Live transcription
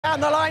down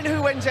the line,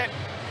 who wins it?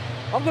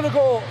 I'm going to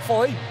go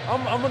for Leigh.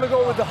 I'm going to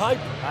go with the hype.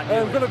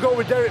 I'm going to go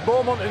with Derek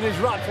Beaumont in his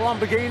rat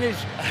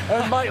Lamborghinis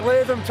and Mike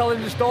Latham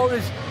telling the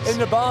stories in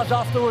the bars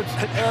afterwards.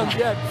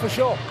 Yeah, for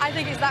sure. I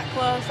think it's that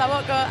close. I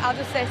won't go. I'll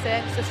just say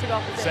safe, just to go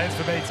for Safe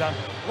for me, Tam.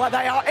 Well,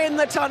 they are in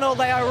the tunnel.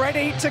 They are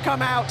ready to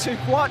come out to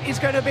what is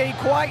going to be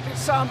quite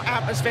some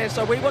atmosphere.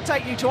 So we will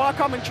take you to our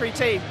commentary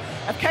team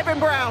of Kevin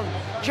Brown,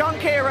 John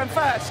Kieran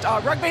first,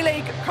 our Rugby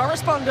League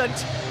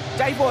correspondent,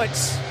 Dave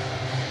Woods.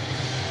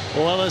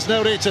 Well, there's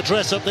no need to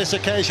dress up this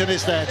occasion,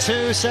 is there?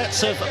 Two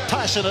sets of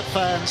passionate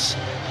fans,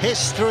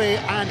 history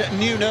and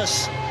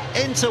newness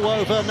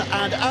interwoven,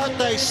 and out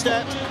they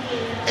step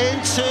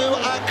into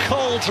a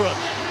cauldron.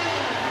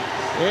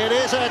 It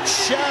is a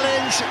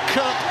Challenge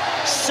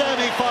Cup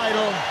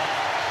semi-final,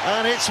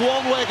 and it's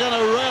one we're going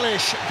to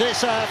relish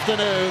this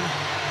afternoon.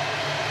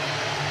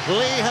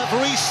 Leigh have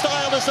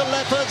restyled as the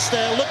Leopards.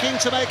 They're looking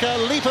to make a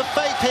leap of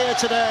faith here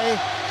today.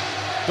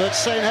 But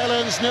St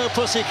Helens, no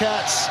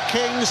pussycats,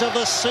 kings of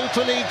the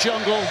Super League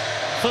jungle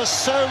for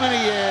so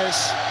many years.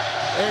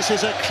 This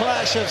is a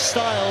clash of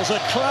styles, a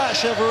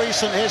clash of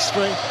recent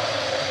history.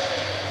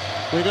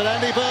 We've got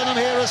Andy Burnham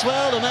here as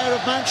well, the Mayor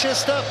of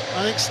Manchester.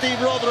 I think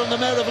Steve Rotherham, the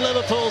Mayor of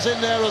Liverpool's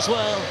in there as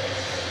well.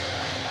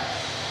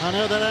 I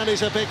know that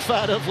Andy's a big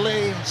fan of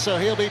Leigh, so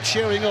he'll be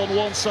cheering on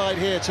one side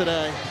here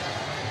today.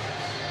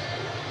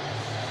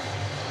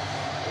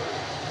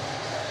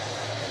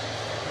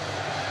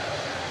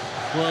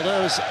 Well,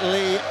 those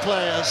Leigh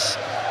players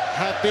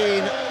have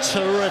been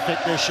terrific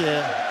this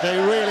year. They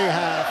really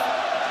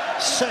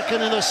have.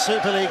 Second in the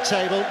Super League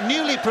table,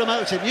 newly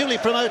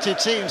promoted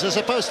teams are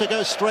supposed to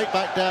go straight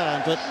back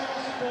down, but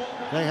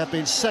they have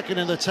been second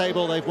in the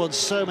table. They've won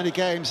so many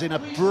games in a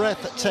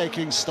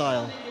breathtaking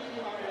style.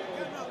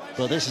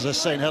 But this is a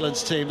St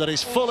Helens team that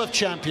is full of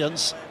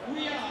champions.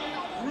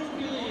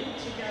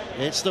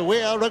 It's the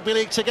We Are Rugby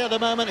League Together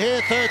moment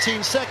here,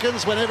 13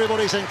 seconds when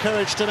everybody's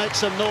encouraged to make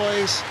some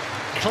noise,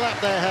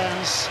 clap their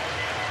hands.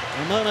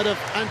 A moment of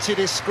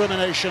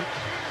anti-discrimination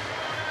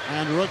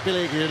and rugby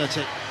league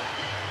unity.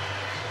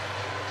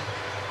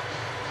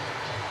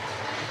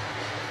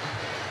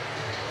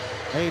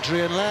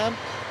 Adrian Lamb,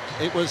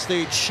 it was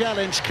the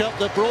Challenge Cup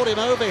that brought him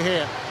over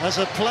here as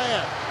a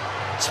player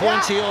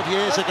 20-odd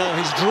years ago.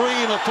 His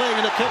dream of playing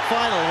in a cup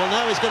final. Well,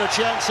 now he's got a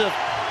chance of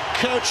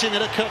coaching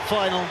in a cup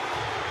final.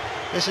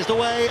 This is the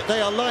way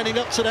they are lining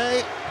up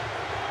today.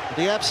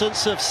 The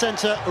absence of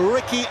centre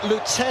Ricky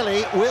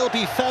Lutelli will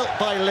be felt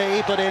by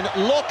Leigh, but in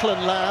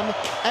Lachlan Lamb,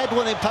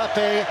 Edwin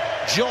Impape,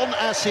 John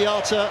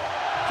Asiata,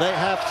 they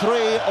have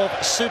three of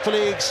Super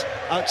League's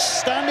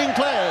outstanding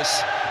players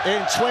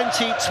in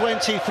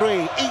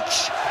 2023.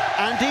 Each,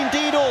 and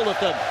indeed all of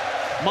them,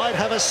 might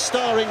have a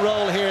starring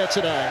role here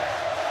today.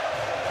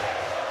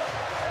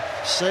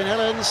 St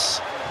Helens,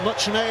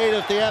 much made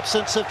of the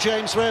absence of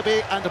James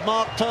Reby and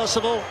Mark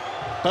Percival.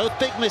 Both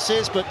big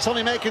misses, but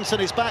Tommy Makinson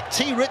is back.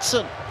 T.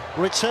 Ritson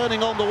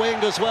returning on the wing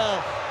as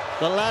well,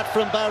 the lad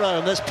from Barrow.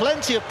 And there's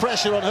plenty of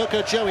pressure on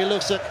hooker Joey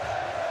Lusick,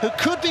 who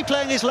could be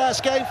playing his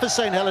last game for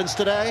St Helens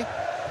today,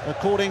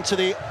 according to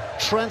the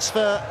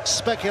transfer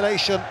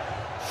speculation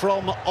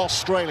from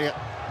Australia.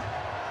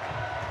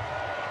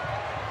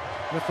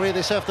 Referee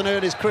this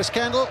afternoon is Chris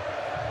Kendall.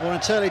 Warren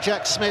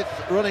Jack Smith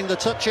running the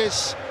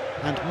touches,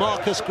 and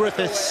Marcus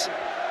Griffiths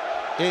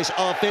is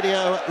our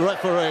video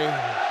referee.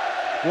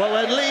 Well,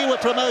 when Leigh were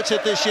promoted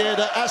this year,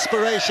 their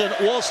aspiration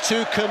was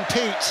to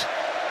compete.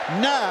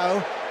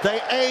 Now they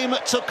aim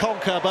to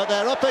conquer, but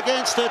they're up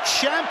against a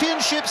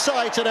championship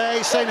side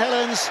today. St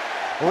Helens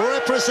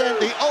represent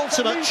the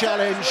ultimate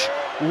challenge.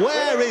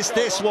 Where is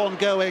this one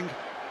going?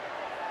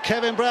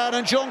 Kevin Brown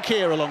and John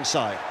Keir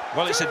alongside.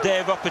 Well, it's a day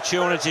of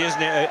opportunity,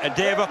 isn't it? A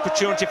day of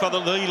opportunity for the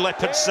Leigh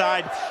Leopards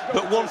side,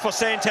 but one for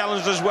St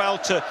Helens as well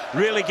to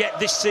really get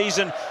this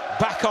season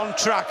back on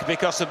track,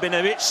 because they've been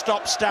a bit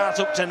stop-start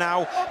up to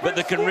now, but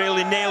they can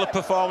really nail a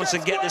performance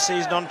and get the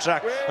season on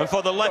track. And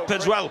for the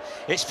Leopards, well,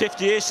 it's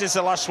 50 years since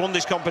they last won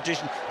this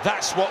competition.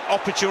 That's what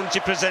opportunity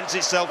presents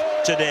itself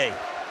today.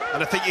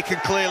 And I think you can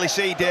clearly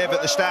see, Dave,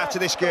 at the start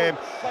of this game,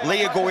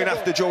 Leigh are going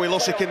after Joey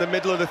Lusick in the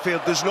middle of the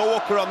field. There's no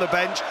hooker on the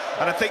bench,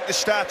 and I think the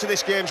start of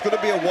this game is going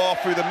to be a war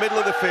through the middle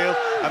of the field,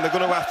 and they're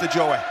going to have to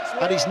Joey.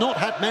 And he's not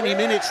had many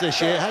minutes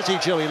this year, has he,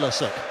 Joey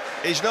Lusick?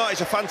 He's not.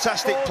 He's a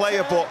fantastic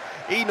player, but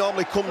he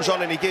normally comes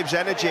on and he gives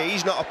energy.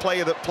 He's not a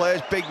player that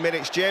plays big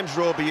minutes. James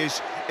Roby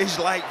is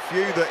like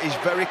few, that is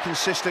very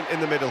consistent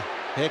in the middle.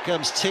 Here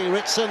comes T.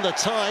 Ritson, the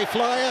tie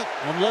flyer,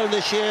 on loan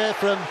this year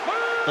from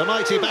the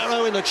mighty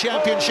Barrow in the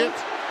Championship.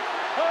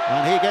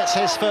 And he gets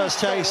his first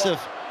taste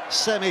of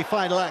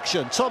semi-final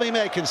action. Tommy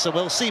Makinson,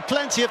 we'll see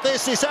plenty of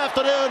this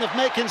afternoon, of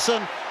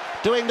Makinson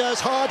doing those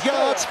hard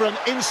yards from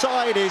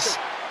inside his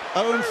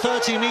own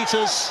 30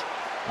 metres.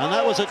 And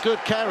that was a good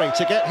carry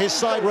to get his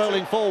side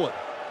rolling forward.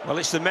 Well,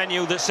 it's the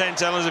menu that St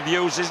Helens have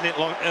used, isn't it,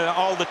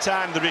 all the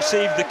time. They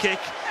receive the kick,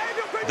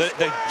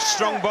 the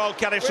strong ball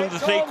carried from the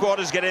three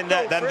quarters get in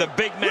there, then the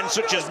big men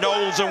such as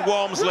Knowles and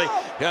Walmsley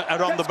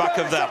are on the back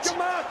of that.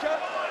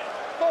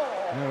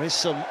 There is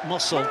some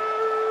muscle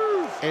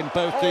in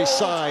both these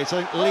sides.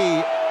 I think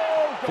Leigh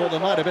Thought there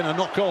might have been a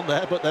knock-on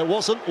there, but there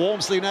wasn't.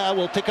 Walmsley now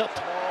will pick up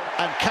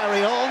and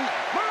carry on.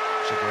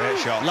 It's a great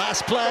shot.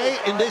 Last play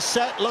in this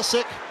set,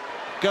 Lussick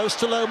goes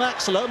to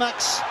Lomax.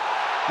 Lomax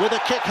with a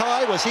kick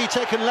high. Was he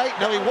taken late?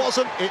 No, he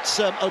wasn't. It's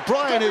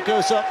O'Brien who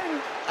goes up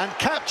and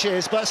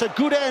captures, but it's a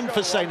good end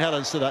for St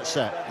Helens to that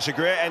set. It's a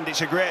great end,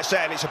 it's a great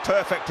set, and it's a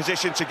perfect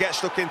position to get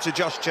stuck into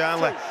Josh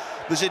Chandler.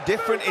 There's a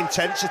different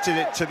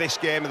intensity to this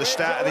game, at the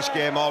start of this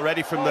game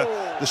already from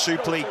the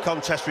Super League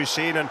contest we've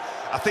seen, and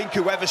I think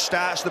whoever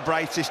starts the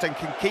brightest and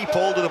can keep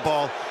hold of the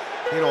ball,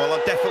 you know,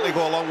 will definitely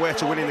go a long way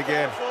to winning the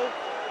game.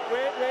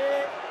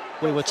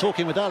 We were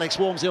talking with Alex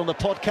Walmsley on the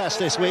podcast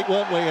this week,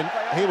 weren't we? And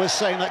he was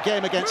saying that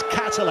game against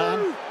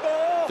Catalan,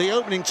 the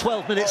opening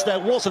 12 minutes, there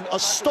wasn't a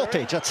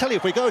stoppage. I tell you,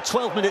 if we go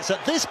 12 minutes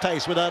at this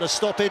pace without a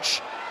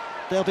stoppage,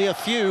 there'll be a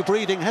few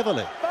breathing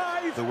heavily.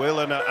 There will,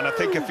 and I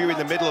think a few in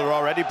the middle are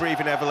already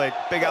breathing heavily.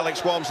 Big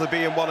Alex Walmsley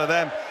being one of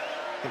them.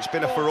 It's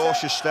been a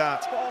ferocious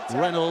start.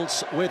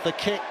 Reynolds with the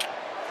kick.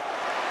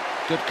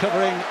 Good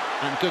covering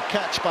and good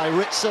catch by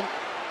Ritson.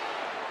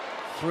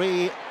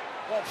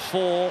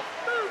 3-4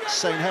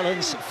 St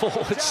Helens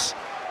forwards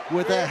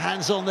with their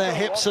hands on their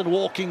hips and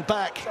walking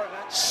back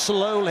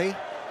slowly.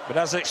 But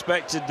as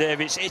expected, Dave,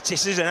 this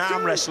is an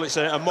arm wrestle, it's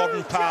a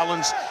modern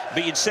parlance,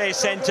 but you'd say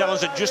St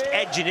Helens are just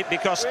edging it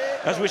because,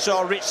 as we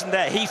saw Ritson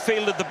there, he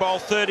fielded the ball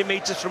 30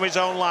 metres from his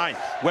own line.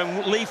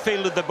 When Leigh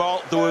fielded the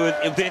ball, they were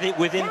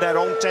within their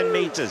own 10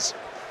 metres.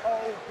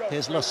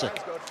 Here's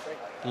Lussick,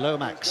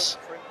 Lomax.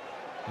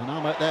 An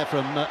arm out there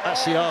from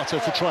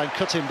Asiata to try and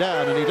cut him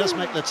down, and he does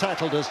make the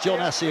tackle, does John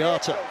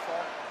Asiata.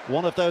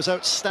 One of those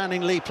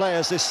outstanding Leigh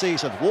players this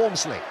season.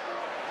 Walmsley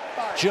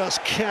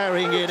just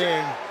carrying it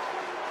in.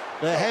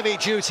 The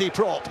heavy-duty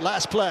prop,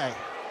 last play.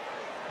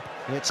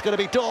 It's going to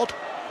be Dodd,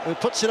 who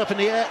puts it up in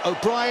the air.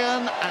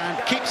 O'Brien,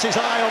 and keeps his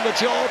eye on the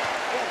job.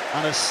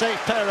 And a safe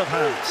pair of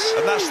hands.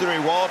 And that's the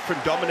reward from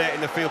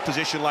dominating the field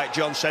position, like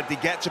John said. They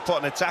get to put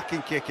an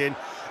attacking kick in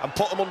and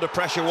put them under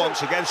pressure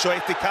once again. So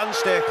if they can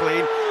stay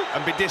clean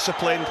and be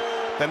disciplined,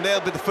 then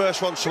they'll be the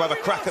first ones to have a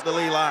crack at the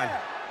Leigh line.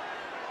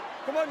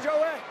 Come on,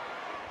 Joey.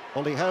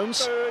 Ollie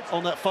Holmes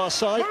on that far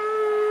side.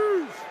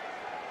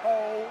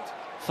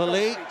 For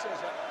Leigh.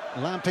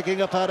 Lamb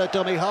picking up out of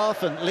dummy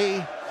half, and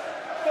Leigh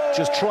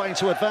just trying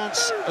to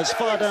advance as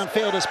far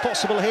downfield as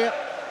possible here.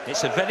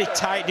 It's a very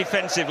tight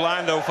defensive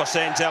line, though, for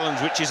St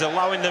Helens, which is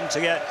allowing them to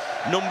get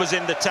numbers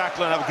in the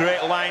tackle and have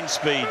great line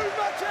speed.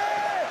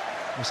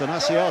 It's an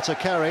Asiata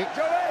carry.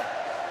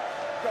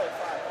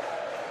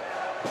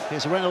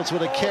 Here's Reynolds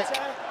with a kick.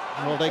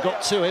 Well, they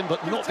got to him,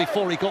 but not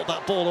before he got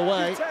that ball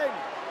away.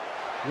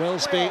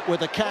 Wellesby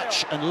with a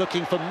catch and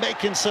looking for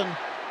Makinson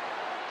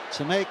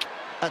to make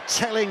a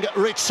telling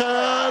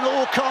return.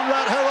 Oh,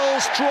 Conrad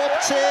Hurrell's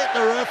dropped it.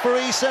 The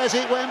referee says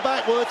it went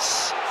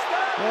backwards.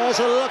 There's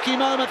a lucky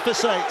moment for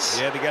Saints.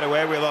 Yeah, they get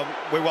away with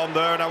one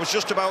there, and I was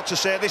just about to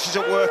say this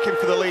isn't working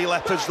for the Leigh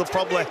Leopards. They'll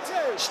probably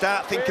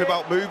start thinking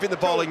about moving the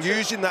ball and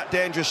using that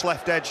dangerous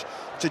left edge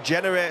to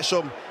generate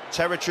some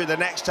territory the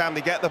next time they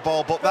get the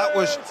ball, but that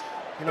was,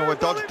 you know, a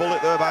dodged bullet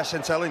there by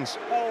St Helens.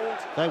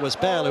 There was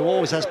Bell, who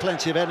always has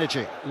plenty of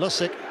energy.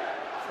 Lussick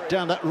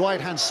down that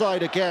right-hand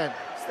side again.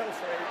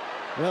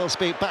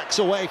 Wellesby backs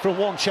away from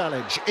one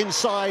challenge.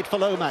 Inside for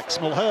Lomax.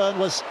 Mulhern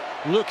was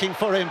looking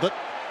for him, but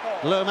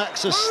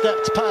Lomax has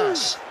stepped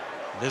past.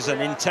 There's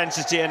an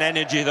intensity and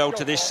energy, though,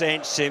 to this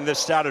Saints team. They've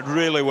started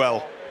really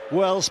well.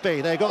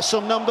 Wellesby, they got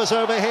some numbers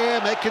over here.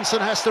 Makinson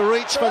has to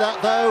reach for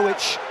that, though,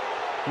 which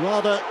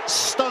rather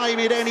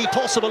stymied any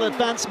possible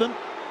advancement.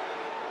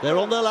 They're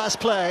on their last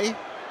play.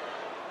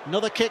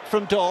 Another kick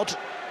from Dodd.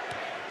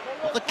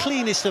 Not the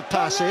cleanest of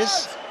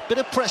passes. Bit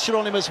of pressure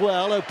on him as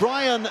well.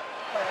 O'Brien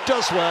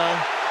does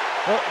well.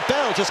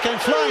 Bell just came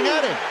flying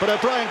at him, but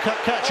O'Brien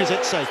catches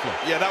it safely.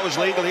 Yeah, that was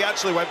legal. He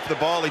actually went for the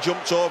ball. He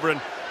jumped over,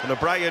 and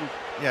O'Brien,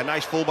 yeah,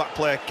 nice fullback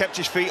play. Kept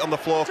his feet on the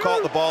floor,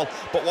 caught the ball.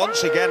 But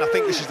once again, I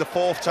think this is the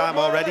fourth time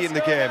already in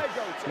the game.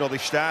 You know,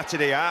 they've started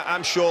here.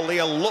 I'm sure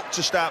Leigh will look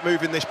to start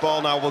moving this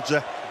ball now,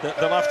 Woodsy.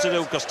 They'll have to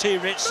do, because T.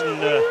 Ritson,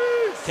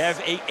 Kev,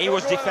 he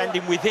was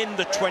defending within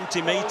the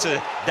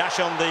 20-metre dash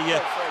on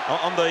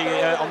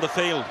the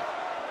field.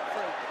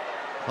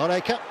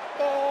 Horeca.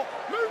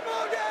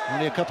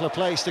 Only a couple of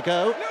plays to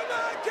go.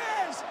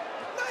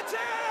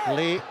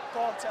 Leigh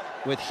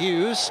with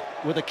Hughes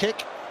with a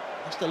kick.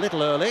 Just a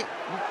little early.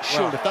 Not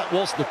sure if that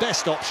was the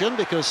best option,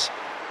 because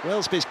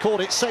Wellesby's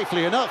caught it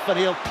safely enough, and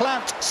he'll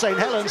plant St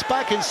Helens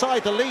back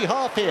inside the Leigh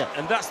half here.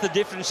 And that's the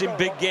difference in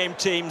big game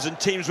teams and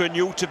teams who are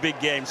new to big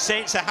games.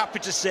 Saints are happy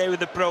to stay with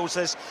the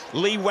process.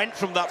 Leigh went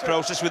from that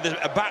process with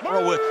a back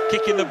rower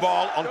kicking the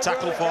ball on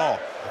tackle 4. I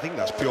think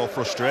that's pure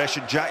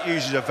frustration. Jack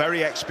Hughes is a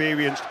very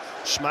experienced,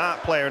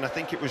 smart player, and I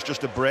think it was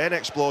just a brain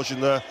explosion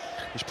there.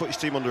 He's put his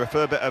team under a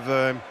fair bit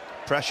of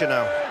pressure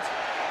now.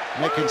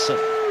 Makinson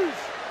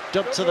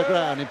dumped to the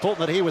ground.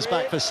 Important that he was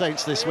back for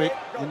Saints this week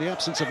in the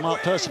absence of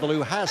Mark Percival,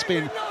 who has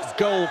been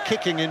goal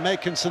kicking in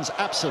Makinson's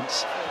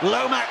absence.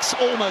 Lomax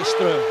almost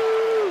through.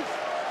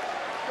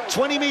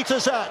 20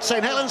 metres out,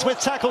 St Helens with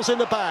tackles in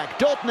the bag.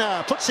 Dodd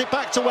now puts it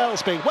back to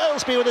Welsby.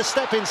 Welsby with a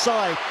step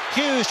inside.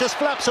 Hughes just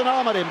flaps an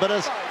arm at him, but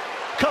has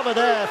cover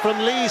there from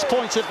Leigh's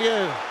point of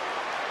view.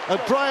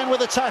 O'Brien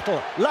with a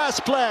tackle.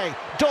 Last play.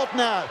 Dodd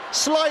now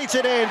slides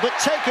it in, but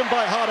taken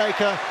by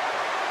Hardacre.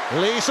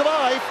 Leigh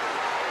survived,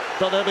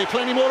 but there'll be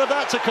plenty more of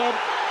that to come.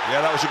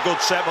 Yeah, that was a good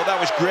set, but that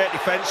was great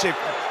defensive.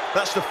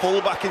 That's the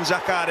full-back in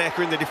Zach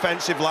Hardacre in the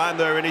defensive line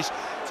there, and he's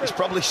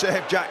probably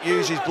saved Jack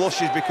Hughes'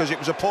 blushes because it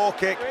was a poor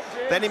kick,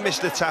 then he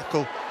missed the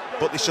tackle,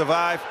 but they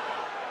survived.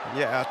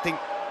 Yeah, I think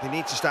they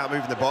need to start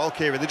moving the ball,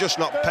 Kieran. They're just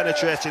not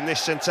penetrating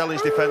this St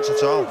Helens defence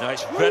at all. No,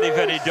 it's very,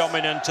 very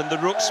dominant, and the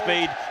ruck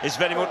speed is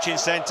very much in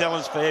St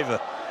Helens' favour.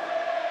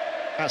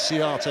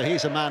 Asiata,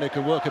 he's a man who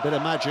can work a bit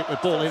of magic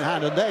with ball in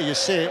hand, and there you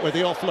see it with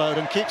the offload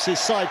and keeps his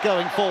side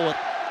going forward.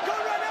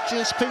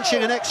 Just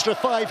pinching an extra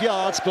 5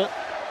 yards, but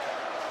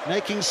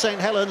making St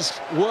Helens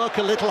work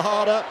a little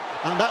harder.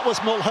 And that was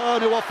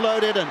Mulhern who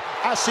offloaded, and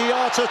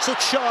Asiata to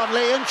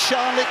Charnley, and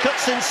Charnley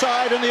cuts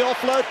inside, and the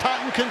offload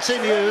pattern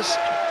continues.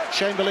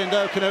 Chamberlain,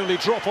 though, can only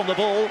drop on the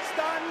ball.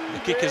 The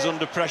kicker's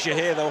under pressure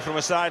here, though, from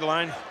a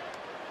sideline.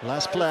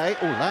 Last play.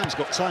 Oh, Lamb's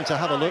got time to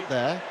have a look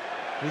there.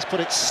 He's put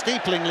it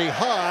steeplingly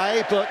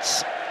high,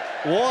 but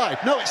wide.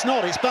 No, it's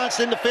not. It's bounced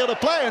in the field of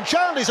play, and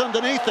Charnley's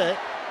underneath it.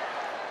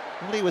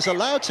 Well, he was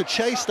allowed to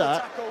chase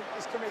that.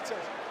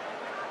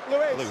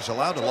 Well, he was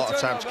allowed a lot of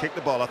time to kick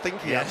the ball. I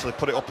think he actually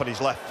put it up on his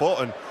left foot,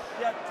 and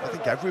I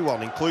think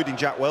everyone, including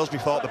Jack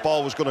Welsby, thought the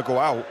ball was going to go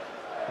out,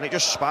 and it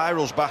just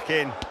spirals back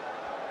in.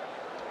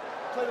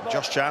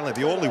 Josh Charnley,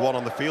 the only one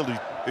on the field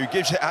who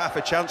gives it half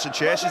a chance and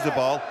chases the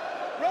ball,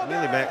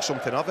 nearly makes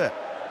something of it.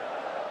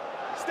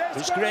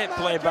 It's great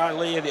play by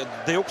Leigh.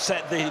 They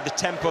upset the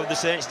tempo of the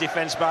Saints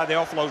defence by the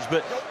offloads,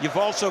 but you've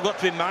also got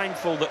to be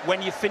mindful that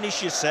when you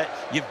finish your set,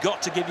 you've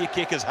got to give your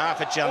kickers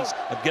half a chance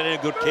of getting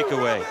a good kick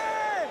away.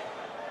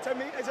 10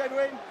 metres,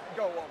 Edwin.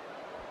 Go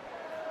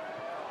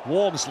on.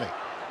 Wormsley.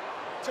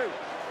 2.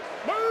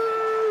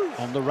 Move!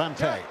 On the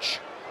rampage.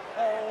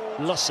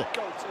 Lussick.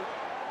 Go 2.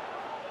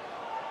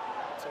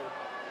 2.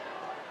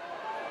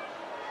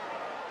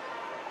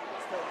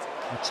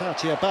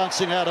 Matatia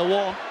bouncing out of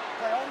one,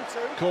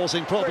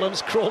 causing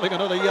problems, crawling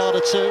another yard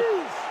or two.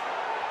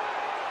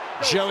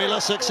 Joey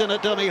Lussick's in a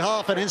dummy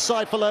half and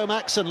inside for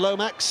Lomax, and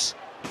Lomax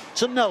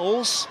to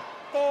Knowles.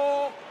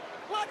 4.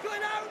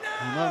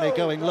 And only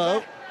going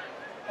low.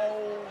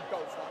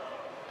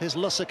 Here's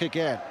Lussick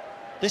again.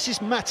 This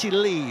is Matty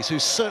Lees,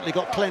 who's certainly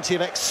got plenty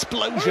of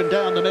explosion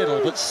down the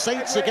middle, but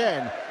Saints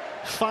again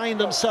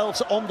find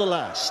themselves on the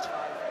last.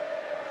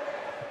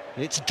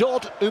 It's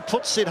Dodd who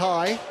puts it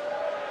high.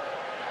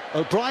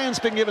 O'Brien's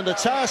been given the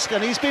task,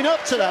 and he's been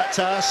up to that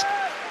task.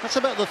 That's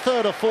about the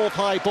 3rd or 4th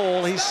high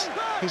ball. He's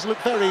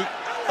looked very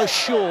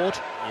assured.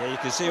 Yeah, you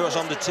can see what's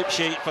on the tip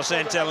sheet for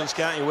St Helens,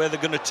 can't you, where they're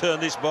going to turn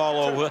this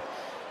ball over.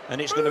 And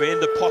it's going to be in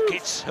the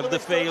pockets of the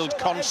field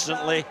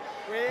constantly.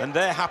 And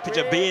they're happy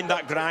to be in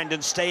that grind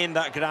and stay in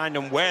that grind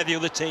and wear the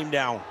other team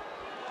down.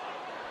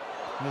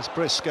 There's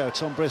Briscoe.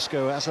 Tom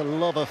Briscoe has a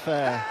love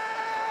affair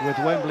with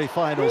Wembley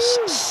finals.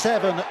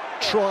 7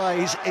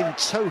 tries in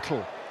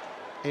total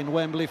in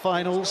Wembley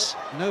finals.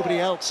 Nobody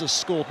else has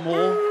scored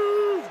more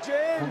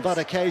on that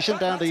occasion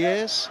down the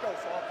years.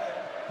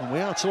 And we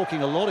are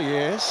talking a lot of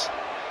years.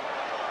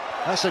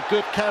 That's a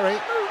good carry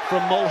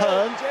from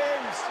Mulhern.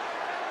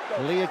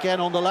 Leigh again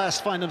on the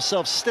last find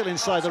themselves still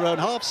inside their own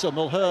half, so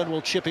Mulhern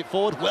will chip it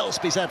forward.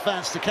 Welsby's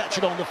advanced to catch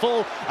it on the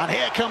full, and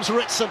here comes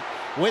Ritson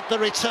with the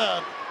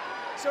return.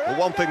 The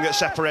one thing that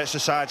separates the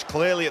sides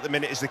clearly at the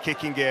minute is the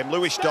kicking game.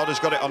 Lewis Dodd has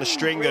got it on a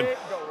string, and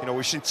you know,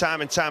 we've seen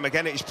time and time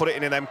again he's put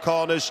it in them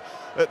corners.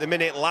 At the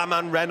minute, Lamb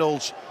and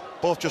Reynolds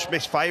both just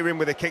misfiring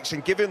with the kicks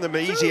and giving them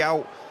easy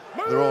out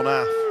their own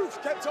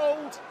half. Kept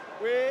hold.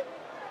 Wait.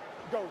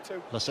 Go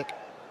 2. Lussick.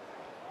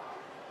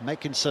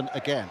 Makinson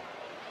again.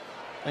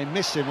 They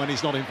miss him when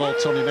he's not involved,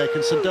 Tommy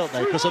Makinson, don't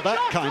they? Because of that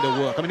kind of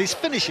work. I mean, his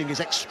finishing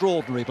is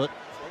extraordinary, but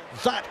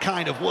that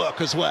kind of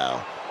work as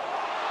well.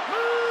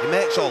 He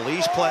makes all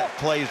these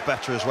players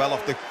better as well,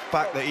 off the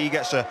fact that he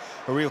gets a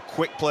real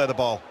quick play of the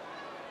ball.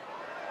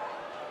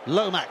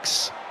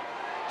 Lomax,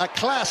 a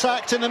class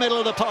act in the middle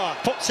of the park,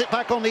 puts it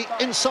back on the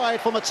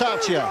inside for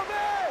Matatia.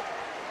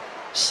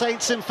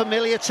 Saints in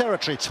familiar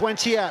territory,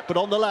 20 out, but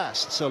on the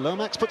last. So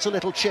Lomax puts a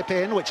little chip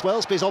in, which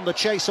Welsby's on the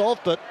chase of,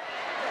 but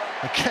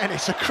again,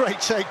 it's a great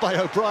take by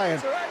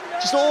O'Brien.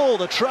 Just all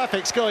the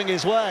traffic's going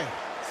his way.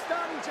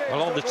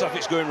 Well, all the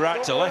traffic's going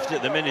right to left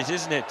at the minute,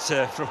 isn't it?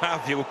 From our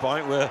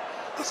viewpoint, where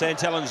St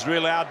Helens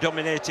really are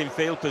dominating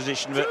field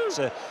position,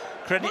 but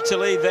credit to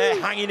Leigh, they're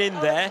hanging in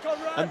there,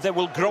 and they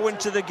will grow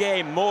into the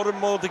game. More and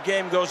more the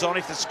game goes on.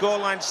 If the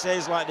scoreline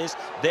stays like this,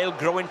 they'll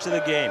grow into the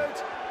game.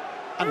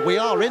 And we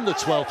are in the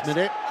 12th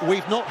minute.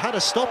 We've not had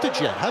a stoppage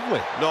yet, have we?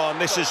 No, and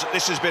this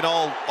has been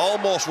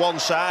almost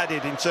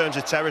one-sided in terms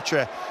of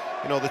territory.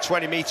 You know, the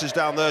 20 metres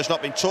down there has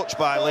not been touched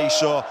by Leigh,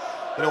 so,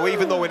 you know,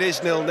 even though it is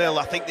 0-0,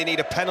 I think they need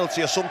a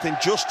penalty or something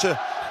just to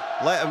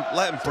let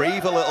them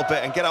breathe a little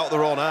bit and get out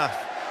their own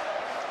half.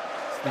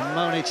 And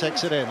Moni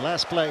takes it in.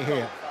 Last play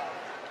here.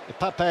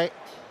 Ipape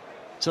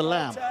to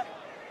Lamb.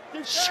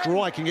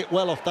 Striking it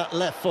well off that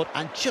left foot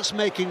and just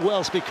making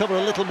Welsby cover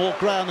a little more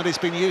ground than he's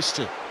been used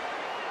to.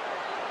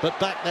 But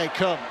back they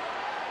come.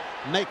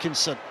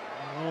 Makinson.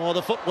 Oh,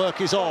 the footwork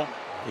is on.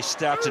 He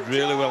started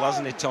really well,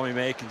 hasn't he, Tommy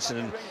Makinson?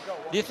 And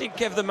do you think,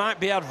 Kev, there might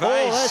be advice?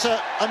 Oh, there's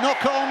a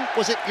knock-on.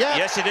 Was it? Yeah.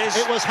 Yes, it is.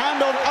 It was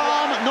hand on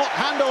arm, not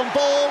hand on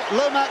ball.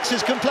 Lomax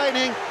is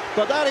complaining,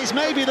 but that is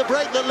maybe the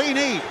break that Leigh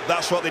need.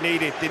 That's what they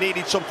needed. They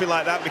needed something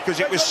like that because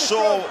it was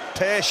so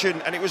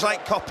patient and it was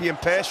like copy and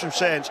paste from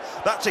Saints.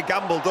 That's a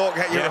gamble, don't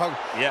get you wrong.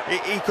 Yeah.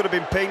 He could have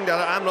been pinged.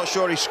 I'm not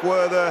sure he's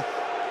square there.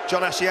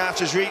 John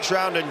Asiata's reached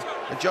round and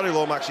Johnny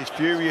Lomax is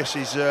furious.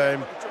 He's,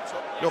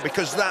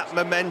 because that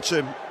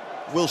momentum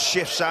will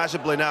shift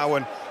sizably now,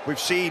 and we've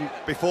seen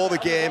before the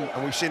game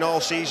and we've seen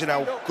all season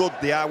how good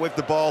they are with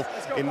the ball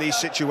in these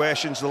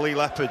situations, the Leigh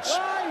Leopards.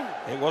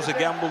 It was a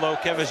gamble though,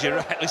 Kev, as you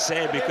rightly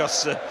say,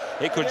 because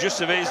it could just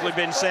have easily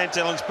been St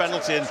Helens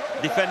penalty and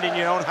defending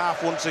your own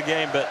half once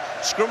again, but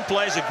scrum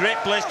play is a great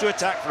place to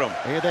attack from.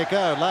 Here they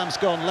go, Lamb's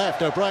gone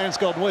left, O'Brien's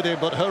gone with him,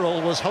 but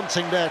Hurrell was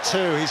hunting there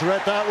too. He's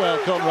read that well,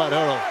 Conrad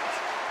Hurrell.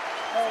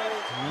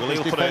 Well,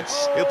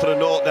 he'll put a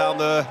note down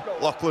there,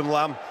 Lachlan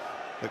Lamb,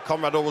 that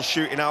Conrad Hurrell's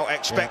shooting out.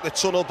 Expect the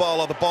tunnel ball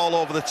or the ball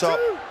over the top.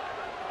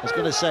 I was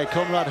going to say,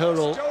 Conrad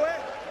Hurrell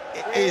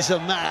is a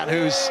man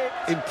who's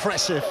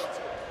impressive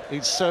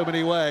in so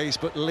many ways,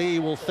 but Leigh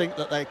will think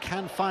that they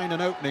can find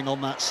an opening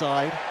on that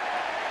side.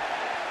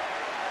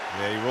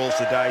 Yeah, he rolls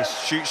the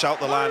dice, shoots out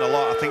the line a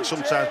lot. I think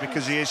sometimes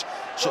because he is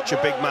such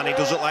a big man, he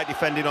doesn't like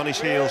defending on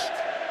his heels.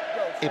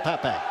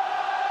 Ipape.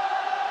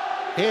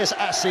 Here's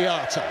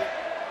Asiata.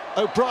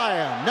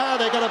 O'Brien, now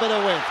they got a bit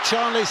of width.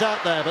 Charlie's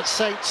out there, but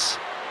Saints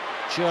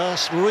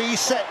just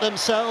reset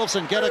themselves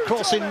and get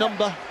across in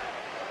number.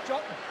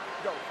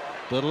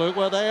 But look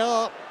where they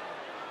are.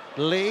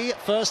 Leigh,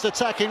 first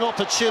attacking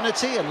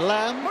opportunity, and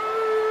Lamb.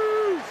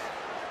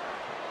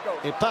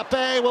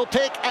 Ipape will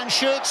pick and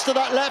shoots to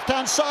that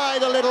left-hand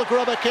side. A little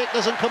grubber kick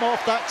doesn't come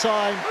off that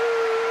time.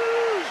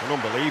 It's an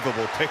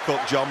unbelievable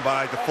pick-up, John,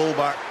 by the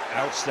fullback.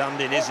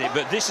 Outstanding, is it?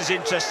 But this is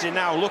interesting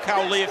now. Look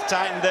how Leigh have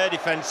tightened their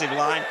defensive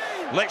line.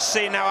 Let's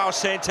see now how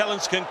St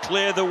Helens can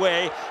clear the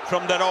way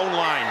from their own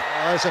line.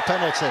 There's a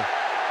penalty.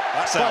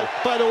 That's out.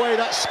 By the way,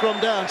 that's scrum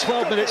down,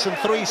 12 minutes and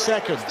 3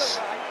 seconds.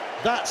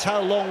 That's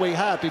how long we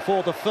had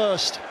before the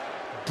first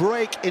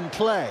break in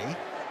play.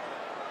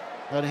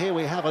 And here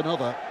we have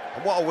another.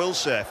 And what I will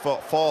say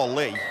for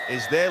Leigh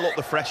is they look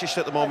the freshest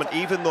at the moment,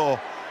 even though,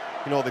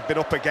 they've been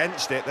up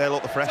against it, they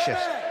look the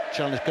freshest.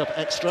 Challenge Cup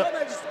Extra,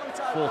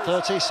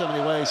 4:30. So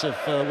many ways of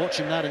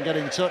watching that and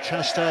getting in touch.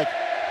 Hashtag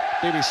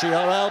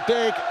BBCRL.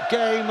 Big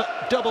game,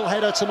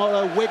 double-header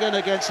tomorrow. Wigan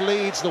against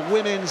Leeds, the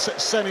women's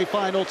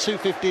semi-final,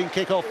 2:15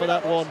 kick-off for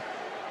that one.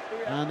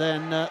 And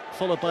then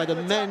followed by the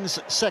men's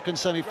second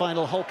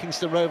semi-final, Hull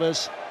Kingston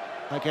Rovers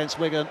against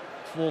Wigan,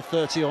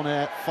 4:30 on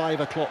air,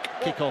 5 o'clock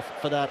kick-off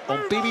for that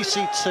on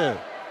BBC Two.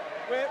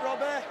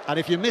 And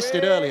if you missed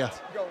it earlier,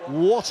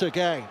 what a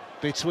game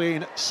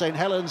between St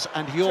Helens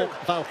and York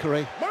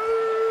Valkyrie.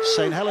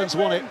 St Helens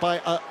won it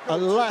by a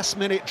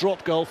last-minute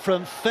drop goal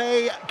from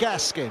Faye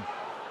Gaskin.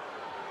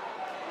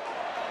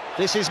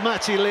 This is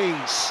Matty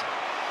Lees.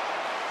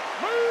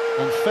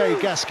 And Faye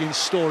Gaskin's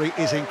story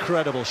is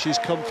incredible. She's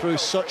come through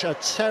such a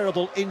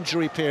terrible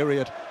injury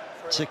period.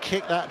 To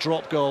kick that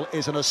drop goal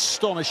is an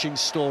astonishing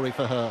story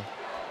for her.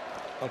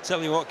 I'll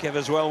tell you what, Kev,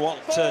 as well, what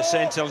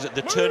St Helens,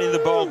 they're turning the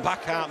ball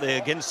back, aren't they,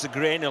 against the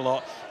grain a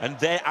lot, and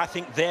I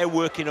think they're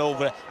working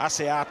over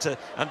Asiata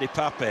and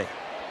Ipape.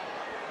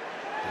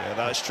 Yeah,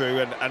 that's true,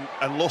 and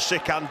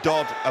Lussick and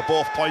Dodd are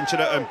both pointing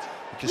at him.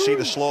 You can see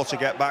the slow to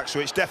get back, so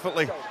it's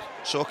definitely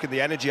soaking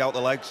the energy out the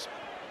legs.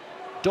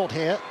 Dodd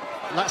here,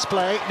 let's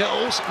play,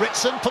 Knowles,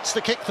 Ritson puts the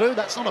kick through,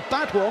 that's not a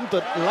bad one,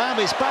 but Lamb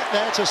is back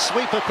there to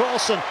sweep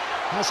across and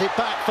has it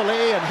back for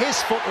Leigh, and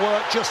his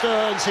footwork just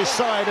earns his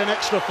side an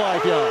extra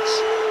 5 yards.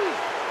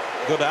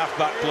 Good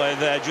half-back play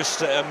there,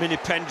 just a mini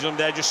pendulum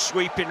there, just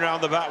sweeping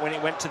round the back when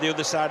it went to the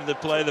other side of the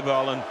play, the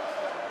ball, and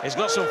he's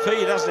got some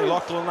feet, hasn't he,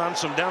 Lachlan, and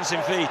some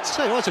dancing feet.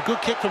 So it was a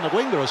good kick from the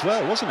winger as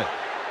well, wasn't it?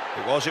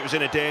 It was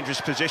in a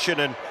dangerous position,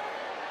 and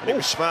it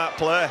was smart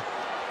play.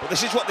 But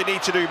this is what they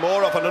need to do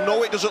more of, and I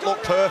know it doesn't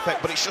look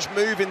perfect, but it's just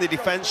moving the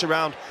defence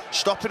around,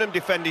 stopping them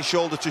defending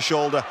shoulder to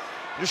shoulder,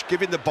 just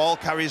giving the ball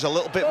carriers a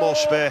little bit more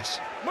space.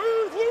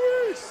 Move,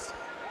 Lewis!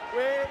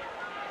 Wait,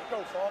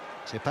 go for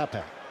it.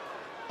 Ipape,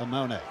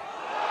 Amone.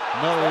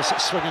 Knowles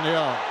swinging the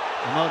arm.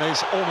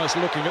 Amone's almost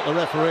looking at the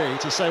referee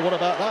to say, what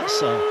about that,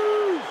 sir?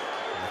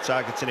 They're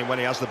targeting him when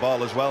he has the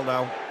ball as well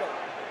now.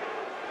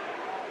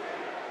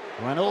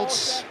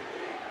 Reynolds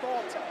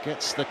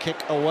gets the kick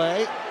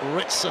away.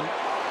 Ritson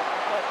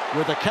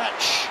with the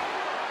catch.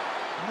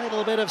 A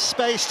little bit of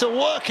space to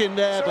work in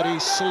there, but he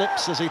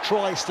slips as he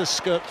tries to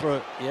skirt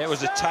through. Yeah, it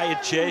was a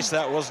tired chase,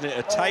 that, wasn't it?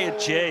 A tired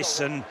chase,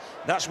 and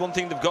that's one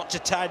thing they've got to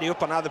tidy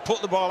up and either put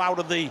the ball out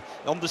of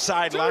on the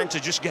sideline to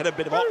just get a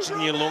bit of oxygen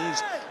in your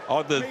lungs,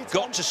 or they've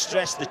got to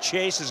stress the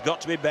chase has got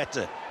to be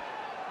better.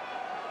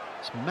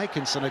 It's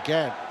Makinson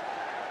again.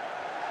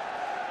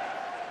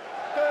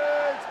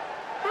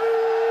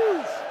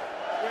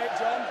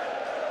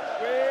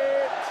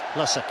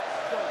 Lussick.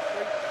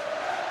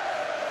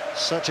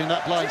 Searching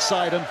that blind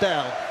side, and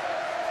Bell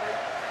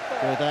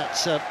with that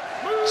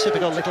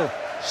typical little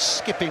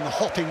skipping,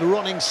 hopping,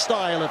 running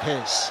style of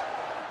his.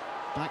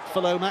 Back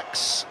for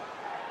Lomax.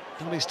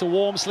 Now he's to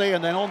Walmsley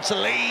and then on to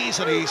Leigh,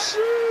 and he's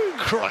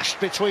crushed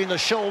between the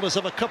shoulders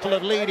of a couple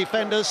of Leigh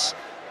defenders.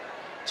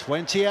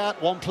 20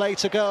 out, 1 play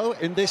to go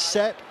in this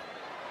set.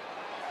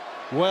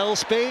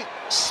 Wellesby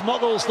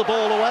smuggles the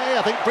ball away.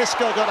 I think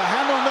Briscoe got a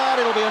hand on that.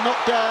 It'll be a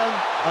knockdown,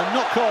 a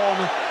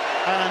knock-on,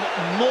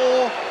 and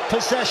more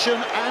possession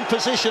and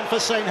position for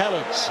St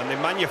Helens. And they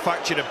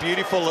manufactured a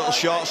beautiful little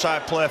short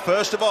side play.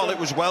 First of all, it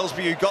was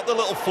Wellesby who got the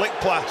little flick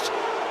pass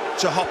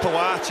to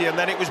Hopewati, and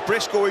then it was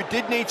Briscoe who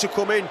did need to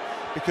come in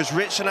because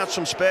Ritson had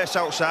some space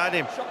outside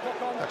him.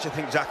 Actually, I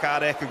think Zach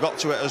Hardacre got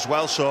to it as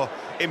well, so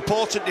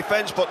important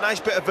defence, but nice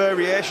bit of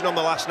variation on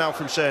the last now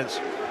from Saints.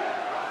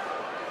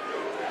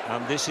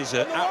 And this is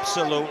an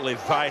absolutely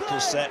vital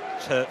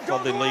set for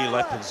the Leigh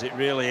Leopards, it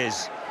really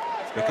is.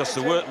 Because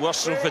there was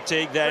some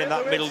fatigue there in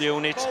that middle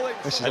unit,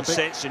 and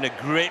Saints in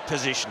a great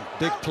position.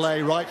 Big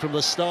play right from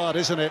the start,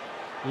 isn't it?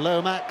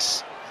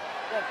 Lomax.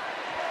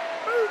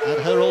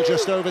 And Hurrell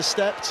just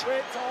overstepped.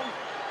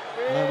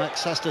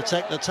 Lomax has to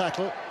take the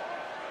tackle.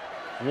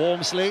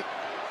 Walmsley.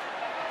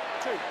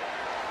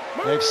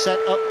 They've set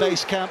up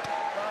base camp.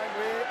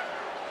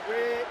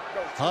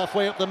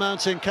 Halfway up the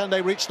mountain, can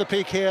they reach the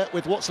peak here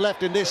with what's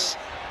left in this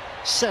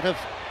set of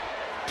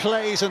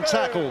plays and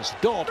tackles?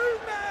 Dodd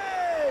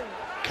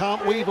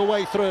can't weave a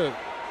way through.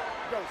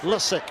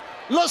 Lussick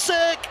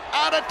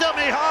and a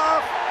dummy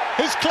half.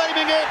 He's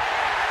claiming it.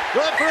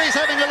 Referee's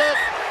having a look.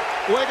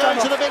 We're going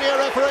to the video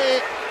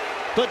referee,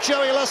 but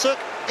Joey Lussick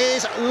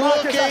is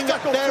looking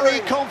very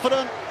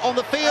confident on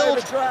the field.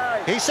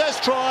 He says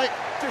try.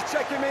 Just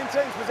check him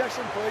into his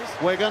possession, please.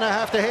 We're going to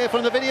have to hear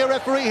from the video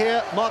referee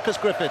here, Marcus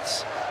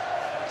Griffiths.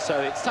 So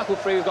it's tackle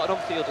free. We've got an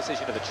on-field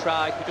decision of a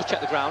try. Can we just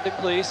check the grounding,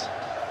 please?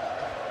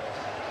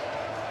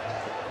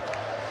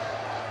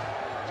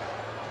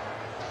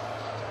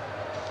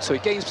 So he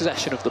gains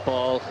possession of the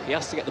ball. He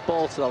has to get the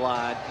ball to the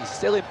line. He's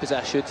still in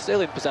possession,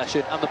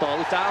 and the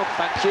ball is down.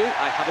 Thank you.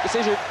 I have a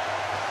decision.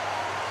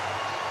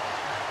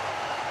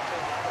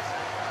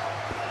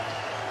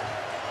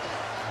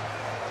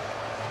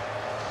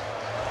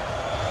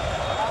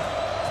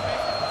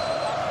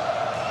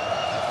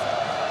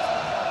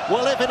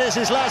 Well, if it is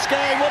his last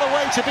game, what a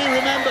way to be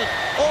remembered.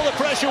 All the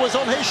pressure was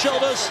on his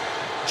shoulders.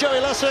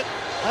 Joey Lussick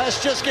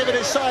has just given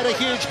his side a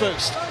huge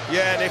boost.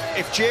 Yeah, and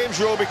if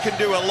James Roby can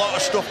do a lot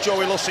of stuff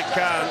Joey Lussick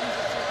can't,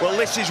 well,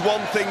 this is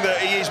one thing that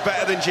he is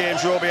better than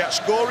James Roby at,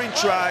 scoring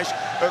tries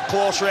at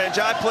close range.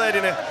 I played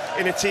in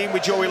a team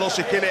with Joey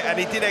Lussick in it, and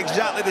he did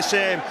exactly the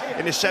same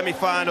in the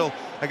semi-final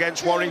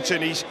against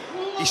Warrington.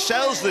 He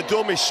sells the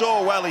dummy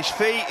so well, his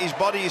feet, his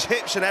body, his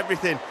hips and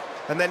everything,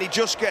 and then he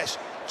just gets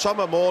Tom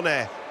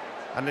Amone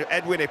and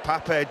Edwin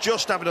Ipape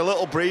just having a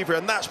little breather,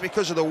 and that's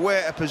because of the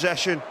weight of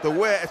possession, the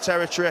weight of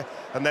territory,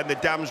 and then the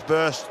dams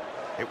burst.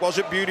 It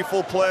wasn't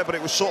beautiful play, but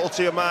it was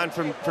subtlety of mind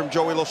from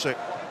Joey Lussick.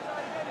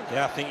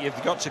 Yeah, I think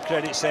you've got to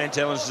credit St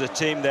Helens as a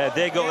team there.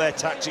 They got their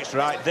tactics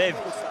right. They've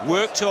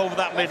worked over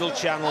that middle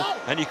channel,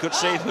 and you could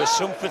see there was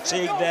some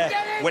fatigue there.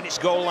 When it's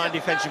goal line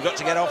defence, you've got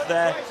to get off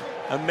there,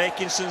 and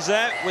Makinson's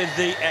there with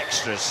the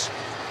extras.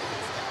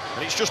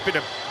 And it's just been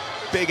a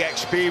big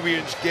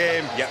experience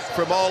game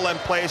from all them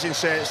players in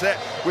Saints.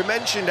 We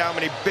mentioned how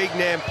many big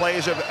name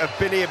players have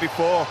been here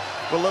before.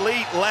 Well, the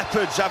Leigh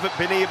Leopards haven't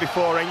been here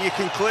before, and you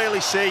can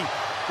clearly see,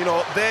 you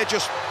know, they're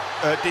just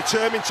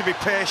determined to be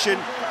patient,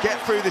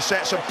 get through the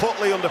sets and put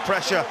Leigh under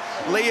pressure.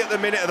 Leigh at the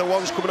minute are the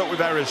ones coming up with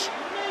errors.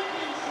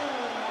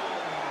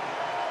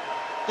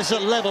 It's a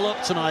level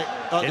up tonight,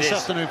 this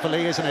afternoon for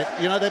Leigh, isn't it?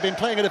 You know, they've been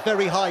playing at a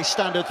very high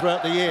standard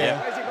throughout the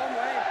year.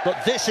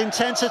 But this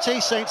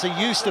intensity, Saints are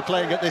used to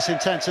playing at this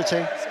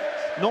intensity.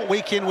 Not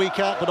week in, week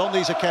out, but on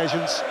these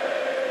occasions,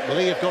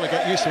 Leigh have got to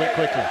get used to it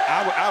quickly.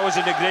 I was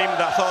in agreement.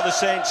 I thought the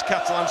Saints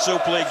Catalan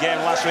Super League game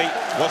last week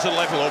was a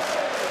level up,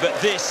 but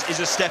this is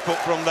a step up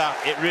from that.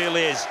 It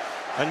really is.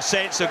 And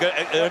Saints are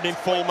earning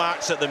full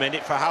marks at the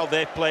minute for how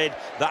they played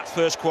that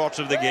first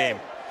quarter of the game.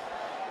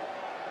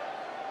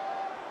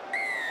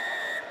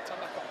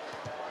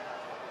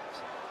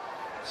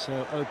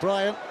 So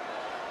O'Brien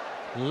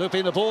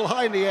looping the ball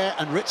high in the air,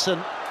 and Ritson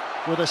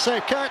with a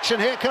safe catch, and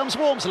here comes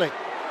Walmsley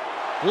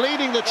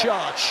leading the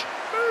charge.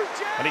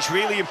 And it's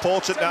really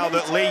important now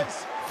that Leigh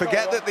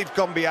forget that they've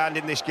gone behind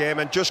in this game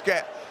and just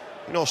get,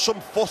 you know, some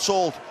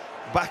foothold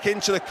back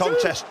into the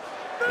contest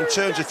in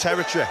terms of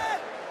territory.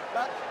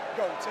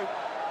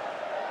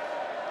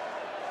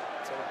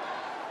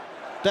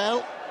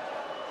 Bell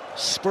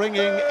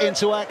springing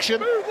into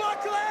action.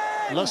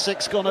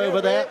 Lussick's gone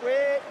over there.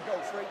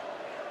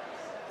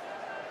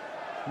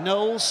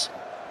 Knowles.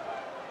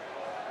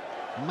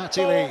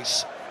 Matty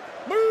Lees.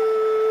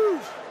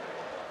 Move!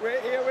 Wait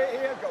here,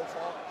 go for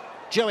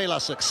it. Joey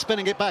Lussick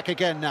spinning it back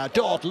again now.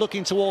 Dodd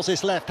looking towards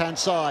his left-hand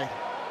side.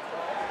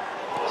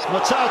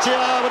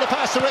 Matautia with a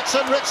pass to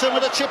Ritson. Ritson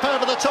with a chip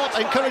over the top,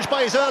 encouraged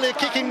by his earlier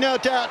kicking, no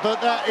doubt,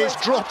 but that is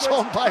dropped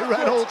on by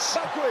Reynolds.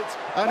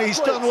 And he's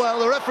done well.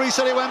 The referee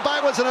said he went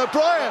backwards, and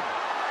O'Brien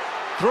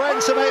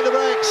threatened to make the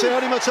breaks.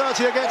 Only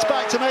Matautia gets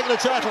back to make the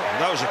tackle.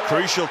 That was a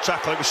crucial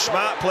tackle. It was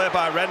smart play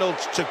by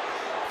Reynolds to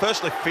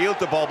firstly field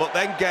the ball, but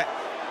then get,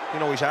 you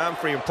know, his arm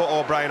free and put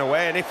O'Brien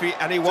away.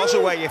 And he was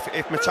away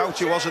if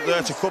Matautia wasn't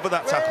there to cover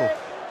that tackle.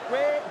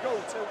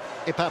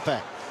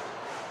 Ipape.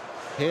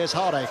 Here's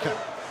Hardacre.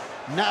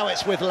 Now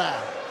it's with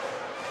Lamb.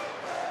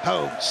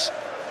 Holmes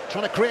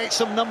trying to create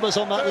some numbers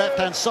on that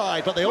left-hand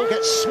side, but they all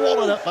get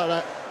swallowed up by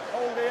that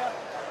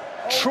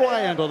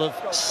triangle of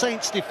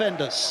Saints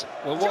defenders.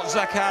 Well, what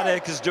Zach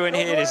Hardacre's doing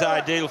here is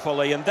ideal for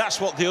Leigh, and that's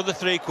what the other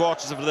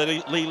three-quarters of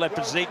the Leigh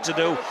Leopards need to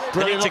do.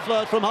 Brilliant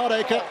offload from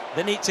Hardacre.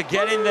 They need to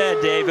get in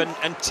there, Dave,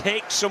 and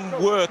take some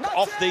work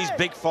off these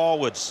big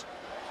forwards.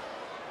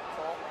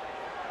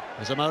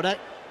 There's a Monet.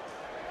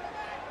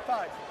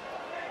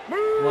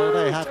 Well,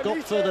 they have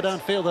got further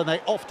downfield than they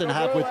often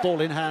have with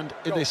ball in hand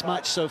in this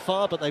match so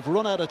far, but they've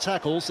run out of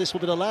tackles. This will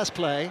be the last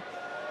play.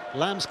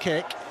 Lamb's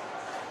kick.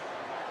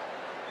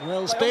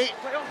 Wellesby,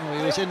 oh,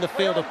 he was in the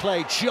field of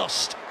play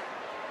just.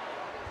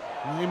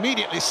 And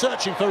immediately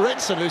searching for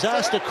Ritson, who's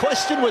asked a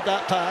question with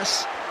that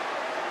pass.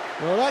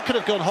 Well, that could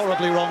have gone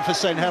horribly wrong for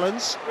St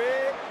Helens.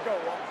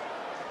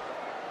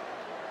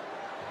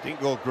 Didn't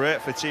go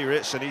great for T.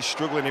 Ritson. He's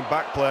struggling in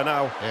back play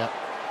now. Yeah.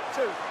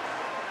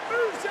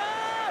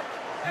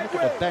 Look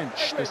at the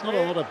bench. There's not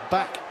a lot of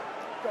back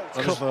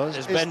covers.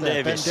 There's Ben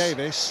Davis. Ben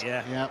Davis.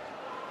 Yeah.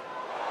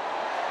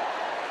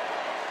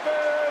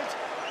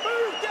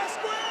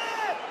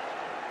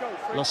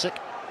 Lussick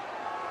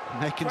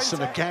making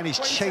some again. He's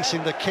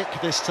chasing the kick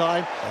this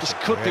time. This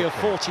could be a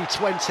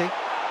 40-20.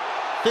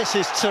 This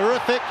is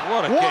terrific.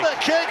 What a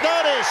kick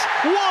that is.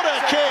 What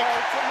a kick.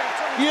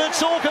 You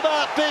talk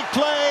about big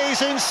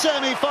plays in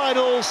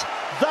semi-finals.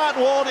 That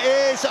one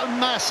is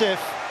massive.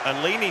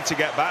 And Leigh need to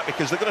get back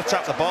because they're going to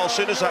tap the ball. As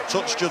soon as that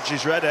touch judge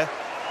is ready,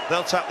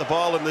 they'll tap the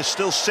ball, and there's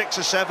still 6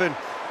 or 7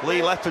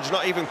 Leigh Leopards,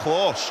 not even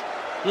close.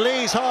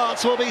 Leigh's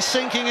hearts will be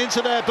sinking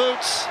into their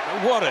boots.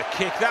 What a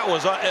kick. That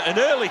was an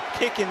early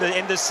kick in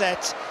the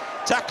set.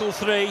 Tackle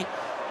 3,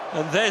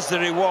 and there's the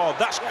reward.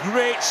 That's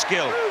great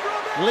skill.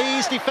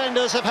 Leigh's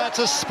defenders have had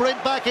to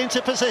sprint back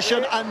into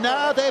position, and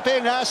now they're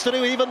being asked to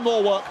do even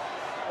more work.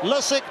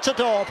 Lussick to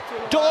Dodd.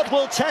 Dodd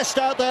will test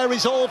out their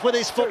resolve with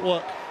his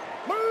footwork.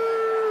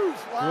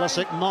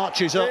 Lussick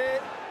marches up.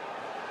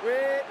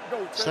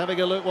 Just having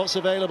a look what's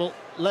available.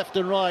 Left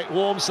and right,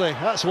 Walmsley,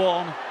 that's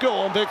one. Go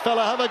on, big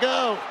fella, have a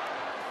go.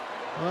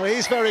 Well,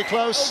 he's very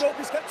close,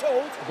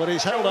 but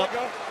he's held up.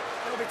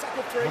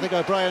 I think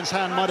O'Brien's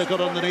hand might have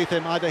got underneath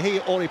him, either he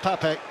or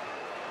Ipape.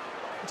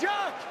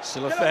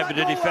 Still a fair bit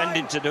of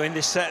defending to do in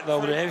this set,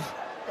 though, Dave.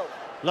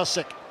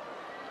 Lussick.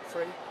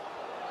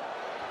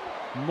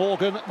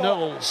 Morgan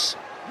Knowles.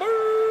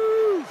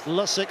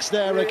 Lussick's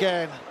there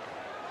again.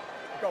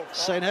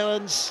 St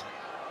Helens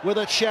with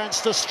a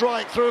chance to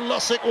strike through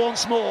Lussick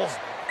once more.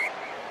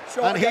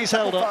 And he's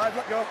held up.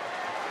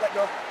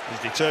 He's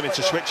determined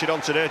to switch it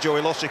on today.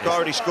 Joey Lussick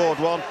already scored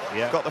one.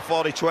 Got the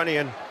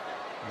 40-20 and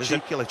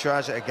cheekily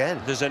tries it again.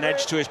 There's an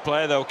edge to his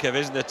play, though, Kev,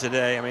 isn't there,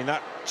 today? I mean,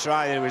 that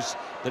try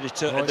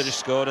that he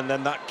scored, and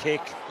then that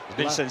kick has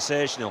been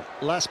sensational.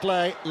 Last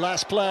play,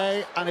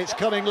 and it's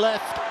coming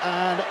left,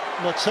 and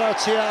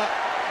Matautia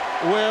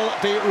will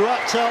be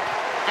wrapped up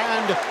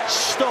and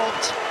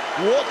stopped.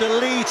 What do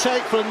Leigh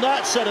take from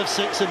that set of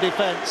 6 in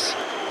defence?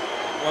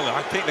 Well,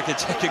 I think they can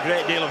take a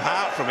great deal of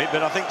heart from it,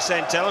 but I think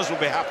St Helens will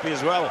be happy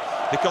as well,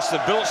 because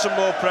they've built some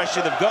more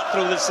pressure, they've got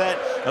through the set,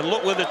 and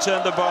look where they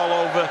turned the ball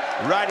over,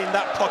 right in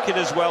that pocket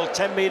as well,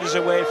 10 metres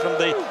away from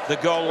the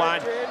goal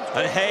line.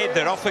 And hey,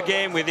 they're off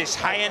again with this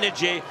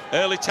high-energy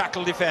early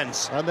tackle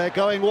defence. And they're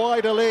going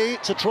wider, Leigh,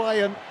 to try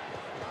and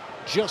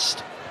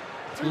just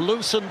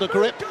loosen the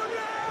grip.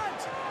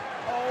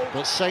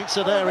 But Saints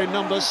are there in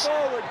numbers.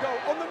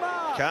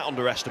 Can't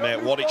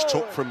underestimate what it's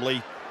took from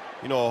Leigh.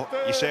 You know,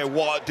 you say,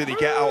 what did he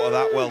get out of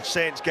that? Well,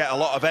 Saints get a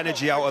lot of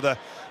energy out of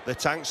the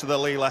tanks of the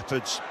Leigh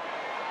Leopards.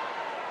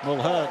 Well,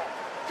 Hurd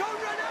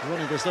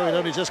running as though he'd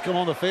only just come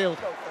on the field.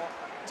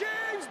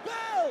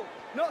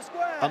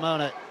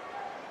 Amone.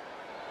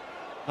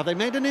 Have they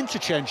made an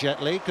interchange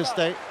yet, Leigh? Because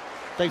they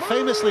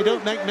famously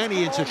don't make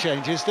many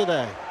interchanges, do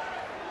they?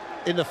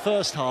 In the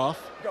first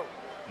half.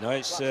 No,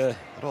 it's... I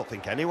don't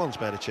think anyone's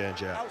made a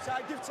change yet.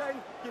 Outside, give 10,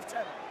 give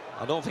 10.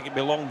 I don't think it'll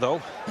be long,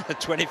 though.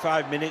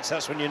 25 minutes,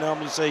 that's when you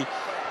normally see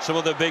some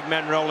of the big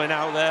men rolling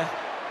out there.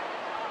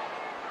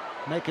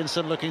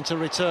 Makinson looking to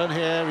return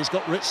here. He's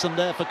got Ritson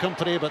there for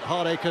company, but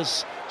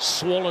Hardacre's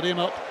swallowed him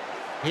up.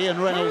 He and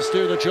Reynolds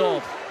do the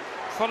job.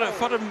 For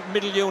a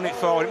middle unit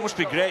forward, it must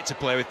be great to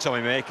play with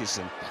Tommy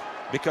Makinson,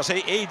 because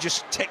he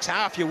just takes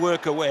half your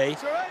work away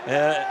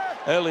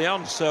early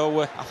on.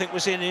 So I think we're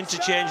seeing an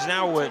interchange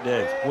now,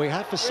 Dave. We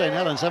have for St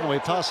Helens, haven't we?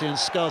 Parsi and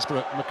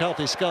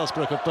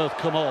McCarthy-Scarsbrook have both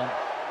come on.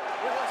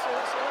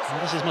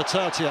 And this is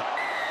Matautia,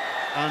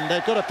 and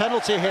they've got a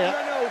penalty here.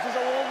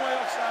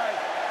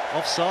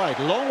 Offside,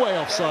 long way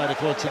offside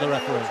according to the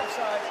referee.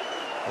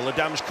 Well, the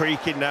dam's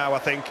creaking now, I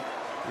think.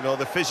 You know,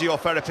 the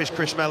physiotherapist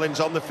Chris Mellon's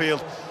on the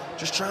field,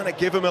 just trying to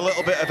give him a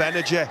little bit of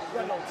energy.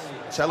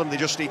 Tell them they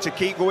just need to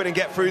keep going and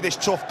get through this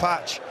tough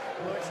patch.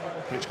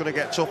 But it's going to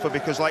get tougher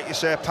because, like you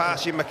say,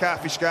 passing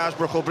McCarthy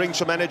Scarsbrook will bring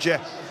some energy,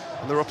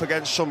 and they're up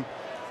against some,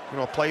 you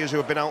know, players who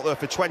have been out there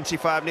for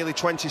 25, nearly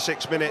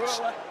 26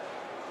 minutes.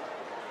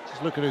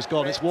 Just look at who's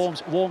gone. It's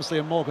Wormsley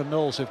and Morgan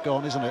Knowles who've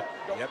gone, isn't it?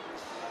 Yep.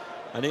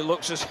 And it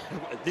looks as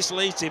this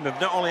Leigh team have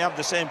not only had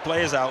the same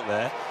players out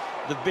there,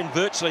 they've been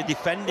virtually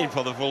defending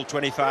for the full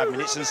 25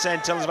 minutes, and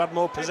St Helens have had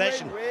more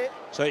possession.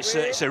 So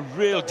it's a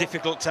real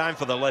difficult time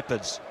for the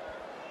Leopards.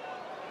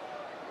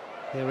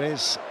 Here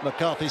is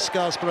McCarthy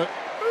Scarsbrook,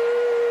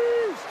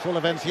 full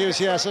of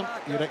enthusiasm.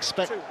 You'd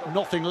expect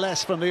nothing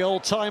less from the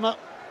old-timer.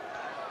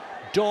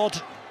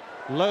 Dodd,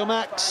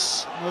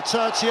 Lomax,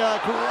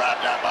 Mutatia,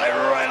 grabbed out by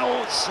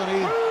Reynolds, and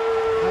he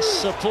has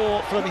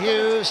support from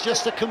Hughes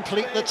just to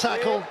complete the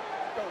tackle.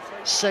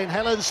 St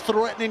Helens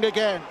threatening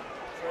again.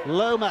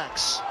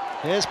 Lomax,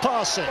 here's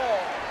passing.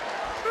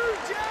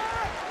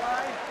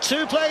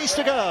 2 plays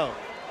to go.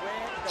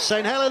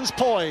 St Helens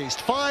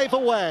poised, 5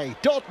 away.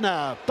 Dodd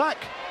now, back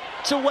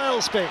to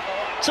Wellesby,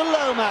 to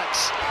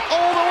Lomax,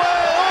 all the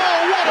way.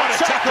 Oh, what a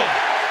tackle!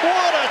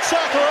 What a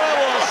tackle that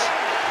was!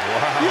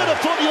 Wow. You'd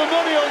have put your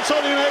money on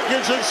Tommy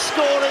Makinson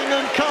scoring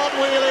and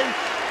cartwheeling,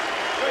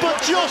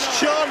 but Josh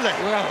Charnley.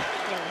 Wow.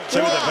 Two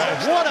of the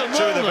best. What a moment.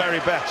 Two of the very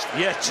best.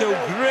 Yeah, 2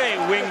 great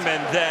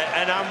wingmen there,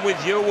 and I'm with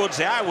you,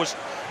 Woodsy. I was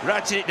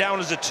writing it down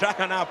as a try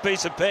on our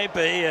piece of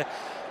paper here.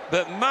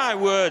 But my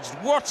words,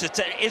 what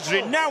a he's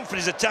renowned for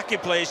his attacking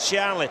play,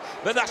 Charnley.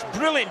 But that's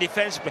brilliant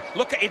defence.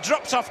 Look, he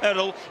drops off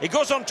hurdle, he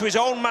goes on to his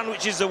own man,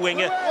 which is the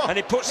winger, and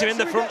he puts him in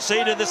the front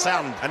seat of the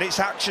sand. And it's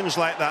actions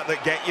like that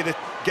that get you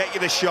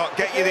the shot,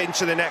 get you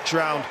into the next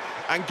round,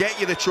 and get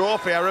you the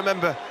trophy. I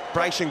remember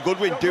Bryson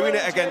Goodwin doing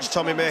it against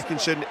Tommy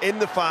Makinson in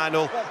the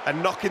final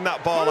and knocking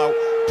that ball out.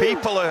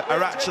 People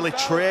are actually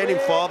training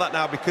for that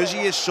now because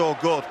he is so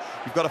good.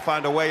 You've got to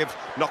find a way of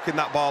knocking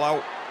that ball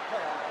out.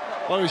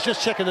 Well, he was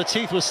just checking the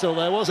teeth was still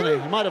there, wasn't he?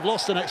 He might have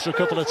lost an extra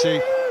couple of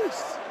teeth.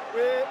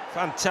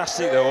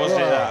 Fantastic though,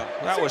 wasn't it?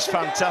 That was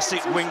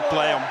fantastic wing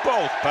play on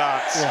both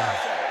parts.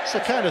 Yeah. It's the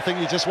kind of thing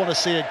you just want to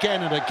see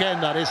again and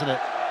again, that, isn't it?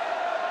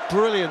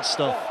 Brilliant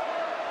stuff.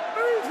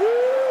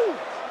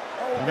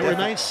 And it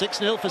remains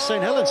 6-0 for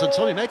St Helens, and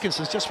Tommy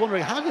Makinson's just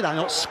wondering, how did I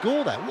not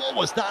score there? What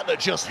was that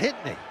just hit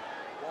me?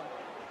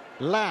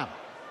 Lamb.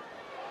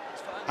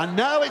 And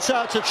now it's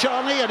out to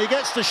Charnley, and he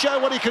gets to show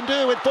what he can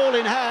do with ball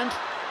in hand.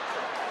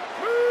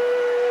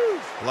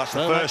 Well, that's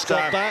the first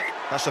time.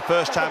 That's the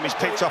first time he's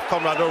picked off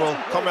Conrad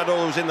Urrell. Conrad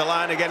Urrell was in the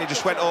line again. He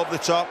just went over the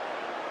top.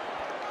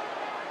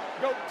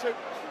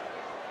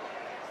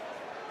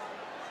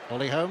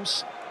 Ollie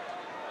Holmes.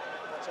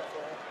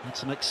 Had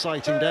some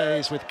exciting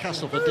days with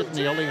Castleford, didn't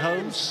he, Ollie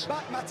Holmes?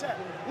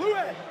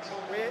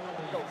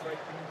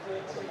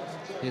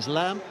 Here's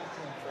Lamb.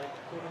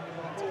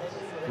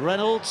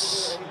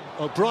 Reynolds.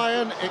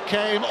 O'Brien. It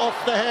came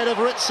off the head of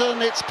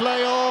Ritson. It's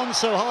play on,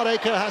 so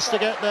Hardacre has to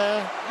get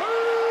there.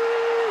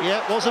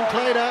 Yeah, wasn't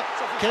played out.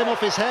 Came off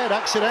his head,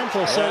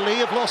 accidental, so Leigh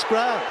have lost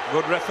ground.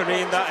 Good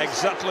refereeing that,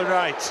 exactly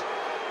right.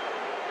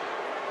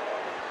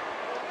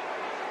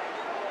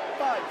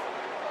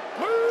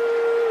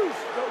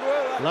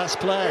 Last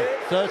play,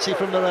 30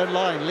 from their own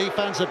line. Leigh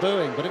fans are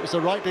booing, but it was the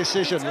right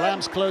decision.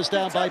 Lamb's closed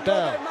down by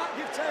Bell.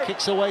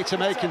 Kicks away to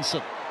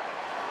Makinson.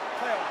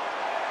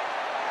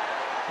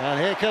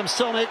 And here comes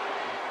Tommy.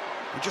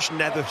 He just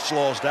never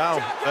slows down.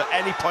 At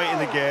any point in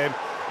the game,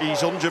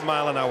 he's 100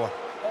 mile an hour.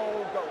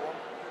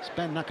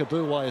 Ben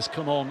Nakabuwai has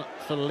come on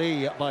for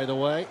Leigh, by the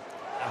way.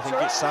 I think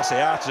it's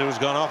Asiata who's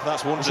gone off.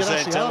 That's one to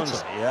St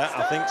Helens. Yeah,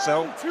 I think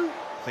so.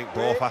 I think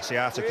both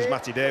Asiata, because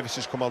Matty Davis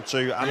has come on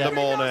too, and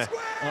Amone.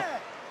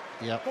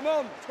 Yeah. Come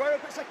on, square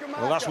up at second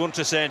marker. Well, that's one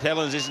to St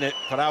Helens, isn't it?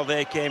 For how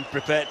they came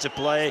prepared to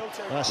play,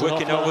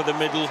 working over the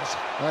middle.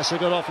 That's a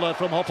good offload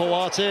from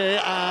Hopewati,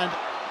 and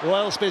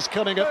Wellesby's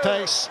coming at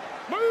pace.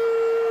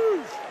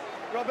 Move!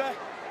 Robbie,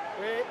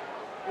 wait,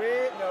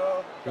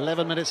 no.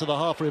 11 minutes of the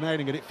half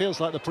remaining, and it feels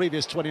like the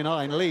previous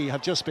 29. Leigh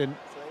have just been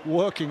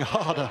working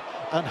harder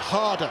and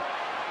harder.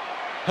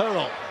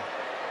 Hurrell.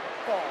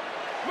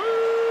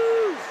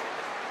 Move!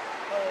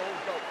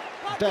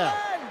 Bell.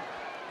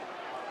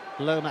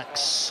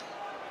 Lomax.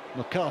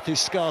 McCarthy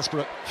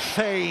Scarsbrook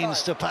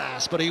feigns to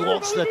pass, but he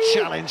wants the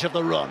challenge of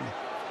the run.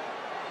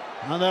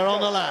 And they're on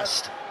the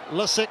last.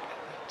 Lussick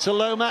to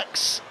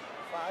Lomax.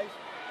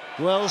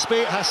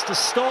 Wellesby has to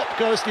stop,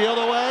 goes the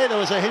other way. There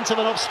was a hint of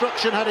an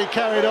obstruction had he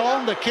carried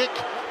on. The kick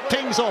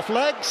pings off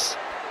legs.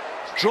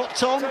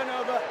 Dropped on,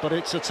 but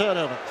it's a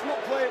turnover.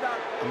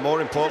 And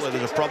more importantly,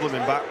 there's a problem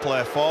in back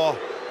play for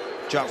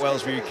Jack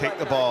Wellesby, who kicked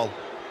the ball.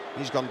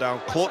 He's gone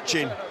down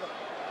clutching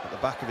at the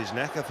back of his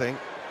neck, I think.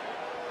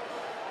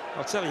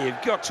 I'll tell you,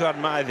 you've got to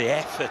admire the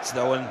effort,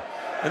 though, and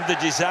the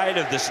desire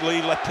of this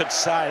Leigh Leopard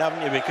side,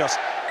 haven't you? Because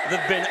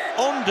they've been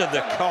under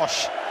the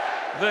cosh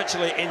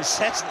virtually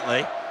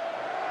incessantly.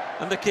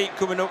 and they keep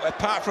coming up.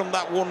 Apart from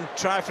that one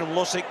try from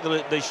Lussick,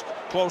 the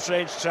close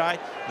range try,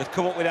 they've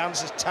come up with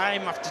answers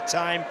time after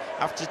time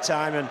after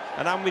time.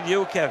 And I'm with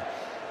you, Kev.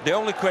 The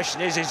only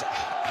question is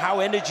how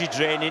energy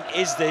draining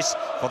is this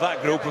for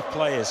that group of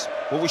players?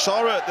 Well, we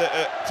saw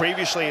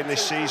previously in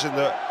this season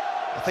that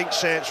I think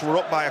Saints were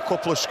up by a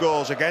couple of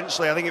scores against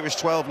Leigh. I think it was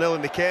 12-0,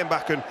 and they came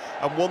back and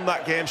won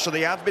that game. So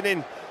they have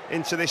been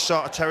into this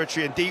sort of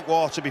territory and deep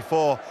water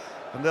before,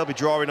 and they'll be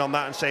drawing on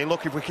that and saying,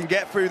 look, if we can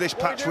get through this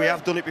patch, we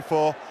have done it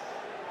before.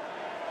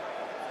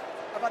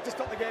 I've had to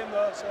stop the game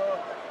though, so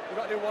we've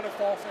got to do one of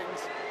 4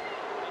 things.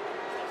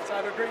 It's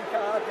either a green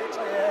card,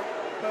 HIA,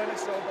 burn a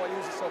sub, or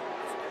use a sub.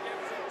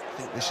 I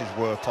think this is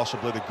where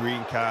possibly the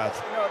green card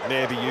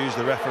may be used.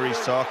 The referee's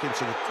talking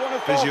to the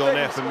physio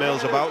Nathan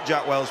Mills about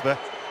Jack Wellsby.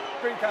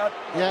 Green card.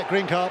 Yeah,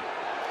 green card.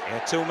 Yeah,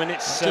 2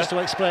 minutes. Just to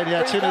explain,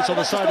 yeah, 2 minutes on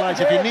the sidelines.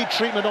 If you need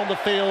treatment on the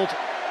field,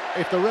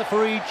 if the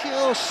referee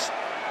just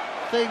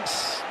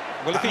thinks,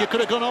 well, if you could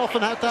have gone off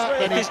and had that,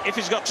 then if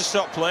he's got to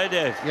stop play,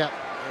 Dave. Yeah.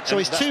 So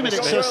it's 2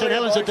 minutes. So St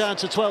Helens are down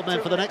to 12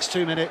 men for the next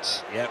 2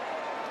 minutes. Yep.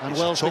 And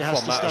it's Wellsby a tough has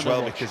on to that stand as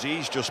well, watch. because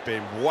he's just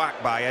been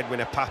whacked by Edwin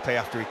Apape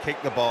after he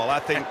kicked the ball. I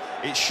think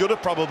it should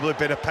have probably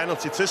been a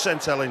penalty to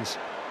St Helens.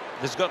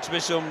 There's got to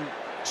be some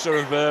sort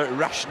of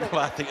rational,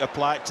 I think,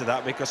 applied to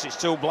that, because it's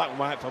too black and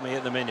white for me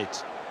at the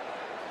minute.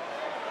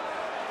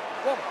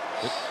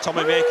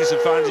 Tommy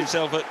Makerson finds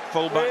himself at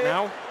full-back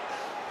now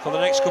for the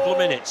next couple of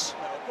minutes.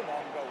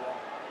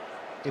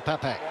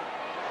 Ipape.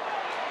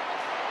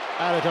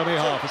 Out of dummy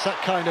half. It's that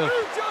kind of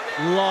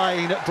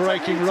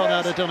line-breaking run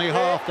out of dummy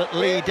half that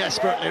Leigh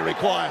desperately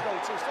require.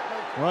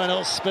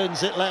 Reynolds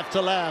spins it left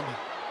to Lamb.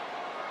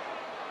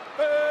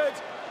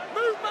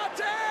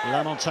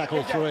 Lamb on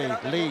tackle 3.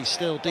 Leigh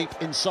still deep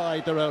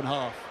inside their own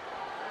half.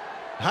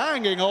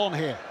 Hanging on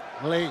here,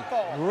 Leigh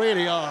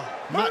really are.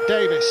 Matt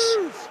Davis.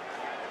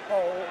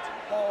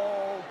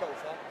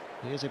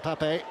 Here's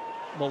Ipape.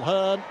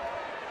 Mulhern.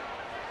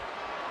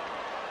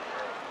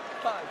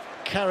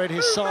 Carried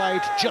his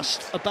side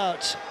just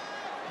about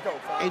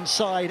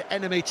inside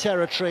enemy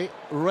territory.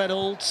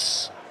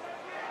 Reynolds.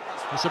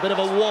 There's a bit of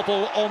a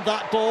wobble on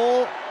that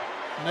ball.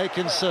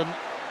 Makinson,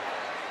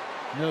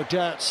 no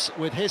doubts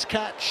with his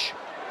catch.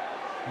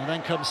 And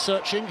then comes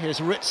searching. Here's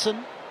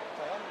Ritson.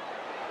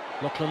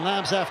 Lachlan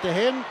Lamb's after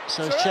him.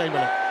 So's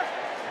Chamberlain.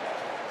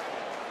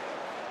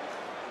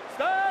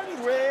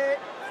 Stand way.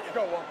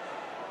 Go on.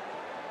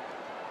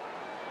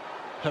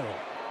 Herald.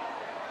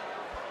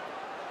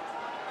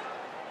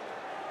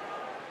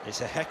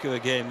 It's a heck of a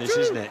game, this,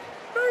 isn't it?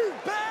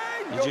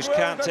 You just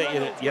can't take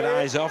your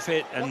eyes off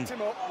it, and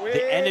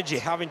the energy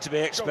having to be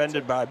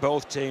expended by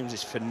both teams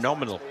is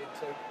phenomenal.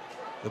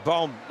 The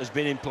ball has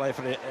been in play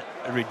for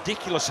a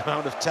ridiculous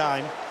amount of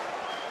time.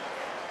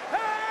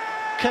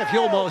 Kev,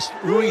 you're most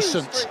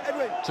recent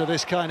to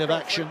this kind of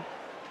action.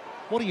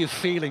 What are you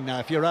feeling now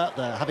if you're out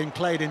there, having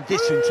played in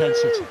this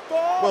intensity?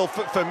 Well,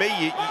 for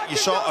me, you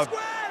sort of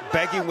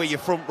begging with your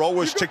front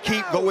rowers to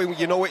keep going.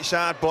 You know it's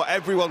hard, but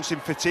everyone's in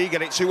fatigue,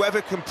 and it's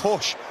whoever can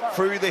push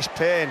through this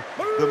pain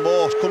the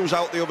most comes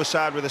out the other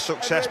side with a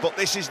success. But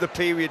this is the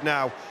period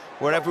now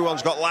where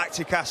everyone's got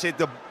lactic acid,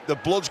 the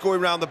blood's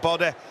going around the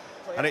body,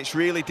 and it's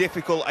really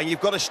difficult, and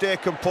you've got to stay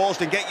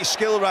composed and get your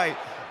skill right.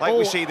 Like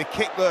we see the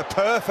kick there,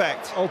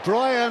 perfect.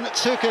 O'Brien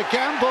took a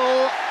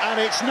gamble, and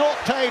it's not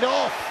paid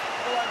off.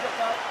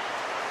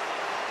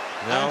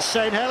 No. And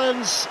St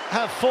Helens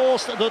have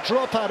forced the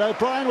dropout.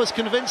 O'Brien was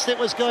convinced it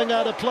was going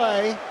out of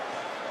play.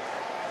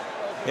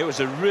 It was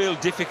a real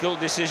difficult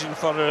decision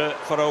for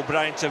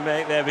O'Brien to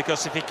make there,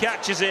 because if he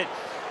catches it,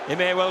 he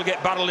may well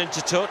get battled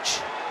into touch.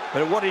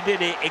 But what he did,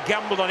 he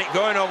gambled on it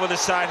going over the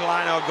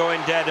sideline or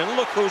going dead. And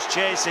look who's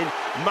chasing,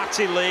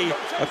 Matty Leigh,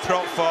 a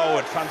prop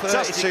forward.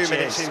 Fantastic 32 chase.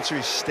 minutes into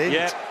his stint.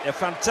 Yeah, a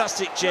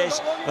fantastic chase.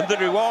 And the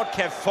reward,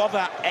 Kev, for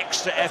that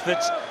extra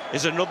effort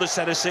is another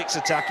set of 6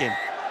 attacking.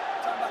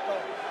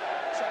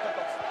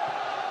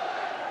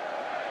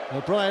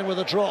 O'Brien with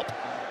a drop.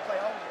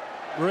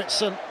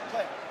 Ritson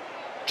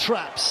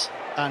traps.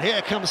 And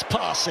here comes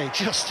Parsi,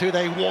 just who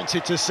they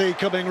wanted to see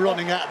coming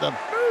running at them.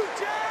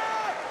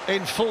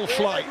 In full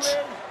flight.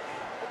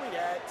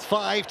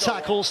 5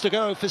 tackles to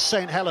go for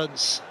St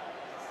Helens.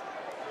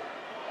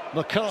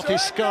 McCarthy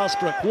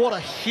Scarsbrook, what a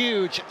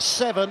huge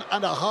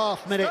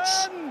 7.5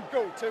 minutes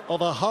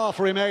of a half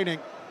remaining.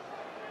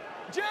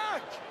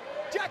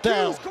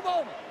 Bell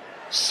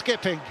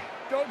skipping.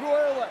 Don't go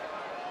early.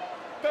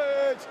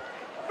 Third.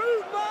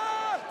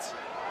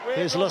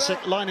 Here's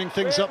Lussick lining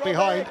things up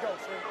behind.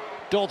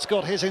 Dodd's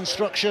got his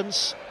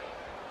instructions.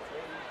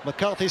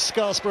 McCarthy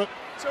Scarsbrook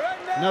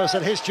knows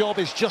that his job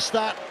is just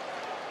that.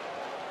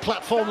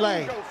 Platform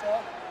laid.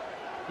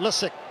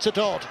 Lussick to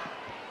Dodd.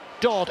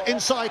 Dodd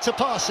inside to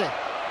Parsi.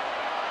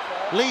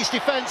 Leigh's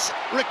defence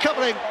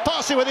recovering.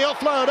 Parsi with the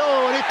offload.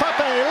 Oh, and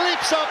Ipape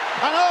leaps up.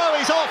 And oh,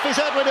 he's off his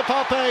head with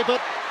Ipape,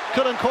 but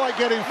couldn't quite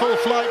get in full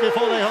flight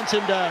before they hunt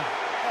him down.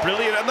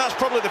 Brilliant, and that's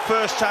probably the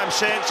first time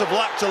Saints have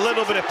lacked a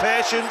little bit of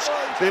patience.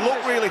 They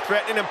look really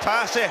threatening, and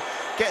Parsi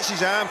gets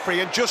his arm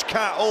free and just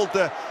can't hold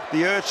the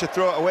urge to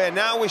throw it away.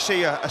 Now we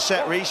see a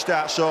set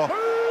restart, so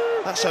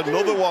That's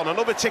another one,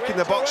 another tick in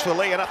the box for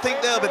Leigh, and I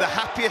think they'll be the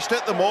happiest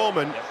at the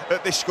moment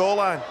at this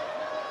scoreline.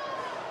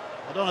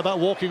 I don't know about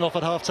walking off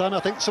at half-time. I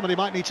think somebody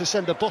might need to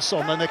send a bus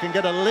on, then they can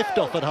get a lift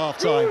off at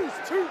half-time.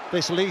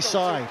 This Leigh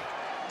side.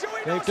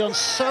 They've done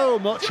so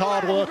much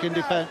hard work in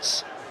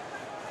defence.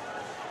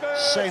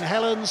 St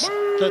Helens,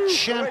 the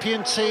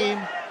champion team,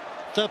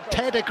 the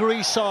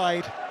pedigree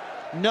side,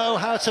 know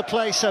how to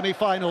play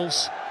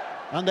semi-finals,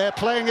 and they're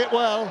playing it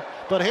well.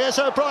 But here's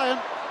O'Brien.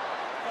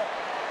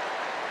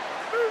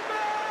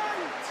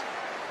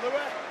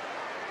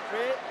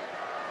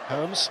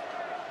 Holmes.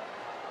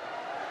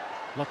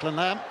 Lachlan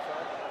Lamb.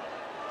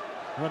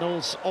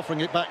 Reynolds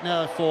offering it back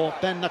now for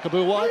Ben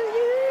Nakabuwai.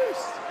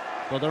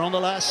 But they're on the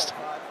last.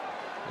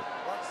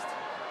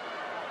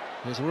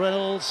 Here's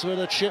Reynolds with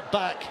a chip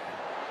back.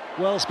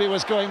 Wellesby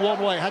was going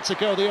one way, had to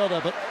go the other,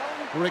 but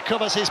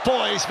recovers his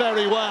poise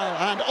very well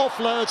and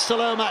offloads to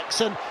Lomax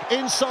and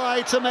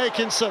inside to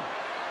Makinson.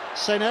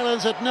 St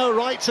Helens had no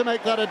right to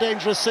make that a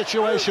dangerous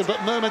situation,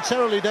 but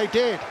momentarily they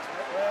did.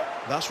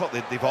 That's what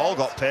they've all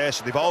got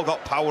pace, they've all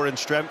got power and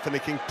strength, and they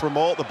can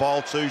promote the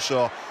ball too,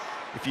 so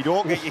if you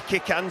don't get your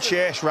kick and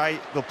chase right,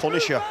 they'll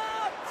punish you.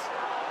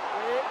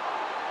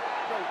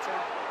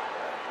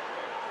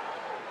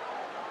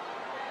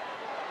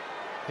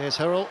 Here's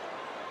Hurrell.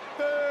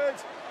 Third,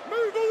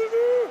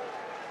 move,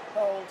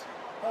 hold,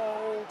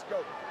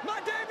 go.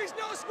 Matt Davies,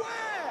 no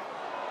square.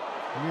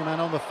 New man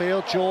on the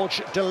field,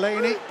 George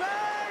Delaney.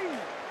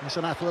 He's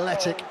an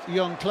athletic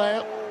young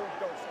player.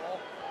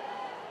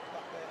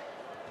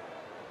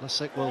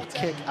 Lussick will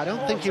kick. I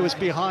don't think he was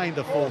behind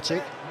the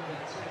 40.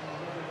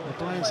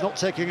 O'Brien's not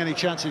taking any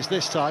chances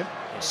this time.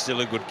 It's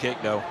still a good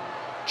kick, though.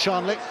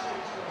 Charnley.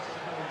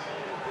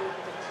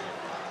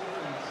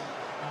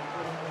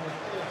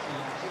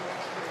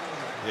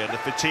 Yeah, the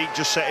fatigue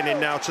just setting in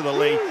now to the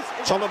Leigh.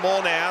 Tommy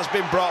Mornay has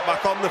been brought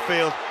back on the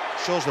field.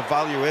 Shows the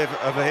value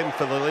of him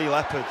for the Leigh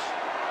Leopards.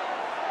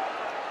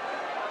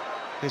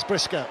 Here's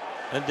Briscoe.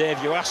 And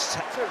Dave, you asked,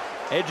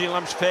 Adrian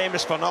Lamb's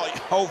famous for not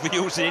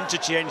overusing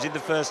interchange in the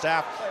first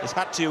half. He's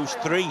had to use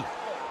 3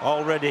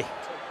 already.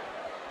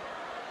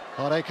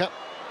 Hardacre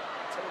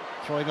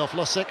throwing off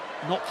Lussick,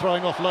 not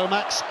throwing off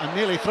Lomax, and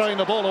nearly throwing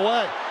the ball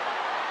away.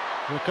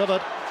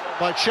 Recovered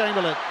by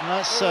Chamberlain. And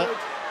that's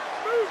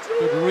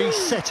good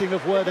resetting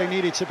of where they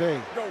needed to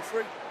be.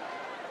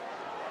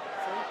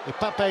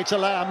 Ipape to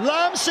Lamb.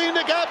 Lamb seen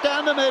the gap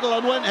down the middle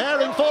and went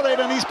herring for it,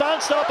 and he's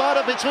bounced up out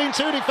of between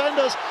 2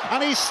 defenders,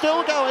 and he's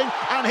still going,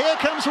 and here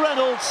comes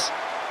Reynolds.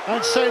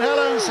 And St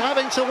Helens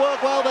having to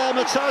work well there.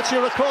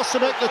 Matautia across to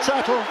make the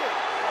tackle.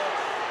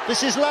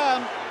 This is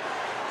Lamb.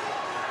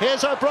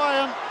 Here's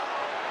O'Brien.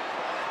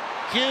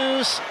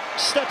 Hughes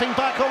stepping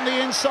back on the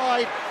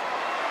inside.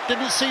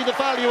 Didn't see the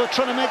value of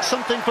trying to make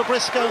something for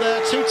Briscoe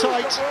there. Too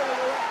tight.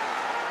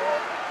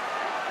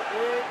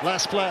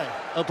 Last play,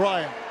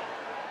 O'Brien.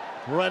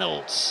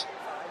 Reynolds.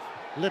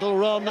 Little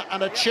run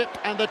and a chip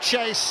and the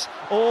chase.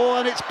 Oh,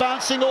 and it's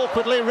bouncing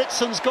awkwardly.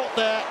 Ritson's got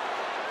there.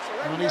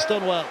 And he's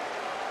done well.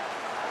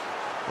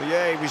 Well,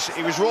 yeah,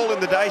 he was rolling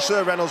the dice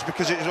there, Reynolds,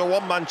 because it was a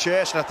one-man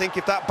chase, and I think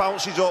if that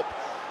bounces up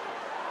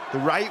the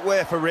right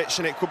way for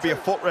Ritson, it could be a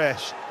foot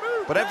race.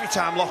 But every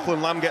time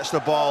Lachlan Lamb gets the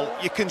ball,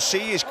 you can see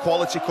his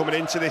quality coming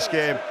into this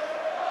game.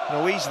 You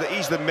know,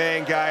 he's the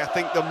main guy. I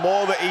think the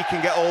more that he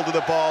can get hold of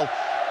the ball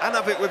and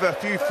have it with a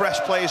few fresh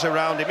players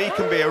around him, he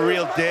can be a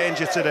real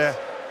danger today.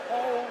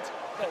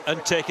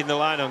 And taking the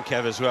line on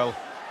Kev as well,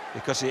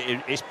 because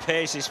his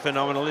pace is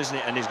phenomenal, isn't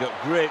it? And he's got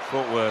great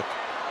footwork.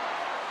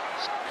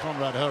 It's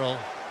Conrad Hurrell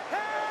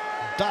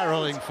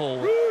barrelling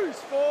forward.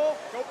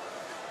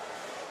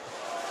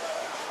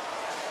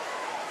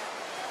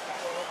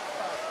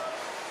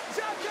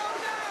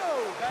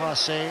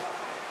 Parsi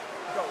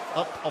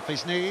up off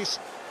his knees.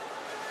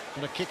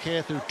 Got a kick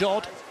here through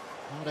Dodd.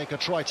 Hardacre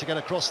tried to get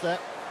across there.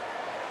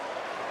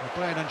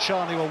 O'Brien and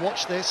Charnley will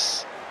watch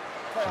this.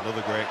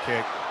 Another great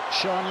kick.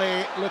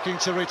 Charnley looking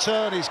to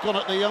return. He's gone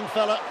at the young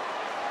fella,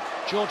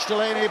 George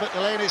Delaney, but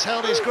Delaney's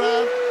held his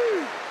ground.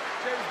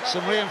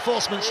 Some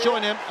reinforcements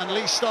join him, and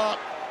Leigh start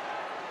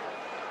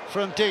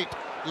from deep.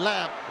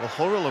 Lamb. Well,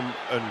 Hurrell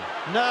and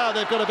now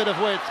they've got a bit of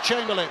width.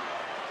 Chamberlain.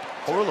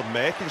 Hurrell and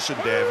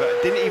Makinson, Dave,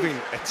 didn't even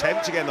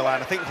attempt to get in the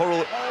line. I think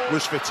Hurrell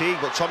was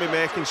fatigued, but Tommy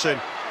Makinson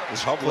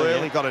has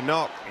clearly got a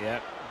knock.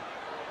 Yeah.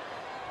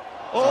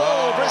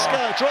 Oh,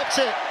 Briscoe dropped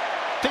it.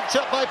 Picked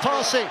up by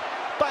Parsi.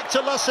 Back to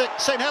Lussick.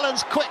 St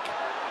Helens quick.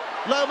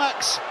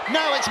 Lomax.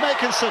 Now it's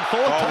Makinson.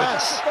 Forward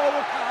pass.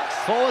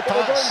 Forward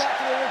pass. Going back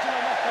to the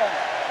original knock-on.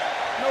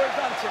 No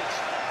advantage.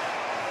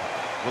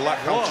 Will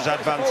that count as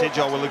advantage,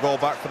 or will they go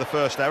back for the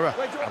first error?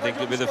 I think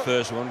it'll be the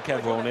first one,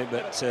 Kev, won't it?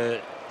 But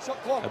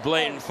a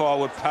blatant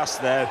forward pass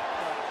there,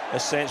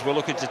 as Saints were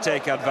looking to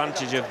take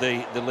advantage of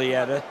the Leigh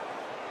error.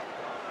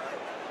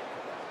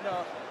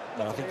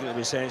 No, I think it'll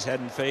be Saints head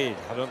and feed.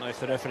 I don't know if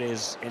the referee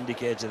has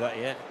indicated that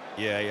yet.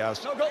 Yeah, he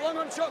has. Not got long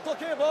on shot clock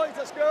here, boys.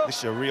 Let's go. This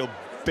is a real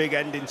big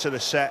ending to the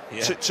set.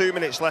 2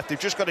 minutes left. They've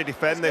just got to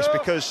defend this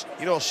because,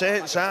 you know,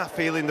 Saints are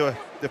feeling the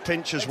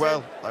pinch as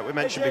well. Like we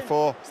mentioned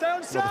before, you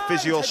know, the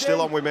physio's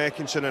still on with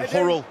Makinson, and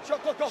Hurrell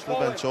still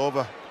bent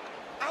over.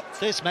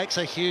 This makes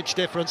a huge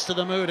difference to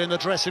the mood in the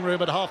dressing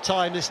room at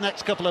half-time, this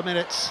next couple of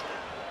minutes.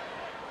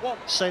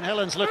 St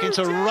Helens looking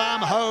to ram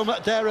home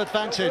their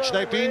advantage.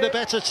 They've been the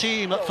better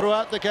team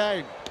throughout the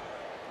game,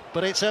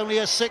 but it's only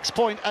a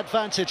 6-point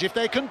advantage. If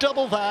they can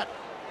double that,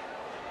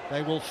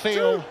 they will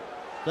feel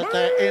that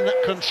they're in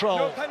control.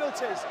 No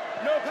penalties.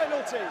 No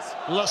penalties.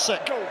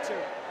 Lussick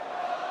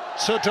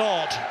to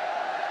Dodd.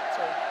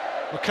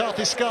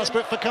 McCarthy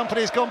Scarsbrook for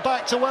company has gone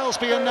back to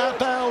Welsby, and now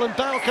Bell, and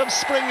Bell comes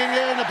springing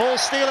in. A ball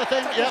steal, I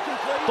think. Yep,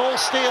 ball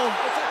steal.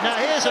 Now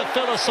here's a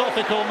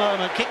philosophical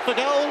moment. Kick for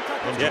goal.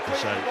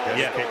 100%.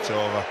 Yeah, kicked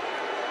over.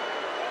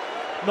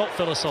 Not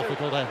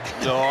philosophical then.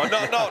 No,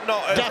 not.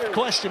 Daft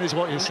question is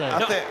what you say.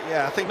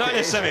 I think not in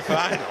a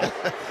semi-final.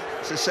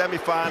 It's a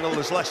semi-final.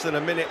 There's less than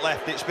a minute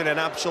left. It's been an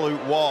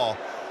absolute war.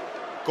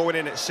 Going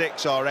in at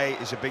 6 or 8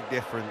 is a big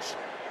difference.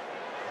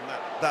 And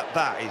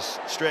that is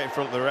straight in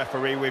front of the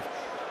referee.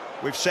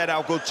 We've said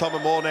how good Tom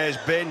Amone has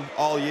been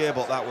all year,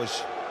 but that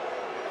was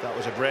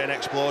a brain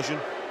explosion.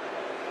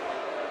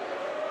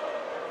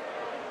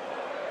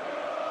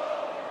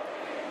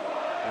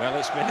 Well,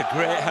 it's been a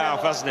great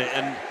half, hasn't it?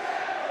 And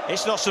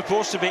it's not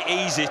supposed to be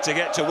easy to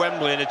get to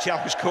Wembley in a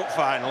Challenge Cup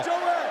final.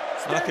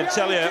 And I can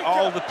tell you,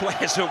 all the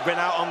players who've been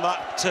out on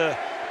that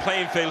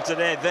playing field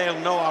today, they'll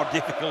know how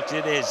difficult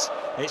it is.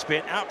 It's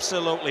been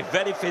absolutely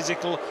very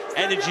physical,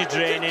 energy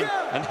draining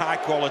and high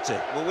quality.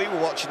 Well, we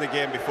were watching the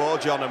game before,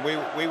 John, and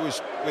we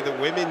was with the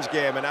women's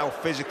game and how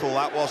physical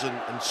that was,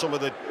 and some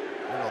of the,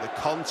 you know, the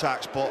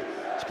contacts, but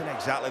it's been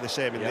exactly the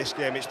same in this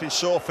game. It's been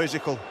so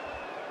physical.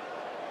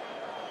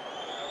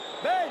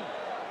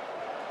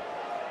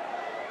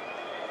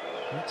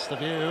 That's the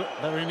view,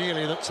 very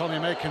nearly, that Tommy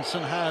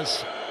Makinson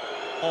has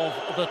of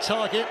the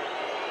target.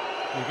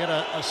 You get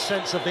a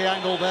sense of the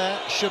angle there.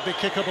 Should be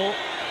kickable.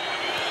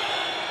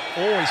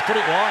 Oh, he's put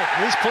it wide.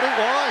 He's put it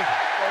wide.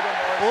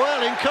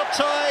 Well, in cup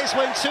ties,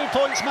 when 2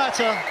 points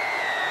matter,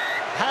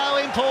 how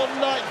important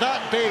might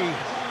that be?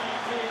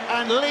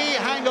 And Leigh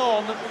hang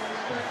on,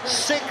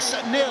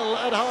 6-0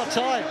 at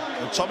half-time.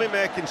 And Tommy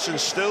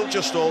Makinson's still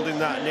just holding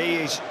that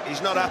knee.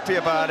 He's not happy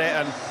about it,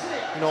 and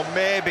you know,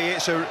 maybe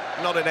it's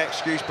not an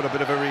excuse, but a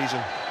bit of a reason.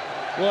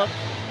 Well,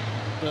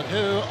 but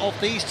who of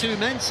these two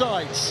men's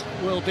sides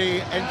will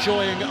be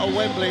enjoying a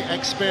Wembley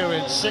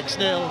experience?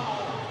 6-0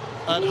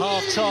 at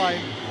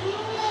half-time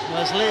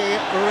as Leigh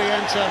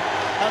re-enter.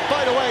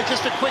 By the way,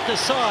 just a quick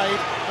aside,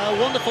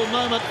 a wonderful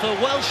moment for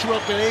Welsh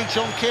Rugby League.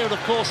 John Kieran, of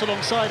course,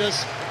 alongside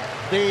us,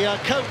 the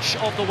coach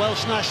of the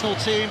Welsh national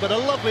team, but a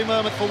lovely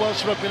moment for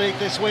Welsh Rugby League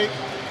this week.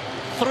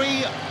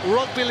 3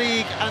 Rugby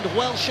League and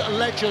Welsh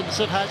legends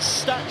have had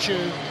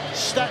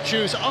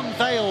statues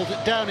unveiled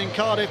down in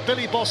Cardiff.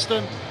 Billy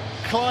Boston,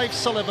 Clive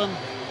Sullivan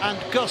and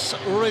Gus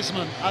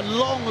Risman. A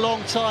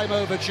long time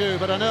overdue,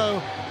 but I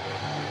know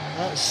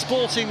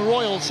sporting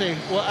royalty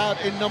were out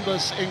in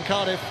numbers in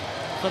Cardiff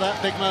for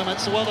that big moment.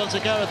 So well done to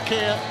Gareth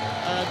Keir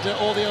and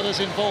all the others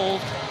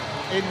involved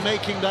in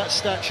making that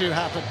statue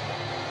happen.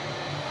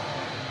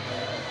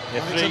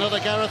 It's another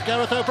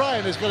Gareth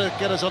O'Brien who's going to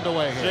get us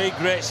underway here. 3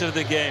 greats of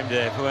the game,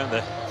 Dave, weren't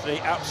there? 3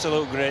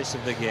 absolute greats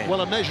of the game.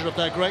 Well, a measure of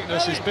their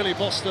greatness is Billy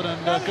Boston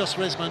and Gus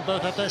Risman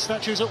both have their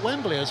statues at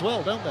Wembley as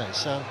well, don't they?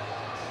 So,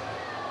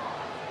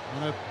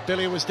 you know,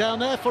 Billy was down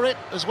there for it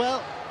as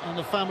well, and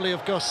the family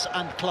of Gus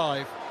and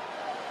Clive.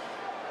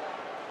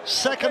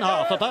 Second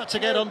half about to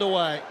get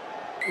underway.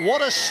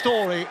 What a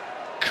story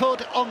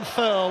could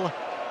unfurl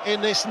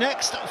in this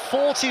next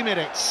 40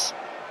 minutes.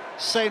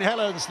 St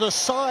Helens, the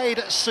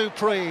side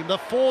supreme, the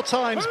 4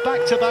 times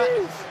back-to-back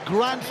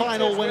grand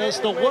final winners,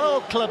 the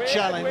World Club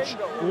Challenge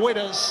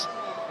winners,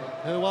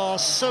 who are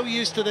so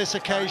used to this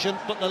occasion,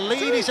 but the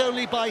lead is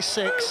only by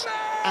 6,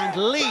 and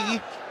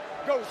Leigh,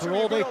 for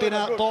all they've been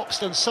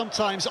outboxed and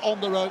sometimes on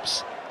the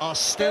ropes, are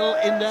still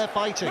in there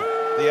fighting.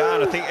 They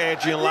are, and I think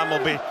Adrian Lamb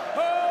will be,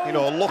 you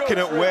know, looking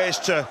at ways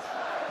to,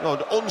 you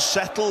know,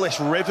 unsettle this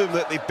rhythm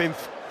that they've been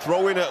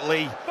throwing at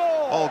Leigh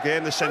all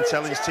game, the St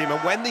Helens team. And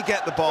when they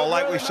get the ball,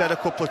 like we've said a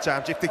couple of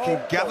times, if they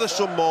can gather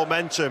some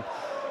momentum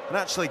and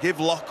actually give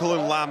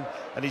Lachlan Lamb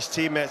and his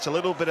teammates a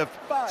little bit of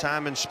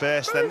time and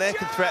space, then they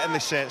can threaten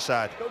this Saints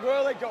side.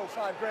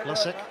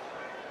 Lussick.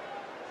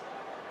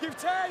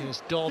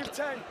 Here's Dodd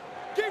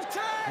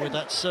with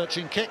that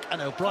searching kick,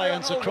 and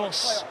O'Brien's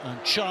across,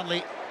 and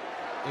Charnley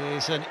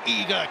is an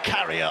eager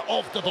carrier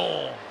of the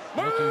ball,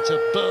 looking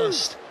to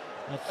burst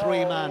a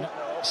 3-man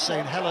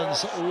St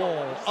Helens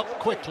wall. Up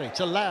quickly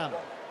to Lamb.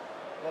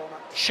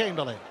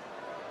 Chamberlain.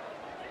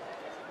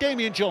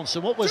 Damien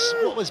Johnson, what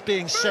was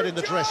being said in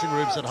the dressing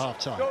rooms at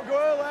half-time?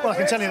 Well, I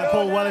can tell you that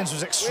Paul Wellens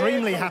was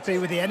extremely happy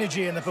with the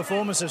energy and the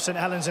performance of St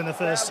Helens in the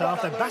first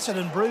half. They're battered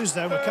and bruised,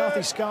 though. McCarthy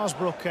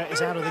Scarsbrook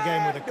is out of the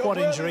game with a quad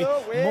injury.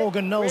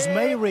 Morgan Knowles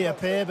may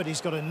reappear, but he's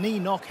got a knee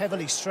knock,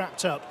 heavily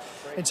strapped up.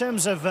 In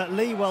terms of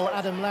Leigh, well,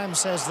 Adam Lamb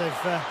says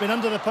they've been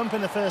under the pump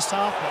in the first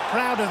half, but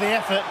proud of the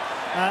effort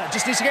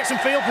Just needs to get some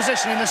field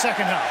position in the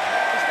second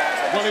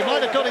half. Well, he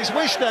might have got his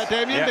wish there,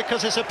 Damien,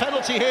 because it's a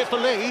penalty here for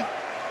Leigh.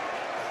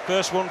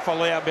 First one for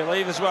Leigh, I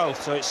believe, as well.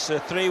 So it's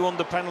 3-1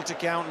 the penalty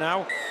count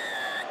now.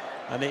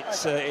 And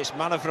it's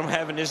manna from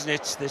heaven, isn't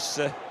it,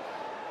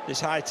 this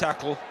high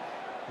tackle,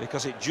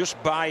 because it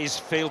just buys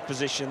field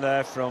position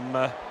there from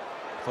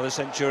for the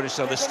Centurions.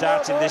 So they're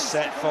starting this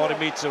set 40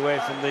 metres away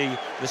from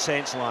the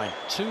Saints line.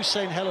 2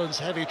 St Helens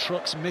heavy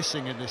trucks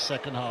missing in this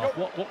second half.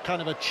 What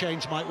kind of a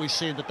change might we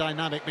see in the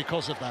dynamic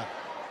because of that?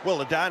 Well,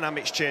 the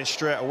dynamics change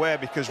straight away,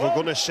 because we're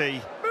going to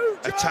see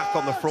attack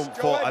on the front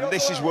foot, and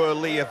this is where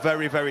Leigh are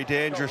very, very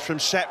dangerous. From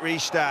set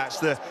restarts,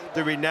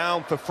 they're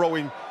renowned for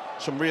throwing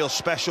some real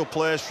special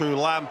players through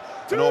Lamb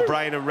and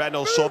O'Brien and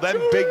Reynolds, so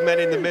them big men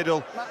in the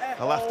middle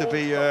will have to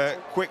be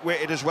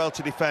quick-witted as well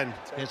to defend.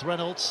 Here's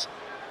Reynolds,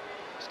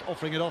 just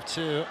offering it off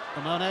to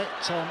Amane,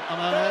 Tom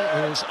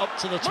Amane, who's up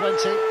to the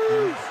 20.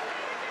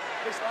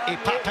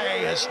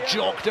 Ipape has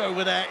jogged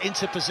over there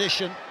into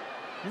position.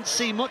 Didn't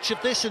see much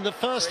of this in the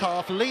first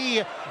half.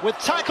 Leigh with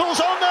tackles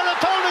on their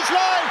opponent's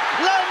line.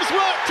 Lamb's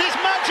worked his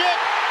magic,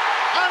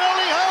 and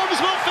Ollie Holmes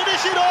will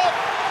finish it off.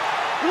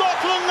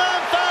 Lachlan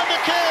Lamb found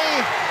the key.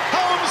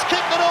 Holmes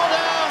kicked it all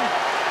down.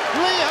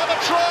 Leigh have a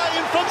try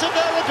in front of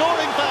their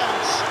adoring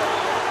fans.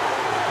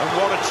 And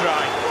what a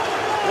try.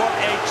 What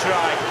a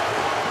try.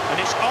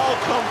 And it's all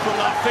come from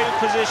that field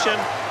position,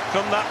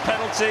 from that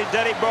penalty.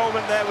 Derek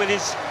Bowman there with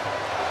his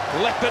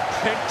leopard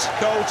print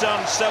coat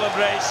on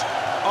celebrates.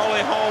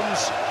 Ollie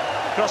Holmes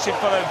crossing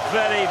for a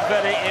very,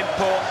 very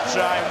important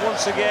try. And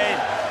once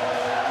again,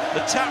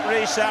 the tap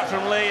restart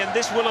from Leigh, and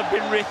this will have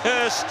been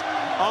rehearsed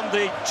on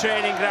the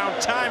training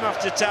ground time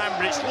after time,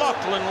 but it's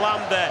Lachlan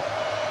Lamb there.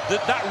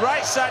 That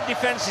right side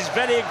defence is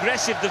very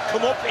aggressive. They've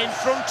come up in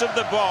front of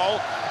the ball,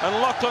 and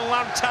Lachlan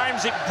Lamb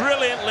times it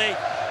brilliantly,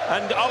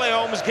 and Ollie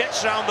Holmes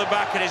gets round the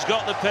back, and he's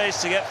got the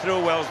pace to get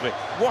through Wellesby.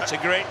 What a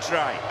great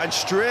try. And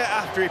straight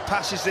after he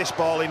passes this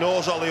ball, he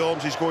knows Ollie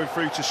Holmes is going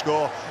through to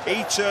score.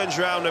 He turns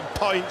round and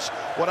points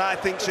what I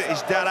think's at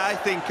his dad. I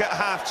think at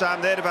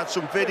half-time they'd have had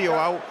some video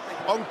out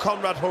on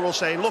Conrad Hurrell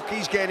saying, look,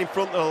 he's getting in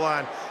front of the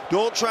line.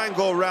 Don't try and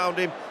go around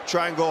him,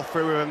 try and go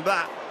through him. And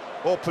that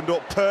opened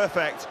up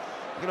perfect.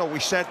 You know, we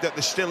said that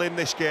they're still in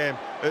this game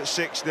at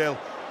 6-0.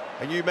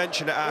 And you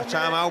mentioned at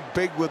half-time, how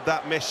big would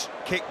that miss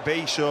kick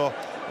be? So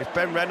if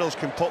Ben Reynolds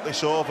can put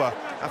this over,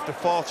 after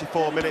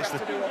 44 minutes,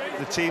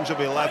 the teams will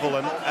be level.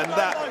 And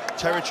that,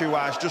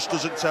 territory-wise, just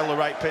doesn't tell the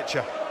right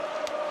picture.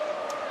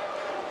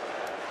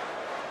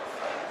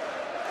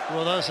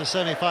 Well, those are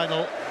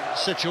semi-final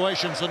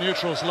situations the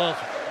neutrals love.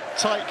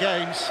 Tight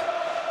games,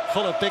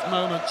 full of big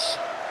moments.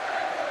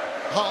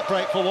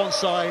 Heartbreak for one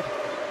side,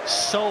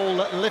 soul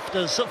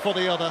lifters for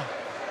the other.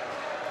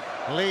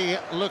 Leigh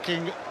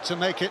looking to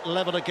make it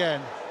level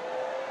again.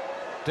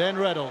 Ben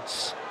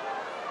Reynolds.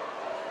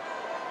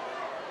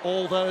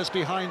 All those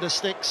behind the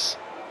sticks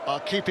are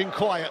keeping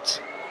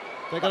quiet.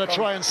 They're going to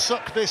try and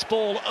suck this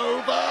ball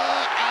over,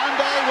 and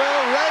they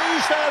will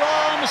raise their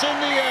arms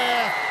in the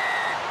air,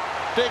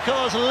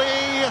 because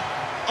Leigh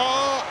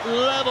are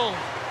level.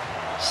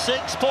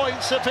 6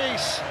 points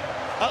apiece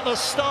at the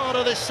start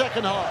of this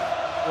second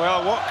half.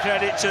 Well, what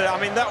credit to... I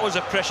mean, that was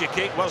a pressure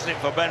kick, wasn't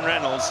it, for Ben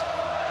Reynolds?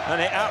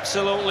 And it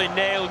absolutely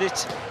nailed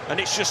it, and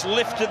it's just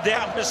lifted the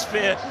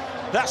atmosphere.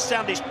 That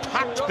stand is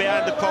packed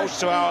behind the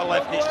post to our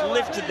left. It's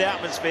lifted the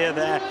atmosphere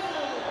there.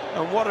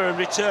 And what a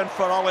return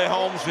for Ollie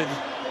Holmes with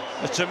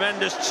a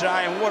tremendous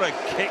try, and what a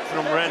kick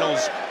from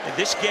Reynolds.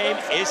 This game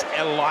is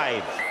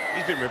alive.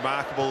 He's been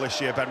remarkable this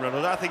year, Ben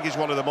Reynolds. I think he's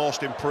one of the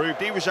most improved.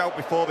 He was out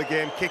before the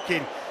game,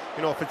 kicking,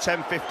 you know, for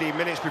 10-15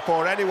 minutes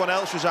before anyone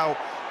else was out,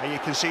 and you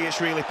can see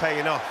it's really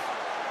paying off.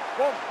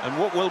 And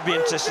what will be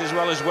interesting as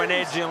well is when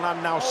Adrian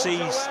Lamb now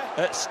sees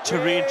to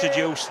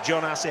reintroduce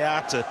John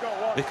Asiata,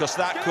 because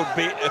that could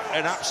be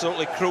an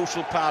absolutely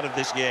crucial part of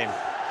this game.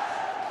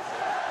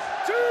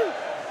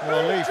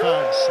 Well, Leigh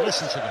fans,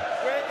 listen to them.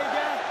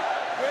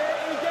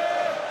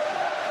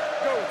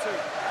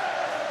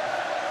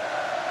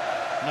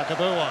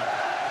 Nakabuwa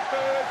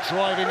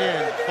driving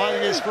in,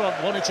 finding his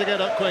front, wanting to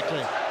get up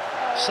quickly.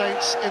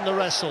 Saints in the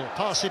wrestle,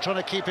 Parsi trying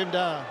to keep him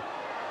down.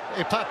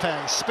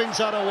 Ipape spins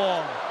out of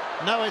one.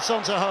 Now it's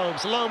on to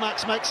Holmes.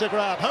 Lomax makes a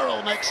grab.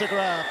 Hurrell makes a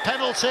grab.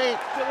 Penalty.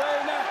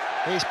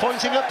 He's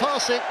pointing at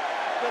Parsi.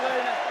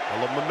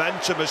 Well, the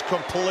momentum has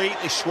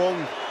completely swung.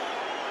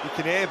 You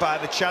can hear by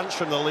the chants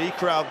from the Leigh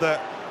crowd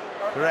that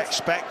they're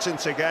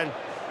expectant again.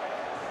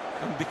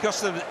 And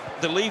because of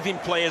the leaving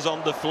players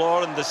on the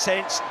floor and the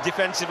Saints'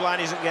 defensive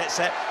line isn't get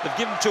set, they've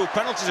given 2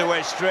 penalties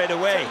away straight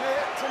away.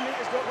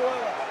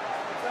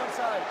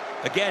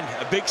 Again,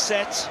 a big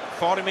set,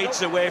 40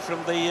 metres away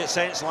from the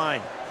Saints'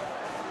 line.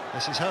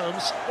 This is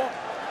Holmes.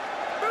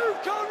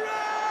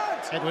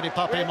 Edwin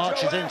Ipape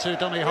marches into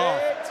dummy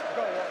half.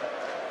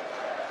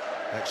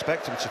 I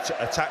expect him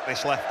to attack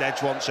this left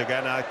edge once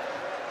again. I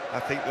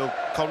think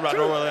Conrad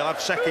Hurrell will have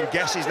second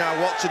guesses now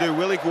what to do.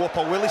 Will he go up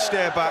or will he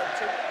stay back?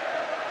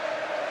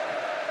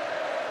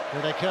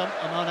 Here they come.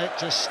 Amane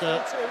just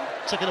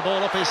taking the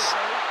ball up his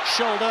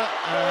shoulder,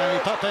 and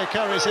Ipape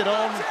carries it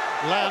on.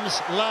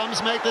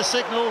 Lamb's made the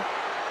signal,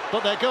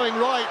 but they're going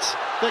right.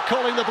 They're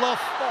calling the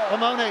bluff.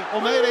 O'Mahony,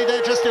 or maybe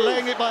they're just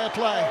delaying it by a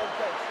play.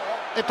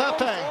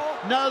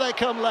 Ipape, now they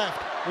come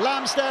left.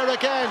 Lamb's there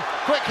again,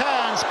 quick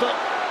hands, but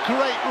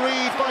great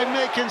read by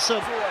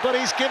Makinson. But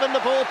he's given the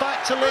ball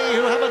back to Leigh,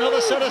 who have another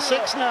set of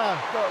 6 now.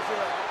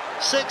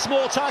 6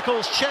 more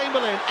tackles,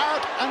 Chamberlain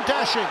out and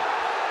dashing.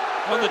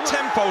 Well, the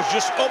tempo's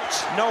just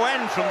upped no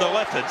end from the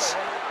Leopards.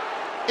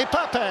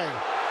 Ipape,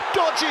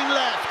 dodging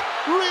left,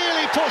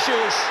 really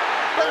pushes.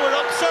 They were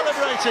up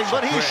celebrating,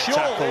 but he's short.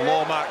 Tackle,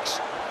 Lomax.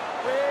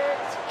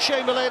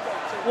 Chamberlain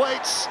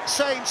waits,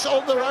 Saints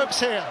on the ropes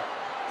here.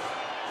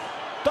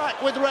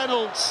 Back with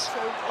Reynolds.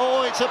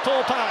 Oh, it's a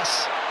poor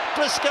pass.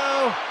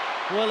 Briscoe,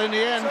 well, in the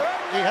end,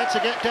 he had to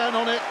get down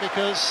on it,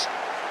 because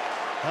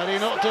had he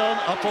not done,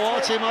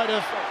 Apoati might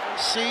have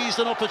seized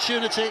an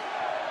opportunity.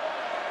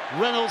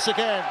 Reynolds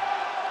again.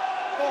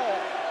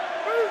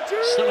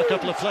 Still a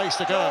couple of plays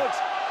to go.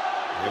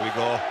 Here we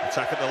go,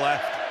 attack at the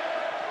left.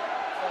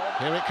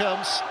 Here it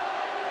comes.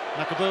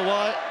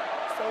 Nakabuwai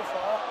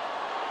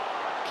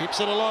keeps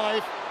it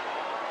alive.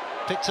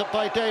 Picked up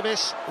by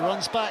Davis,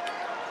 runs back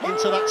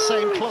into that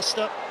same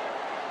cluster.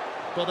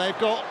 But they've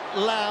got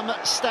Lamb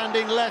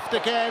standing left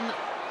again.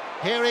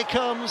 Here he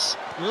comes.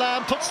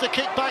 Lamb puts the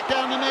kick back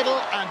down the middle,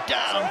 and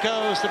down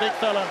goes the big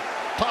fella,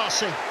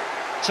 passing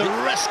to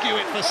rescue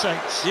it for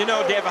Saints. You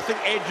know, Dave, I think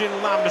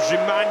Adrian Lamb has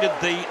reminded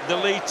the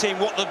Leigh team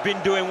what they've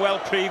been doing well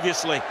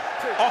previously.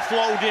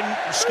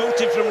 Offloading,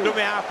 scooting from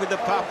dummy half with the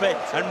Pape,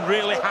 and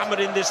really hammered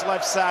in this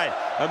left side.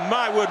 And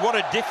my word, what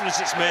a difference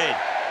it's made.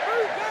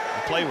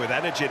 They're playing with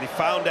energy, they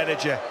found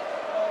energy.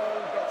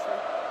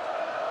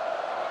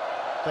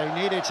 They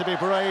needed to be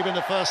brave in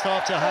the first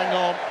half to hang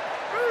on.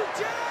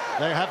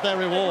 They have their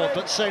reward,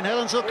 but St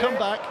Helens will come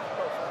back.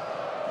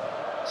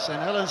 St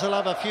Helens will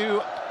have a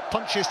few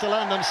punches to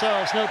land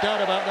themselves, no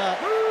doubt about that.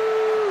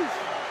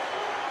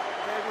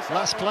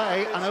 Last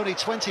play, and only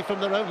 20 from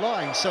their own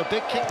line, so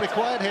big kick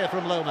required here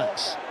from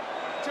Lomax.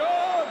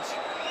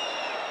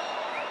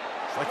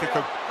 It's like a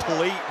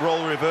complete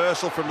role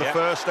reversal from the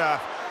first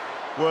half,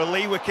 where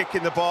Leigh were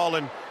kicking the ball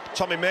and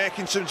Tommy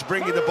Makinson's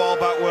bringing the ball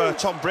back where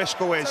Tom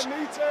Briscoe is.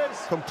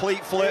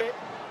 Complete flip.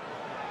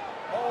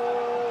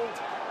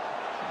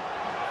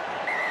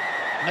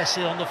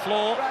 Messi on the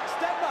floor.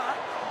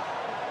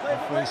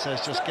 Referee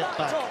says just get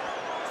back.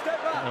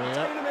 There we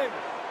are.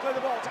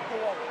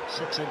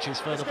 6 inches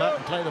further back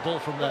and play the ball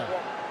from there.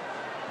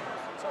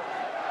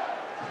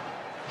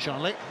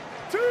 Charlie.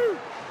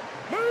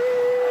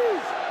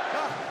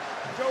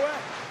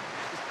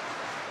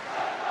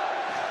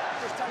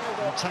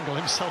 Untangle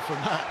himself from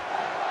that.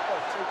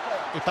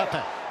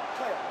 Ipape.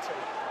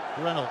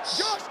 Reynolds.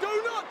 Josh,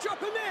 do not drop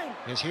him in.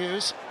 Here's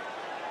Hughes.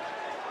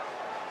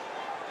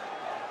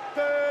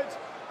 Third.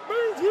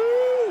 Move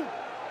you.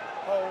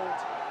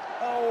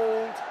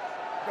 Hold.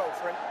 Go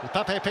for it.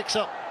 Ipape picks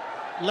up.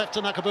 Left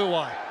to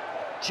Nakabuwai.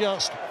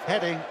 Just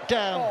heading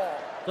down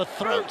the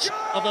throat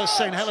of those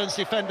St Helens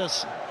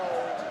defenders.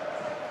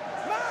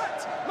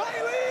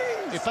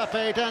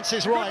 Ipape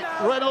dances right.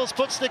 Reynolds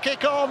puts the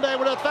kick on. They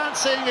were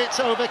advancing. It's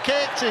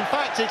overkicked. In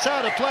fact, it's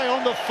out of play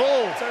on the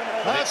full.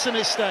 That's a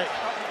mistake.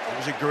 It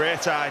was a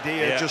great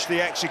idea, just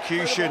the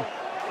execution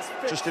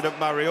just didn't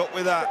marry up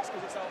with that.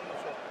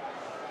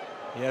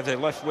 Yeah, the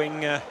left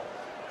wing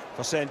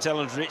for St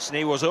Helens,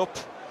 Ritzney, was up,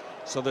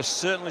 so there's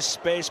certainly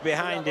space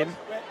behind him,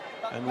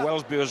 and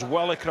Wellesby was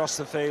well across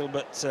the field,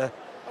 but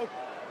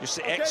just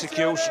the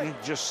execution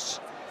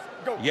just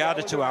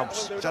yarded to out.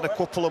 He's had a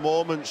couple of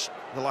moments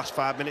the last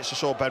 5 minutes or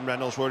so, Ben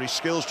Reynolds, where his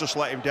skills just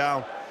let him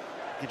down.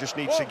 He just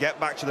needs to get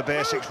back to the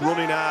basics,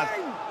 running hard,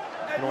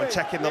 you know, and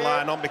taking the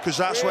line on, because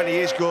that's when he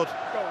is good.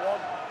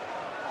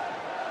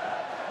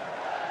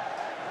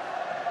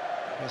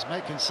 Here's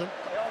Makinson.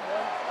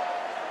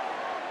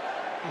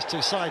 These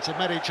two sides have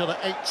met each other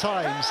 8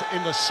 times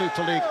in the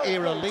Super League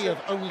era. Leigh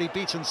have only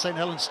beaten St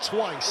Helens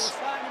twice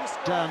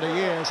down the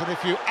years, and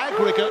if you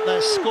aggregate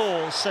their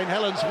scores, St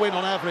Helens win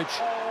on average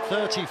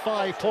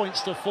 35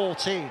 points to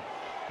 14.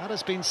 That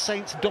has been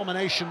Saints'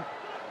 domination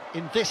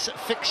in this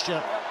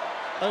fixture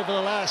over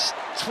the last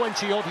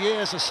 20-odd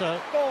years or so.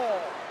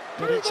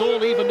 But it's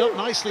all evened up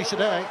nicely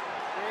today.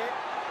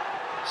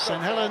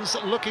 St Helens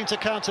looking to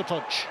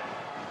counterpunch.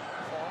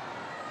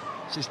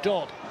 This is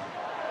Dodd.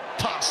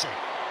 Passing.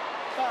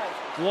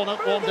 1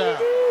 up, 1 down.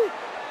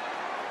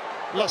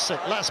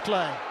 Lussick, last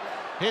play.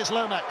 Here's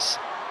Lomax.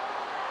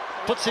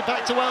 Puts it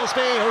back to Wellesby,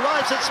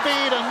 arrives at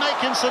speed, and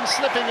Makinson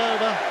slipping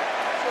over.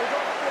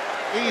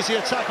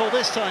 Easier tackle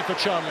this time for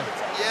Charlie.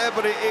 Yeah,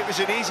 but it was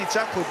an easy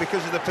tackle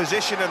because of the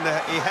position, and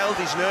he held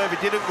his nerve. He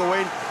didn't go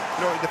in.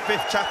 You know, the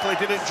 5th tackle,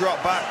 he didn't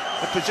drop back.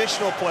 The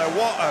positional player,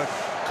 what a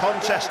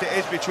contest it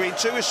is between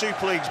two of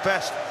Super League's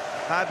best,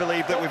 I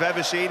believe, that we've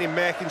ever seen in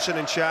Makinson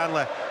and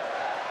Chandler.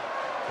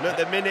 And at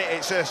the minute,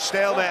 it's a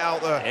stalemate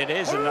out there. It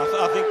is, and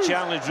I think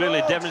Chandler's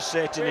really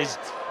demonstrating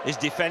his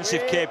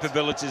defensive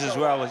capabilities as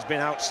well. He's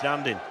been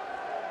outstanding.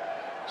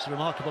 It's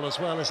remarkable as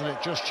well, isn't it?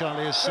 Just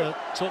Charlie has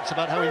talked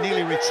about how he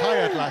nearly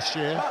retired last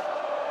year.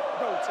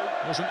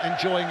 Wasn't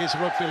enjoying his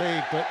rugby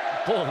league, but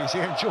Boy, is he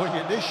enjoying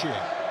it this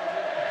year.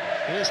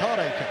 Here's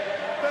Hardacre.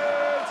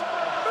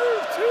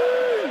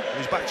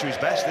 He's back to his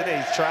best, isn't he?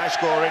 He's try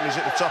scoring, he's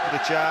at the top of the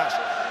charts.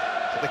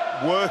 But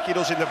the work he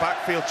does in the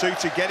backfield too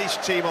to get his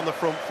team on the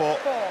front foot.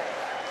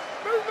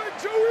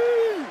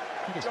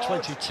 I think it's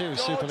 22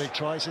 Super League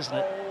tries, isn't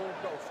it?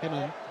 Him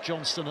and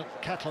Johnston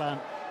at Catalan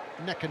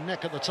neck and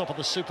neck at the top of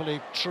the Super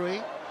League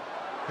tree.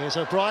 Here's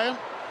O'Brien.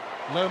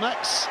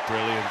 Lomax.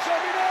 Brilliant.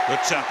 Good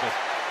tackle.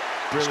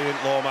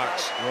 Brilliant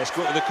Lomax. Yes,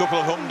 got with a couple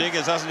of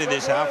humdingers, hasn't he,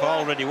 this half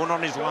already? One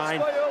on his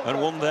line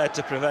and one there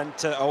to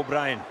prevent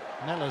O'Brien.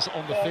 Mellor's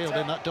on the field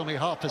in that dummy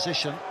half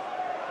position.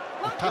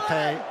 With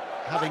Pape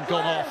having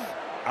gone off.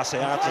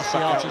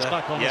 Asiata's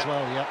back on as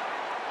well, yeah.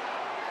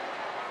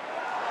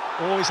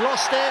 Oh, he's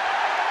lost it.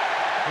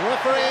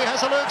 Referee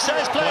has a look,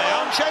 says play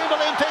on.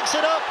 Chamberlain picks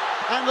it up.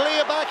 And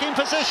Leigh back in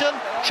position.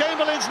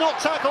 Chamberlain's not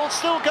tackled,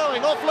 still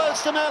going.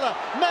 Offloads to Mellor.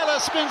 Mellor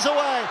spins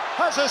away,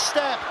 has a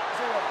step.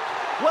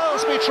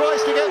 Wellesby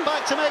tries to get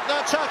back to make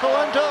that tackle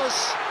and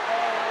does.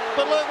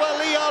 But look where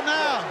Leigh are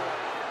now.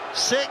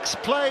 6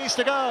 plays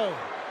to go.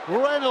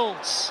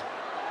 Reynolds.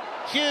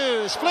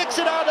 Hughes flicks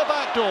it out the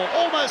back door,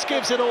 almost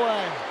gives it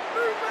away.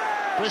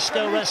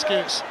 Briscoe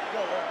rescues.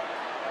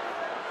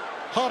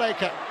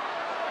 Hardacre.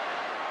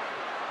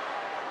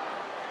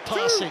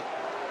 Parsi.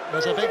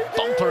 There's a big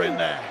bumper in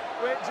there.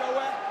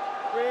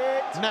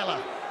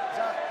 Mellor.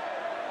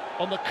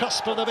 On the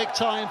cusp of the big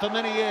time for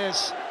many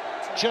years.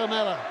 Joe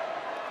Mellor.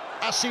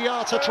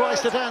 Asiata tries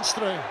to dance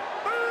through.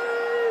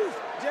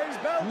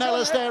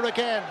 Mellor's there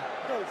again.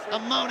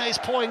 And Mone's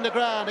pawing the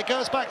ground. It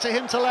goes back to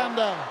him to Lamb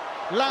now.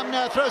 Lamb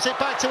now throws it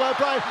back to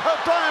O'Brien.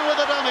 O'Brien with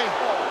a dummy.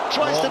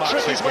 Tries to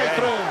trick his way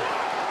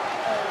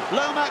through.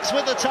 Lomax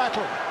with the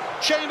tackle.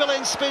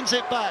 Chamberlain spins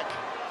it back.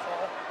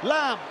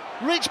 Lamb,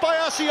 reached by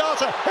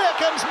Asiata. Here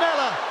comes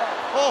Mellor.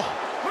 Oh,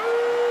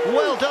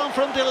 well done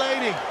from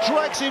Delaney.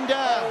 Drags him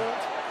down.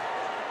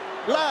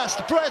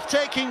 Last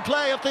breathtaking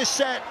play of this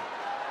set.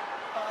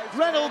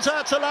 Reynolds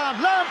out to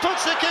Lamb. Lamb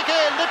puts the kick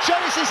in. The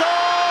chase is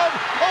on.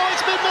 Oh,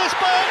 it's been missed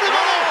by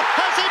everybody.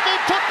 Has it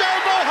been put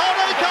down by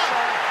Hardacre?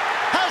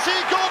 Has he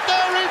got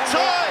there in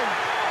time?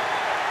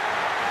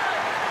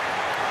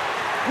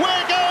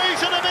 We're going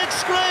to the big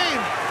screen.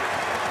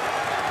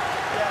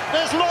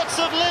 There's lots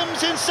of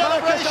limbs in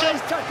celebration.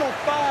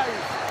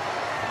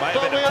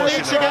 But we'll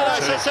need to get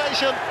a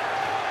cessation.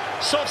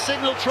 Soft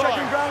signal try.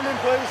 Checking grounding,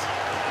 please.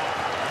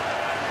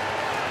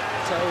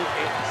 So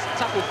it's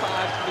tackle 5.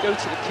 Can we go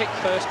to the kick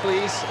first,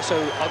 please? So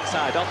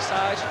onside,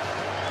 offside.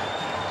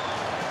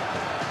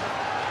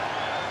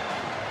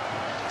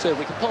 So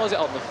we can pause it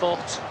on the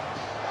foot.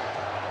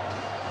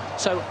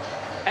 So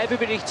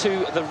everybody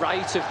to the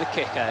right of the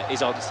kicker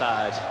is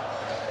onside.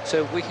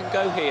 So we can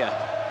go here.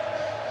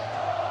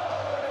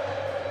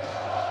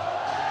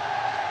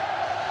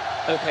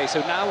 Okay, so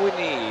now we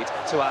need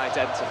to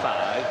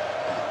identify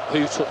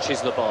who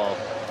touches the ball.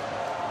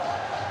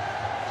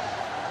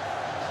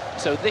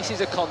 So this is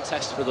a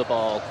contest for the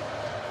ball.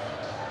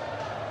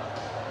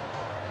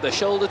 The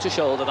shoulder to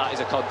shoulder, that is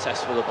a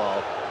contest for the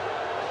ball.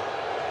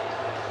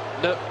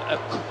 No,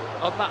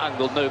 on that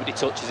angle, nobody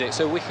touches it.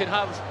 So we can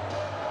have...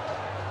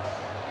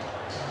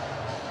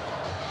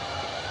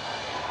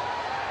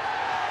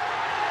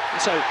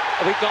 So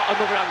we've got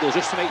another angle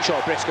just to make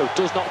sure Briscoe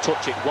does not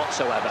touch it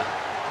whatsoever.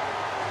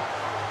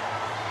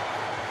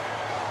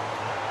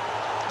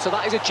 So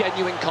that is a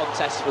genuine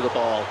contest for the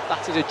ball.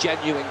 That is a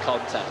genuine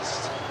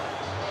contest.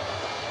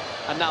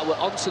 And now we're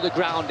onto the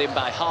grounding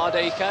by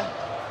Hardacre.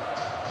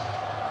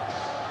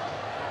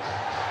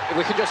 If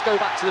we can just go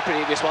back to the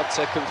previous one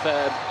to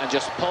confirm and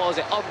just pause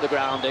it on the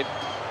grounding.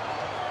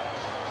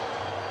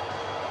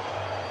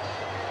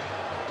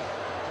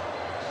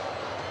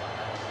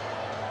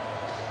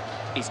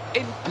 He's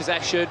in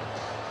possession.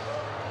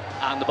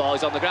 And the ball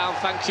is on the ground,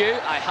 thank you.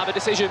 I have a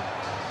decision.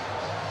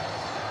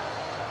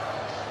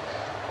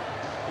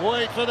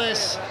 Wait for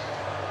this.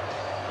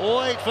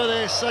 Wait for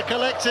this. A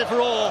collective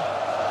roar.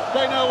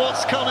 They know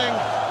what's coming.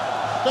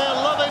 They're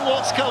loving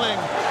what's coming.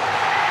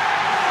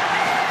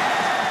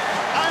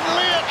 And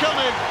Leigh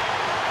coming.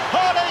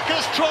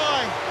 Hardacre's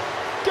try.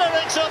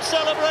 Derrick's up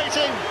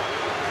celebrating.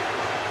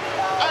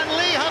 And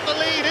Leigh have the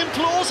lead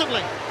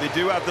implausibly. They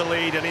do have the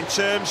lead, and in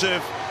terms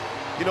of,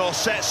 you know,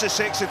 sets of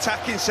 6,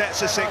 attacking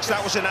sets of 6,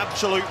 that was an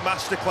absolute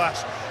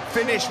masterclass.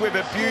 Finished with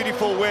a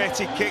beautiful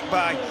weighted kick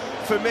by,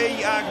 for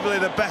me, arguably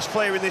the best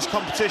player in this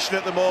competition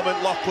at the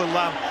moment, Lachlan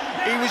Lamb.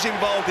 He was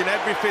involved in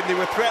everything. They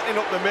were threatening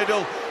up the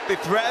middle, they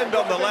threatened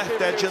on the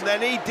left edge, and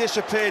then he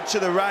disappeared to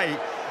the right,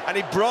 and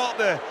he brought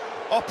the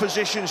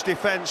opposition's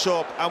defence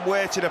up and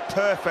waited a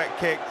perfect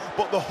kick.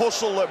 But the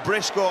hustle that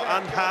Briscoe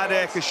and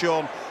Hardacre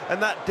shown,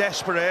 and that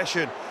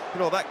desperation, you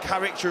know, that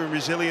character and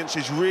resilience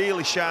is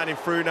really shining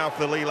through now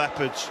for the Leigh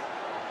Leopards.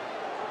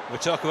 We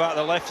talk about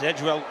the left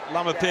edge, well,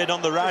 Lamb appeared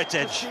on the right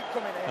edge,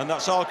 and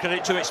that's all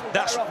credit to it.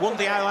 That's one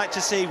thing I like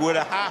to see, where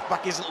a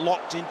half-back isn't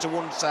locked into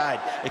one side.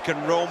 It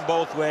can roam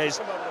both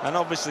ways, and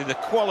obviously the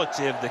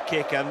quality of the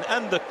kick and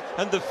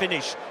the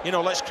finish. You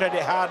know, let's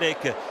credit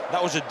Hardacre.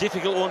 That was a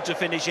difficult one to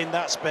finish in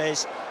that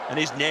space, and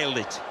he's nailed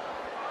it.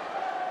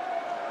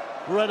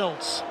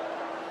 Reynolds.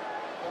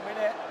 1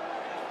 minute.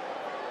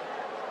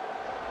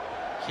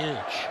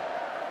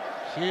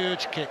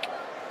 Huge kick.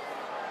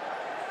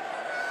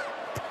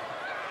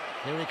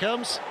 Here he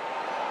comes.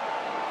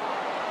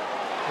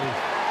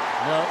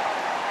 No,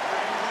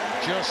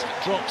 just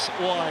drops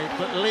wide,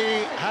 but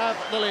Leigh have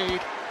the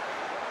lead,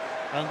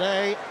 and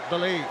they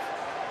believe.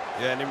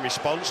 Yeah, and in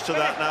response to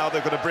that now,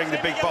 they're going to bring the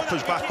big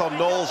boppers back on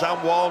Knowles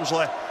and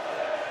Walmsley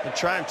and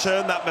try and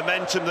turn that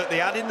momentum that they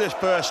had in this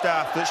first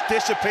half that's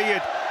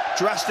disappeared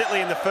drastically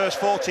in the first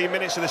 14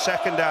 minutes of the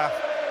second half.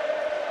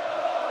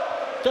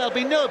 There'll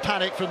be no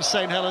panic from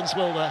St Helens,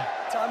 will there?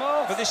 Time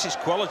off. But this is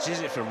quality,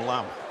 isn't it, from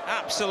Lamb?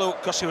 Absolute,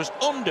 because he was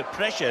under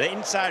pressure,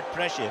 inside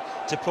pressure,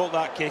 to put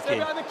that kick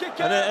in.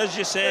 And as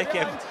you say,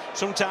 Kev,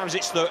 sometimes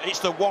it's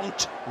the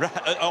want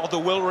or the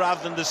will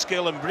rather than the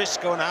skill, and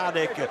Briscoe and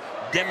Hardaker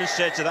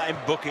demonstrated that in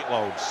bucket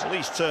loads.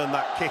 Lee's turned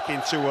that kick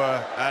into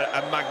a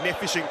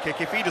magnificent kick.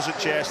 If he doesn't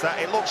chase that,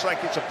 it looks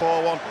like it's a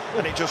poor one,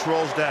 and it just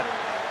rolls dead.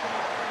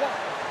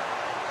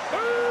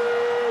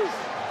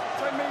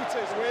 10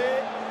 metres,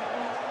 wait.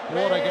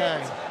 What a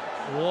game.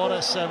 What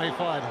a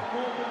semi-final.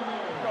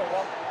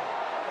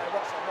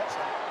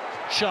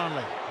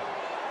 Shanley.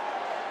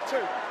 2.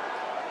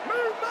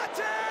 Move,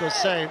 Matty! But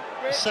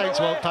Saints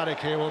won't panic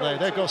here, will they?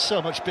 They've got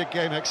so much big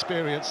game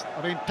experience.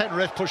 I mean,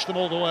 Penrith pushed them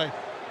all the way.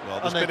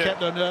 Well, and they kept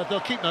their nerve. They'll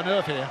keep their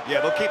nerve here.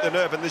 Yeah, they'll keep the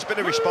nerve, and there's been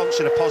a response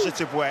in a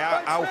positive way.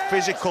 How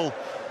physical,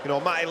 you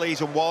know, Matty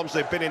Lees and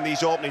Walmsley have been in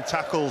these opening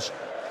tackles.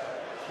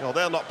 You know,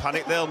 they'll not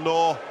panic. They'll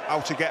know how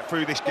to get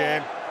through this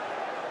game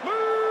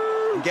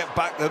and get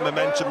back the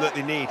momentum that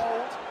they need.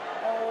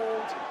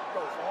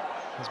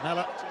 There's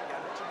Mellor.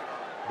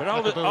 But all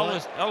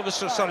of a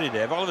sudden, sorry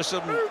Dave, all of a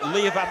sudden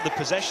Leigh have had the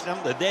possession,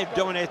 haven't they? They've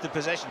dominated the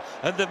possession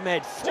and they've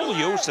made full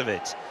use of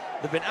it.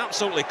 They've been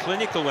absolutely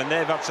clinical when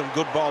they've had some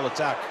good ball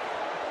attack.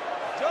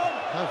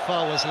 How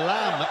far was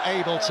Lamb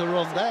able to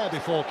run there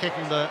before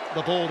kicking the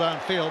ball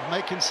downfield?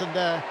 Makinson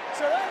there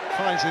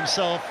finds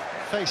himself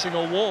facing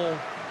a wall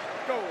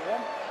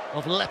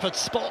of leopard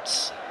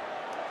spots.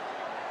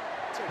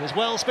 Here's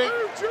Wellesby.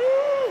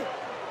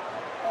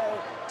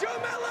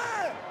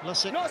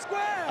 Lussick.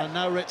 And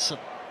now Ritson.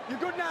 You're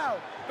good now.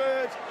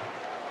 Bird.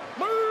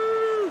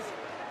 Move.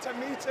 10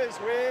 metres.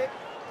 Wait.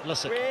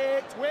 Lussick.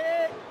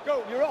 Wait.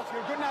 Go. You're off.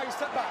 You're good now. You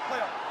step back. Play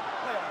on.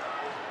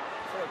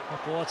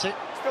 Aborti.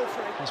 Still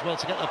 3. As well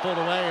to get the ball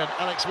away, and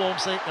Alex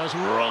Walmsley goes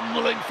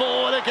rumbling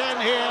forward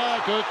again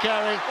here. Good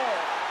carry.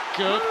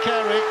 Good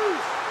carry.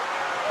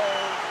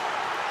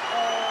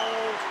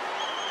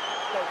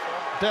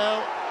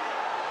 Bell.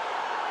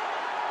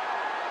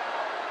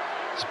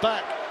 It's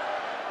back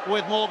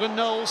with Morgan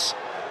Knowles.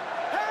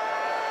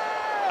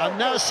 And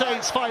now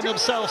Saints find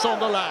themselves on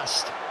the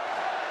last.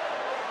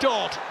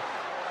 Dodd.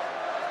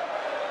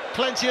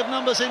 Plenty of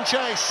numbers in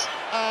chase.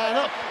 And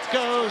up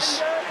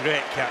goes.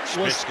 Great catch,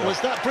 Briscoe. Was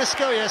that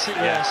Briscoe? Yes, it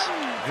was.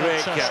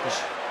 Great Fantastic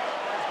catch.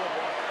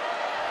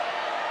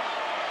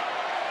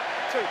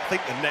 I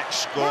think the next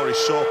score is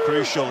so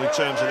crucial in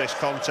terms of this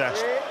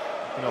contest.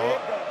 You know,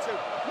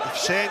 if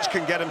Saints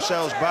can get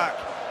themselves back,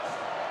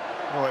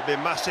 you know, it'd be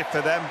massive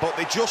for them. But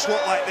they just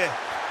look like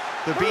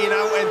they're being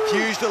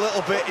out-enthused a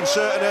little bit in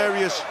certain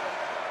areas.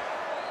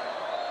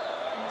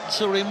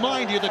 To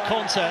remind you the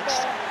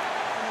context,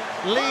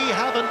 Leigh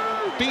haven't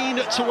been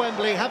to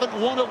Wembley, haven't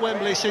won at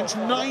Wembley since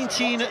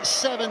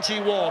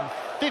 1971,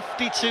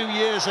 52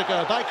 years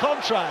ago. By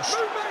contrast,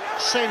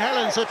 St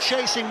Helens are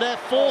chasing their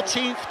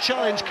 14th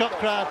Challenge Cup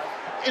crowd.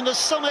 In the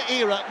summer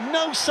era,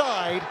 no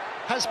side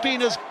has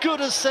been as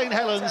good as St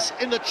Helens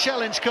in the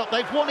Challenge Cup.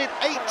 They've won it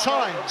 8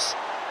 times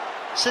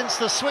since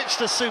the switch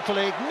to Super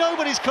League.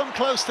 Nobody's come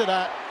close to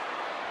that.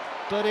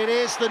 But it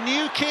is the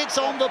new kids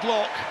on the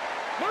block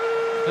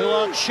who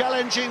are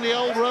challenging the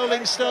old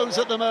Rolling Stones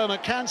at the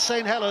moment. Can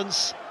St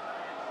Helens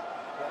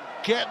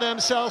get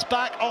themselves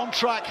back on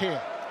track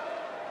here?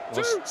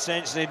 Well,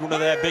 Saints need one of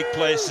their big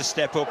players to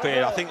step up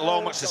here. I think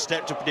Lomax has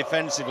stepped up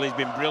defensively, he's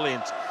been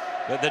brilliant.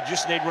 But they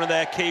just need one of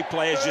their key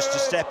players just to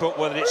step up,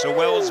 whether it's a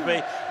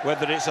Wellesby,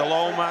 whether it's a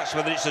Lomax,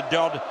 whether it's a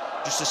Dodd,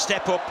 just to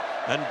step up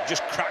and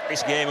just crack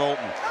this game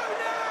open.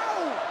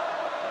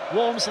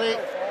 Walmsley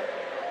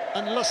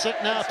and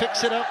Lussick now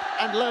picks it up,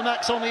 and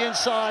Lomax on the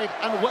inside,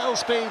 and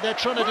Wellesby. They're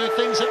trying to do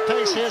things at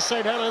pace here,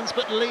 St Helens,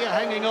 but Leigh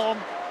hanging on.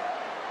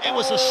 It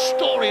was the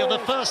story of the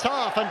first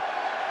half, and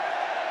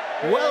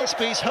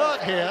Wellesby's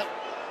hurt here.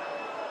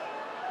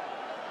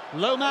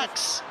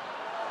 Lomax,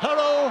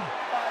 hurl,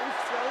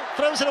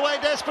 throws it away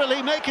desperately.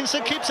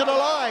 Makinson keeps it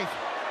alive.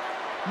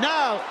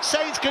 Now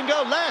Saints can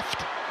go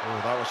left.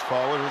 Oh, that was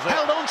forward, was it?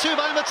 Held on to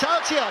by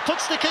Matautia,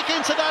 puts the kick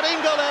into that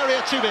in-goal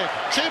area. Too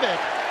big.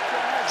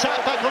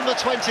 Tap back on the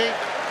 20.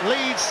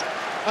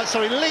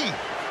 Leigh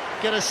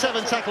get a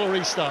 7-tackle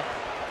restart.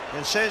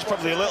 And Saints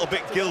probably a little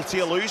bit guilty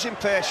of losing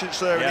patience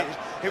there. Yeah.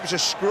 And it was a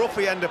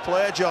scruffy end of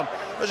play, John.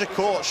 As a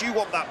coach, you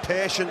want that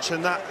patience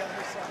and that.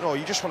 No,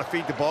 you just want to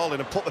feed the ball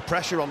in and put the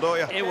pressure on, don't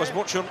you? It was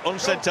much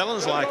unsaid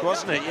Helens like,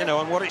 wasn't it? You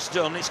know, and what it's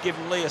done, it's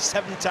given Leigh a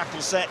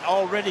 7-tackle set,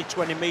 already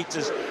 20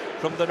 metres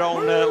from their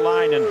own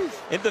line. And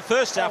in the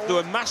first half, they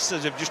were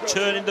masters of just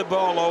turning the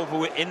ball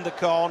over in the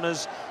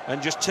corners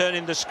and just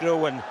turning the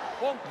screw. And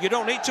you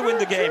don't need to win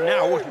the game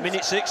now,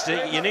 minute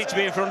 60. You need to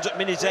be in front at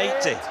minute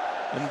 80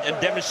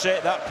 and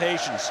demonstrate that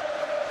patience.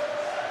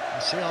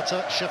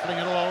 Seattle shuffling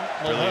it along.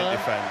 Brilliant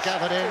defence.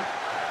 Gathered in.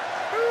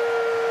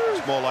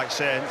 It's more like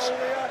Saints.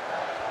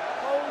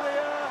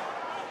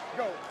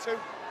 Go, 2.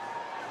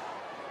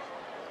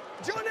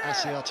 Johnny!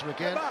 Seattle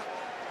again.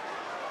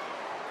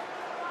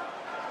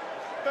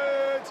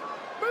 Third.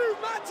 Move,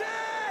 Matty!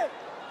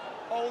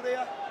 Hold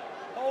here.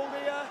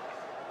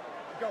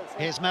 Go.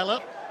 Here's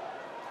Mellor.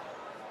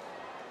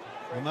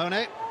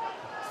 Ramone.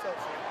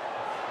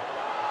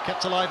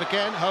 Kept alive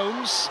again.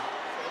 Holmes.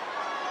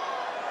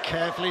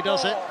 Carefully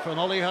does it from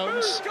Ollie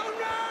Holmes.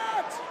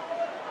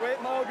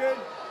 Wait, Morgan.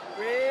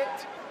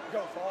 Wait.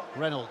 Go for.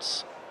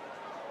 Reynolds.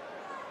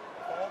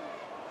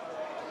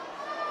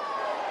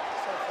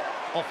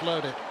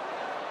 Offloaded.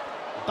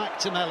 Back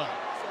to Mellor.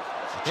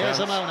 Here's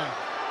Amone.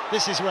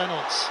 This is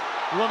Reynolds.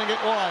 Running it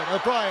wide.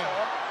 O'Brien.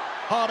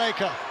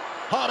 Hardacre.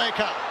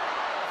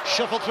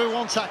 Shuffled through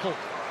one tackle.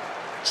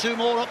 2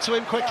 more up to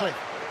him quickly.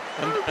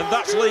 And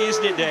that's Leigh,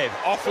 isn't it, Dave?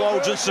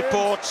 Offloads and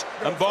support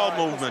and ball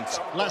movement.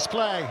 Last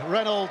play.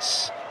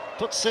 Reynolds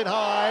puts it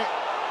high.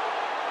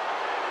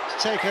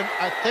 It's taken,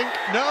 I think,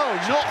 no,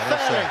 not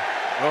fairly.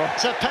 Oh.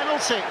 It's a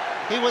penalty.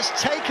 He was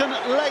taken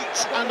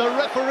late, and the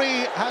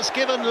referee has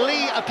given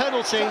Leigh a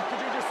penalty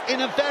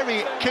in a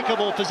very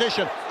kickable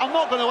position. I'm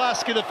not going to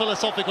ask you the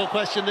philosophical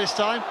question this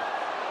time.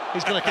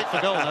 He's going to kick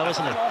for goal now,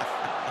 isn't he?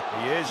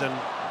 He is, and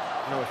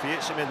you know, if he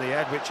hits him in the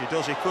head, which he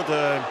does, he could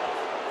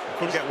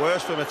get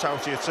worse for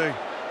Matautia too.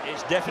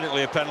 It's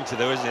definitely a penalty,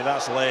 though, isn't it?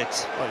 That's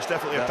late. Well, it's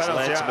definitely a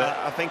penalty.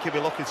 I think he'll be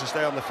looking to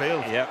stay on the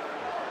field. Yeah.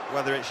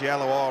 Whether it's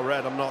yellow or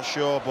red, I'm not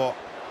sure, but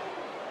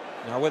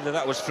now whether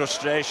that was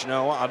frustration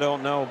or what, I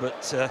don't know,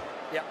 but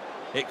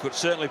it could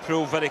certainly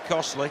prove very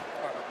costly.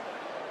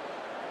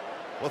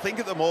 Well, I think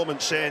at the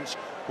moment, Saints,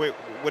 we're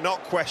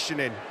not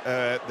questioning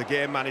the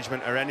game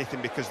management or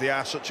anything because they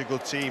are such a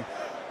good team.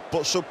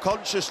 But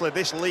subconsciously,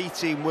 this Leigh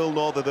team will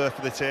know they're there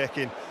for the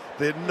taking.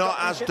 They're not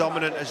as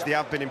dominant as they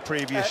have been in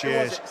previous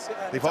years.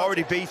 They've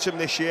already beat them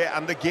this year,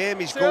 and the game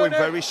is going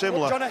very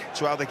similar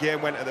to how the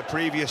game went at the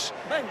previous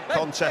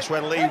contest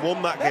when Leigh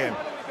won that game.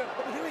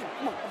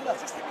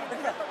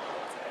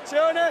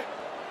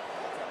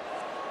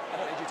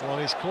 Well,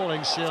 he's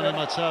calling Sione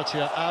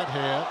Matautia out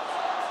here.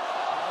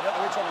 I don't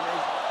know which one it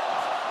is.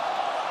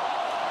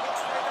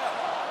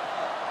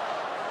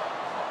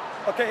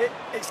 Okay,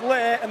 it's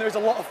late and there's a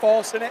lot of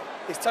force in it.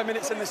 It's 10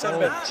 minutes in the sin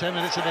bin. 10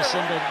 minutes in the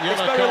sin bin. Yellow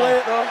it's very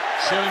late though.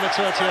 Sione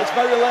Matautia. It's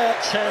very late.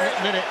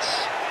 10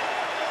 minutes.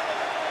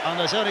 And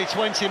there's only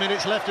 20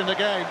 minutes left in the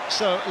game.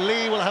 So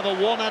Leigh will have a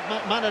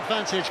one-man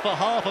advantage for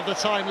half of the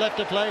time left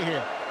to play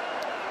here.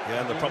 Yeah,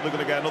 and they're probably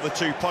going to get another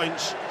 2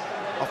 points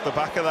off the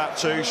back of that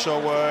too. So,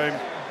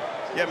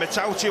 yeah,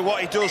 Matautia, what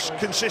he does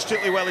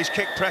consistently well is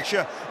kick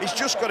pressure. He's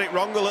just got it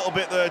wrong a little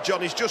bit there, John.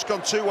 He's just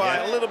gone too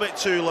wide, a little bit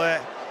too late.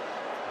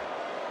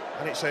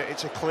 And it's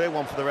a clear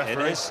one for the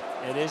referee.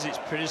 It is. It's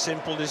a pretty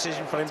simple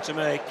decision for him to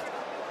make.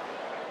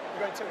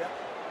 You're going to,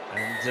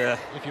 And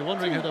if you're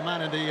wondering who the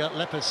man in the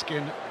leopard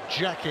skin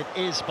jacket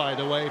is, by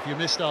the way, if you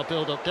missed our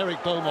build-up,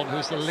 Derek Beaumont,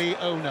 who's the Leigh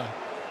owner,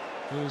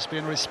 who's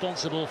been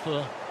responsible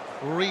for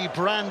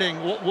rebranding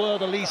what were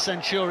the Leigh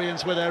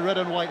Centurions with their red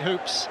and white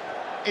hoops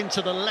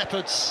into the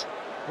Leopards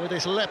with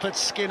his leopard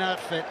skin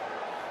outfit.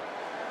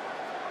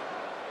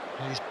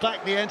 He's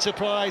backed the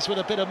enterprise with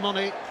a bit of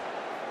money.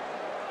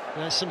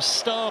 There's some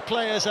star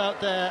players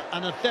out there,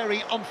 and a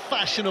very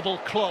unfashionable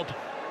club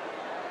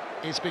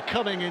is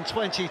becoming in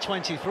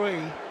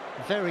 2023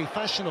 very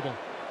fashionable.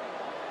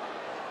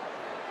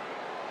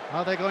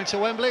 Are they going to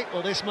Wembley?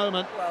 Well, this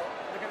moment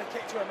they're going to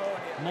kick to Ammonia.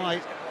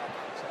 might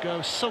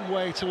go some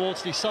way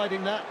towards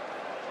deciding that.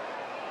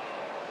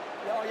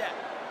 Oh yeah,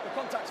 the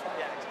contact's fine.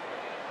 Yeah.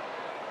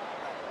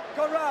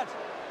 Conrad.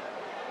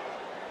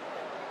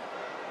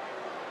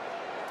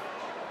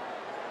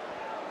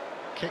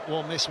 Kick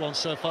one, miss one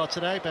so far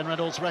today, Ben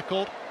Reynolds'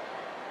 record.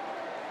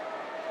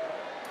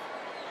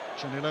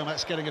 Johnny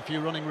Lomax getting a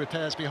few running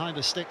repairs behind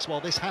the sticks while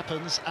this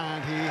happens,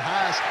 and he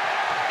has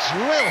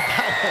drilled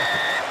that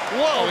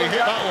one. Whoa, he hit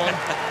that one.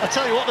 I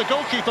tell you what, the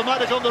goalkeeper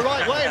might have gone the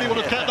right way and he would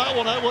have kept that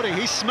one out, would he?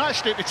 He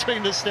smashed it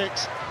between the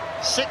sticks.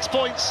 6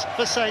 points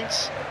for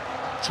Saints,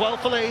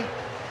 12 for Leigh.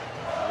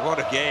 what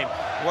a game,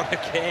 what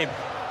a game.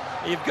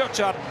 You've got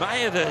to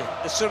admire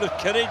the sort of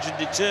courage and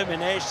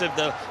determination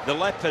of the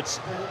Leopards.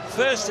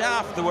 First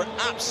half, they were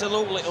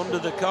absolutely under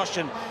the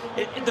caution.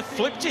 They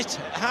flipped it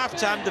at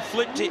half-time, they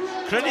flipped it.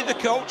 Credit the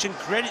coach and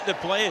credit the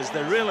players,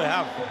 they really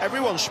have.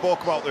 Everyone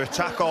spoke about their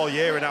attack all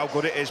year and how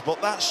good it is,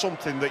 but that's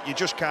something that you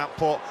just can't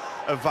put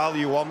a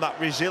value on, that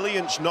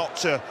resilience not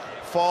to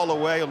fall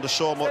away under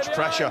so much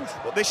pressure.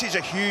 But this is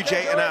a huge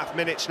 8.5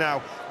 minutes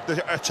now.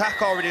 The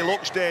attack already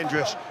looks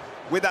dangerous.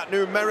 With that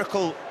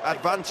numerical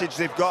advantage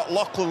they've got,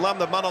 Lachlan Lamb,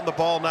 the man on the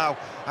ball now,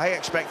 I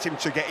expect him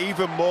to get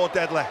even more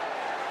deadly.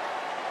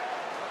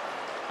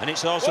 And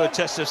it's also a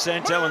test of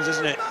St Helens,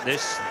 isn't it?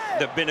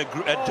 They've been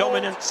a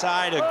dominant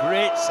side, a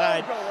great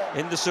side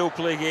in the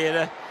Super League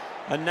era.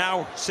 And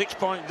now 6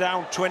 points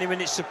down, 20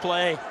 minutes to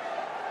play.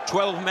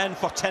 12 men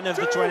for 10 of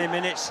the 20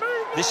 minutes.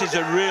 This is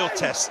a real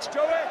test.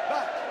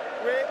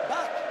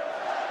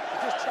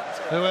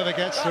 Whoever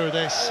gets through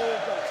this,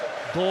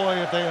 boy,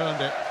 have they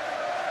earned it.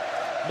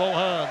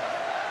 Mulhern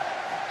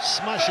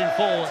smashing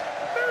forward.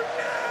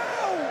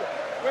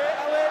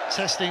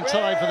 Testing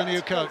time for the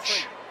new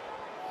coach.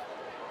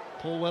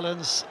 Paul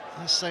Wellens,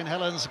 St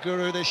Helens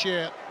guru this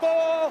year.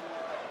 Four,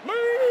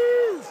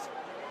 move!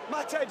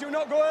 Mate, do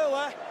not go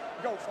early.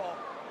 Go for.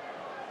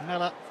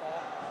 Mella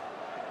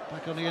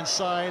back on the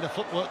inside, a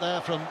footwork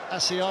there from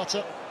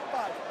Asiata.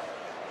 5,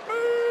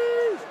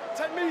 move!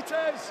 10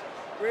 metres.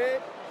 Wait.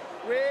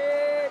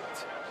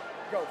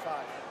 Go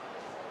 5.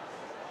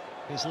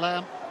 Here's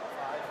Lamb.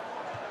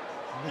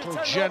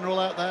 Little general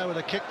out there with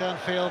a kick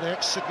downfield, the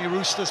ex-Sydney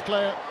Roosters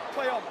player.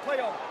 Play on.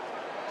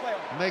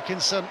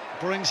 Makinson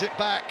brings it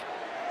back.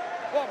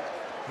 1.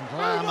 And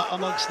Lamb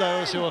amongst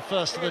those who are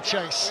first to the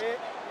chase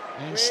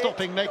in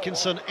stopping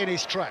Makinson in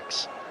his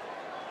tracks.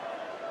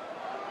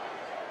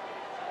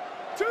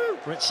 2.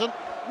 Ritson.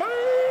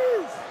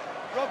 Move!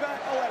 Robert,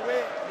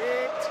 wait.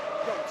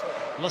 Go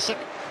 2. Lussick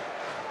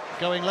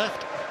going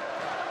left.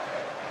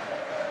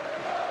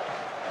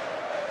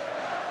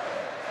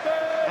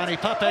 Annie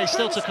Pape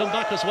still to come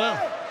back as well.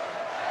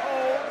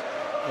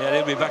 Yeah,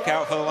 he'll be back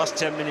out for the last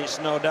 10 minutes,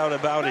 no doubt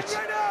about it.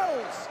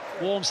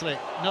 Walmsley,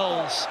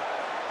 Knowles,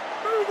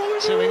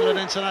 2 England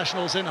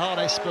internationals in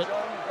harness, but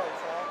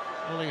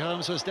Ollie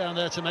Holmes was down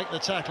there to make the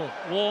tackle.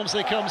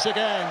 Walmsley comes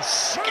again,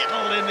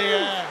 skittled in the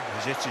air.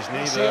 He's hit his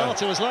knee there.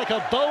 Asiata was like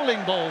a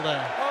bowling ball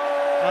there.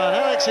 And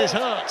Alex is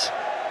hurt.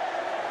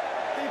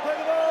 Can you play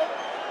the ball?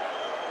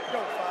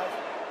 Go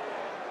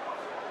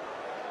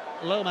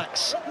 5.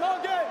 Lomax.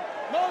 Morgan!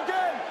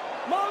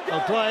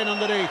 O'Brien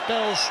underneath,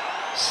 Bell's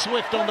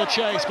swift on the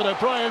chase, but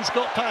O'Brien's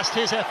got past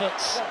his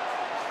efforts.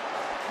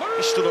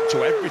 He stood up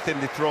to everything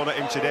they've thrown at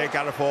him today,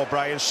 Gareth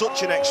O'Brien.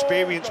 Such an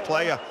experienced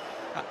player.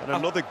 And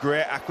another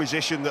great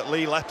acquisition that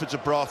Leigh Leopards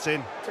have brought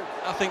in.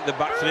 I think the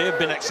back three have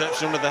been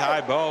exceptional with the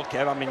high ball,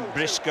 Kev. I mean,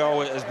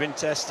 Briscoe has been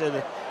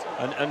tested,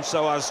 and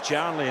so has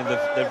Charnley, and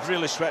they've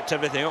really swept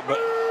everything up. But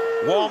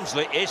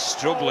Walmsley is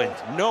struggling,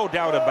 no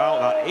doubt about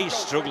that. He's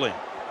struggling.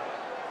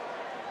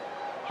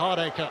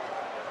 Hardacre.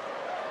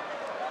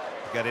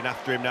 Getting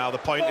after him now, they're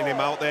pointing him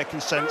out there,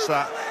 can sense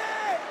that.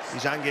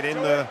 He's hanging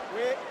in there.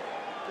 Wait.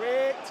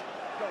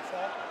 Go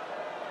 4.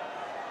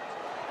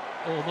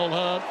 Oh,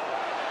 Mulhern.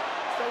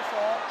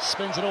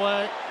 Spins it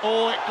away.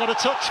 Oh, it got a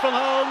touch from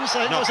Holmes.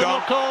 I think it was a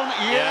knock-on.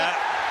 Yeah.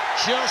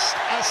 Just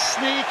a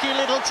sneaky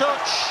little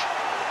touch.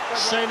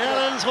 St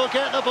Helens will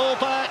get the ball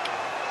back.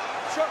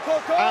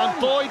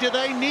 And boy, do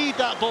they need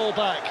that ball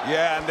back.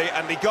 Yeah,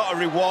 and they got a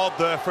reward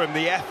there from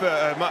the effort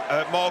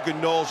at Morgan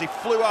Knowles. He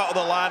flew out of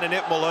the line and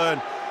hit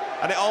Mulhern,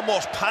 and it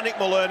almost panicked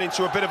Mulhern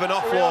into a bit of an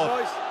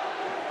offload.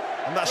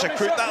 And that's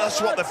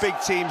what the big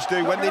teams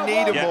do. When they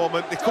need a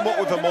moment, they come up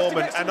with a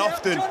moment, and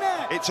often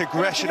it's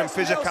aggression and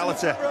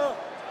physicality.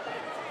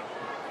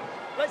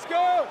 Let's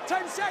go,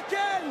 10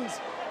 seconds.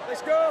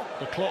 Let's go.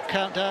 The clock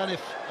countdown,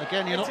 if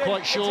again you're not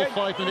quite sure,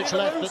 5 minutes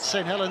left, but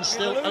St Helens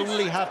still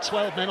only have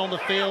 12 men on the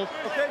field.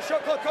 Okay,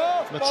 shot clock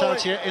off.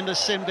 Matautia in the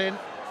sin bin.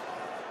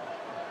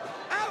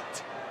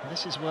 Out.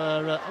 This is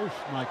where, oh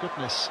my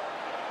goodness.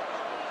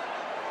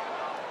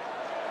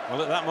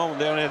 Well, at that moment,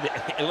 they only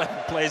had 11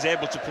 players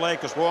able to play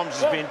because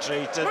Worms has been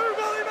treated.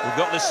 We've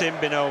got the sin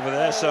bin over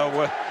there, so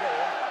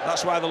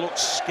that's why they looked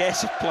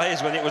scarce of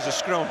players when it was a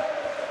scrum.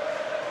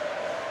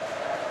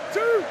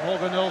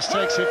 Morgan Knowles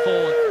takes it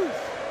forward.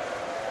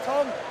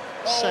 Tom.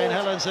 St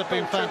Helens have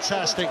been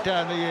fantastic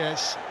down the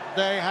years.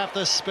 They have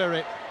the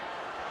spirit.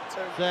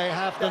 They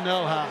have the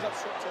know-how.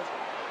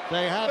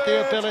 They have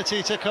the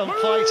ability to come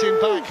fighting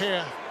back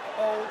here.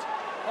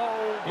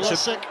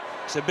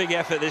 It's a big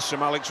effort this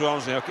from Alex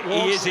Walmsley.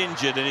 He is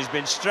injured and he's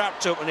been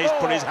strapped up and he's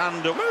put his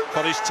hand up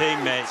for his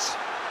teammates.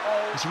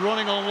 He's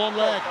running on one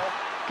leg.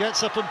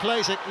 Gets up and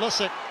plays it.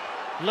 Lussick.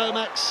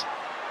 Lomax.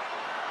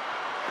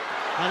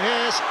 And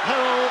here's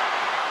Harold.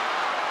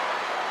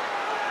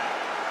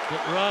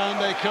 But round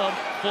they come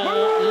for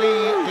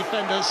Leigh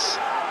defenders.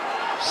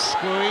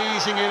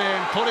 Squeezing it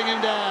in, putting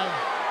him down.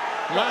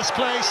 Last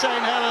play,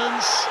 St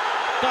Helens.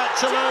 Back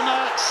to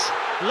Lomax.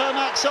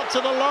 Lomax up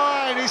to the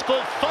line. He's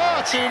put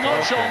far too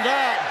much on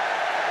that.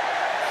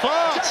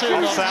 Far too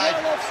much.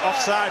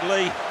 Offside,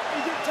 Leigh.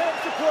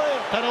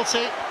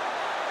 Penalty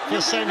for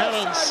St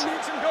Helens.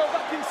 Go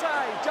back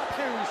inside. Jack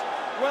Hughes,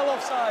 well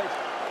offside.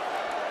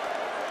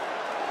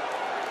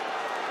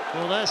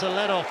 Well, there's a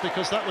let-off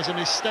because that was a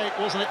mistake,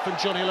 wasn't it, from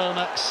Johnny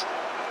Lomax?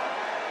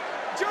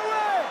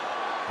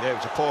 Yeah, it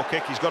was a poor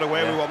kick. He's got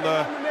away with one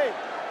there.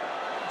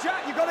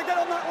 Jack, you've got to get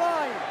on that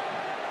line.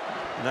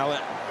 Now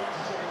it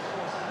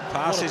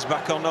passes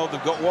back on. No,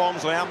 they've got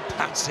Walmsley and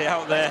Patsy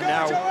out there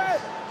now.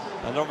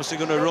 And obviously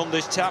going to run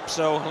this tap,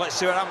 so let's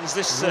see what happens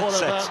this set. What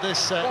about this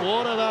set?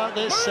 What about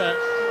this set?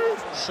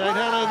 St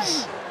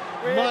Helens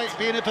might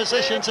be in a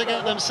position to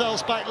get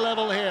themselves back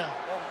level here.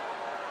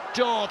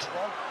 Dodd,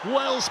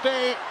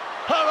 Wellesby,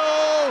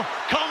 Hurrell,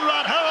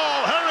 Conrad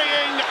Hurrell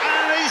hurrying,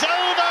 and he's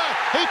over.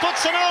 He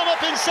puts an arm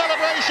up in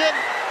celebration.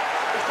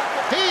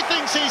 He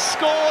thinks he's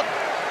scored.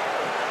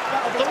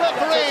 The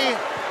referee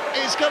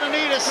is going to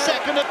need a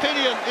second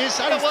opinion. He's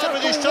had a word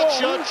with his touch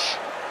judge.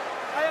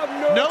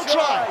 No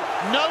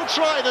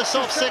try, the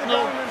soft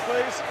signal.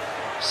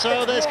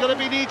 So there's going to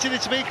be needed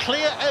to be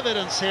clear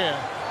evidence here.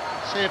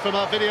 See it from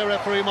our video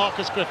referee,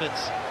 Marcus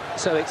Griffiths.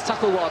 So it's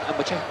tackle 1 and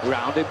we're checking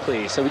grounding,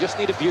 please. So we just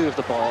need a view of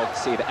the ball to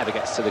see if it ever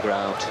gets to the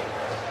ground.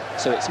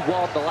 So it's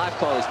 1, the live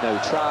call is no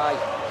try.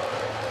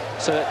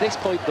 So at this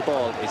point the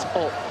ball is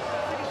up.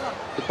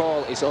 The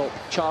ball is up,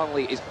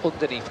 Charnley is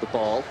underneath the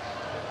ball.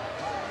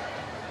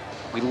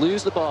 We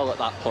lose the ball at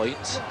that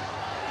point.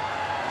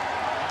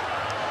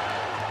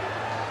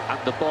 And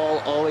the ball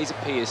always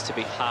appears to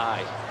be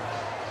high.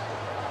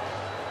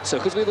 So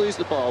because we lose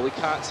the ball, we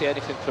can't see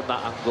anything from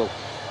that angle.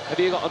 Have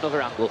you got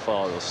another angle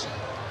for us?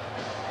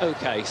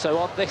 Okay, so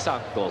on this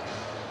angle.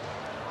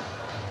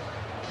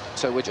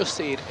 So we're just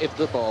seeing if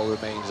the ball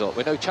remains up.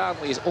 We know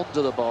Charnley is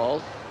under the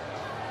ball.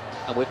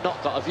 And we've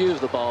not got a view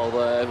of the ball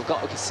there. We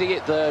can see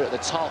it there at the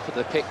top of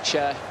the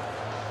picture.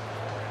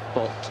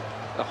 But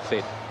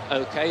nothing.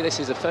 Okay, this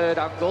is a third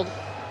angle.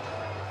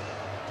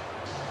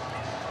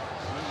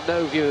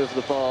 No view of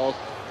the ball.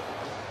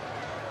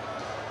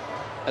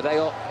 Are they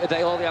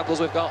all the angles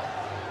we've got?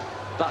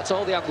 That's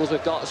all the angles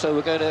we've got, so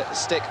we're going to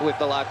stick with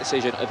the live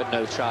decision of a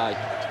no try.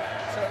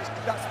 So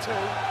that's 2.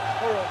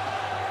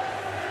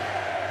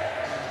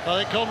 I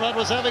think Conrad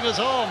was having his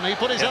arm. He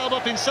put his arm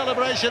up in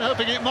celebration,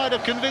 hoping it might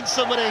have convinced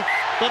somebody,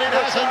 but it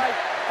hasn't.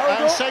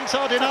 And Saints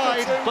are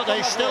denied, but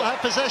they still have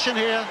possession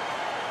here.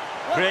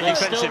 Great they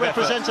defensive still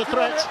represent effort. a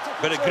threat.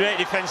 But a great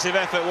defensive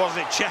effort,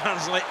 wasn't it?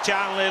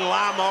 Charnley,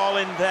 Lamb all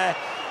in there.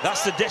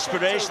 That's the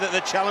desperation that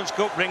the Challenge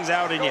Cup brings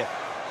out in you.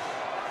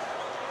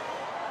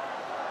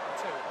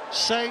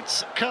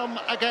 Saints come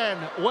again.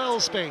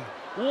 Wellesby,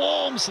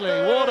 Walmsley,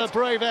 what a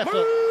brave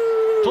effort.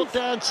 Put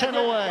down 10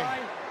 away.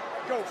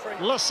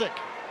 Lussick,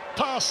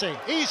 Parsi,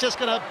 he's just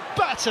going to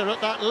batter at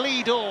that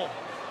Leigh door,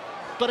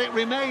 but it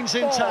remains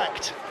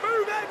intact.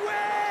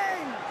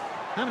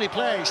 How many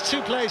plays?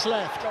 2 plays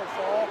left.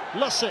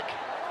 Lussick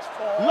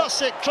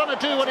trying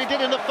to do what he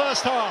did in the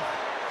first half.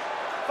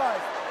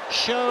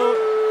 Show,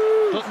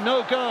 but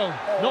no go.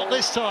 Not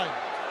this time.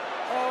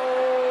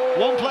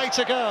 1 play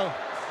to go.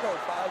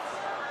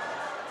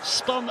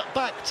 Spun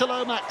back to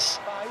Lomax.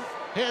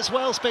 Here's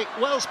Wellesby.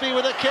 Wellesby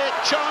with a kick.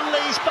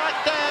 Charnley's back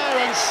there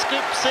and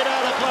scoops it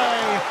out of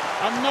play.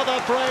 Another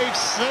brave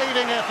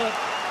saving effort.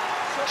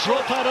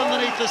 Drop out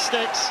underneath the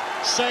sticks.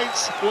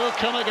 Saints will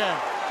come again.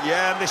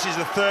 Yeah, and this is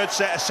the third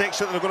set of 6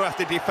 that they're going to have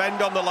to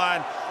defend on the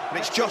line. And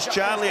it's just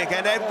Charnley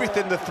again.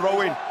 Everything they're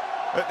throwing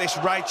at this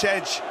right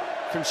edge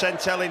from St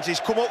Helens.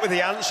 He's come up with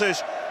the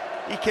answers.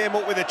 He came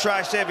up with a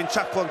try-saving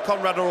tackle on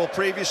Conrad Hurrell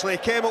previously. He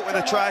came up with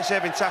a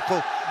try-saving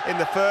tackle in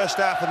the first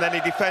half, and then he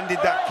defended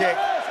that kick.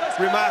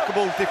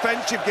 Remarkable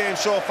defensive game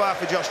so far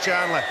for Josh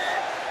Charnley.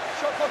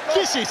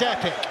 This is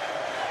epic.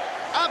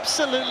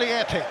 Absolutely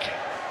epic.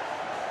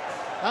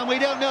 And we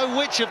don't know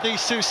which of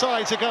these 2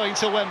 sides are going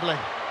to Wembley.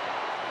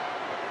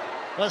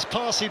 As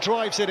Parsi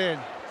drives it in.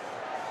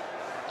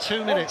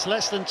 2 minutes,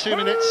 less than 2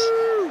 minutes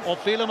of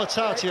Vila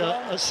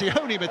Matautia,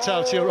 Sione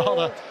Matautia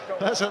rather.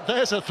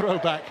 There's a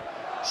throwback.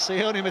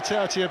 Sione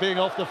Matautia being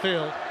off the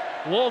field.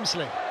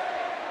 Walmsley.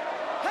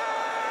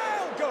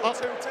 Up.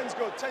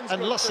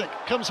 And Lussick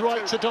comes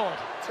right to Dodd.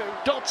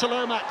 Dodd to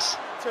Lomax.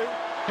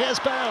 Here's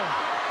Bell.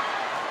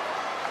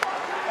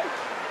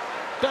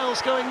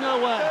 Bell's going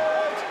nowhere.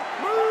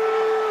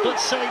 But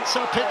Saints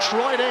are pitched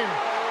right in.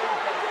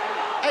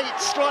 8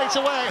 straight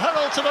away.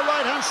 Hurrell to the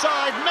right-hand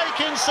side.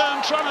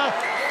 Makinson trying to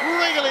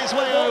wriggle his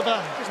way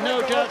over.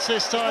 No doubts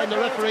this time. The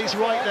referee's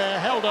right there,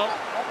 held up.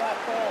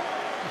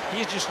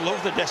 You just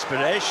love the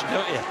desperation,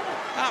 don't you?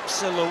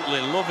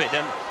 Absolutely love it.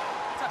 And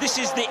this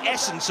is the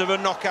essence of a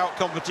knockout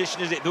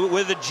competition, is it?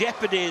 Where the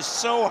jeopardy is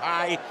so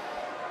high,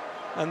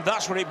 and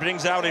that's what it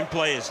brings out in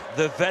players.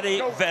 The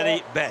very,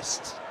 very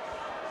best.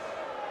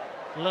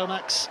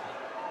 Lomax.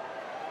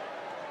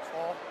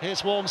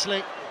 Here's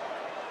Walmsley.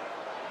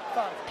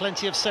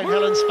 Plenty of St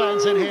Helens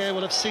fans in here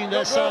will have seen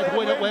their side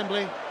win at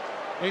Wembley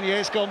in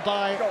years gone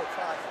by.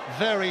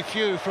 Very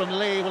few from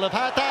Leigh will have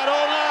had that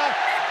honour.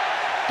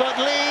 But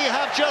Leigh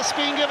have just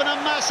been given a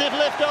massive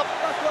lift up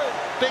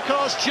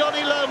because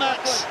Johnny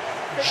Lomax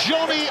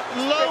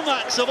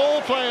of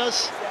all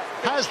players,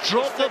 has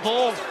dropped the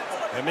ball.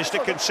 And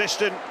Mr.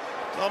 Consistent,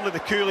 normally the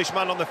coolest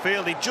man on the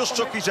field, he just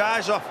took his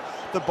eyes off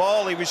the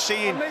ball. He was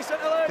seeing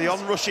the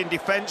onrushing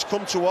defence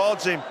come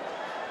towards him,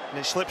 and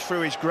it slips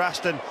through his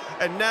grasp.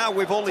 And now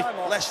with only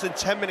less than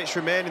 10 minutes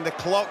remaining, the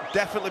clock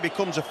definitely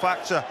becomes a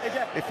factor.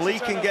 If Leigh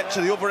can get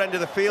to the other end of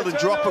the field and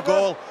drop a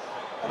goal,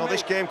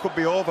 this game could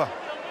be over.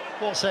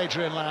 What's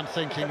Adrian Lamb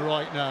thinking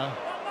right now?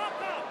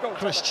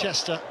 Chris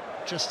Chester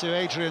just to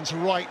Adrian's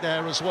right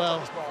there as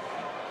well.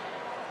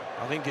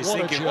 I think he's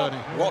thinking,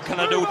 what can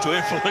I do to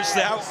influence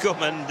the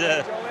outcome? And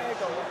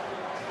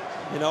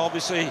You know,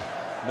 obviously,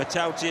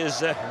 Matauti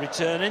is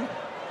returning.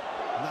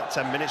 And that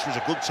 10 minutes was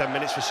a good 10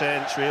 minutes for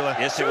Saints, really.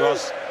 Yes, it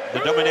was. They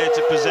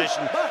dominated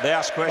possession. They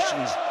asked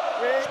questions.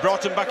 It's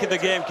brought them back in the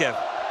game, Kev.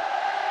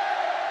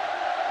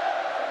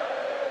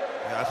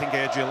 Yeah, I think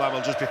Adrian Lamb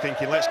will just be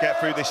thinking, let's get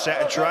through this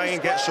set and try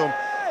and get some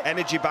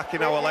energy back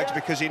in our legs,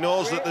 because he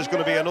knows that there's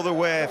going to be another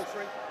wave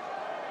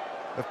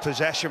of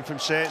possession from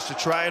Saints to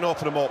try and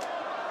open them up.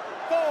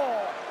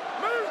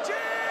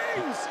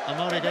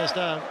 Amoni goes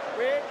down.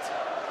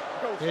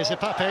 Here's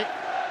Ipape.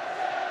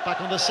 Back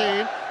on the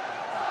scene.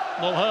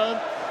 Mulhern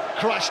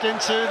crashed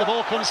into, the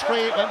ball comes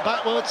free, it went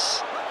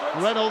backwards.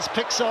 Reynolds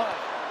picks up.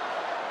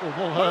 Oh,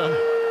 Mulhern.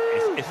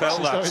 He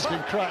felt that. He's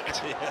been cracked.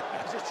 He's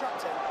just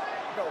trapped in.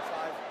 Go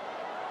 5.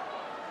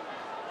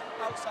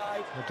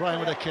 Outside. O'Brien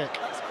with a kick.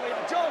 That's clear.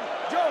 John!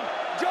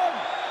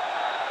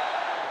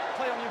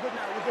 Play on, you're good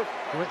now, you're good.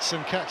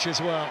 Whitson catch as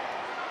well.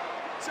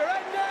 Surrender!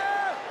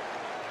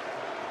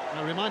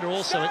 A reminder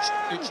also,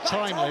 it's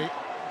timely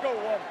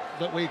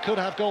that we could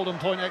have golden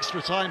point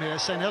extra time here.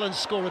 St Helens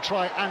score a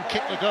try and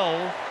kick the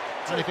goal,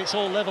 and if it's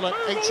all level at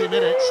 80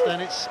 minutes,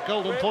 then it's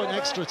golden point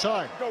extra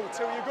time. Go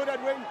 2, you're good,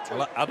 Edwin.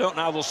 Well, I don't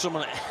know how they'll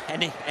summon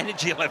any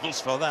energy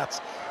levels for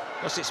that,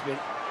 because it's been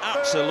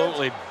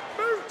absolutely...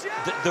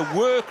 The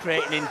work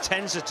rate and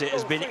intensity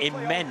has been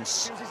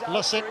immense.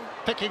 Lussick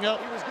picking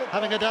up,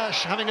 having a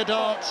dash, having a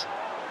dart.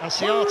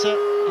 Asiata,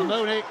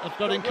 Amoni have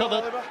got him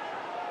covered.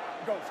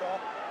 Go 4.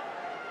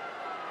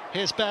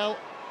 Here's Bell.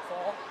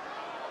 4.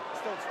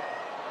 Still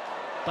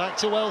 4. Back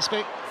to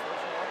Wellesby.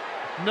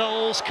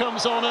 Knowles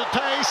comes on at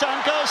pace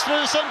and goes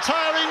through some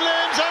tiring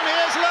limbs, and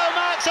here's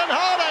Lomax, and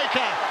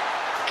Hardacre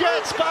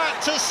gets back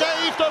to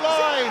save the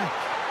line,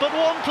 but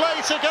one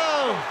play to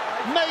go.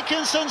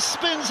 Makinson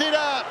spins it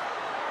out.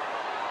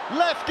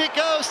 Left it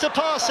goes to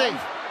Parsi.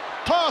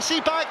 Parsi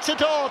back to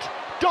Dodd.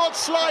 Dodd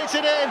slides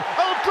it in.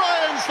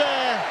 O'Brien's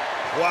there.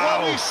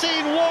 Wow. Well, we've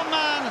seen one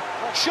man,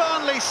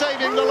 Charnley,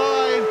 saving the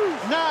line.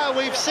 Now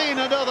we've seen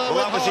another. Well,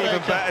 that was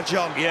even better,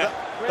 John. Yeah.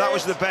 That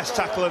was the best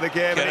tackle of the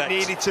game, and it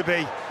needed to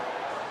be.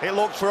 It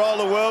looked for all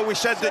the world. We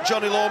said that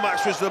Johnny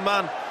Lomax was the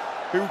man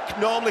who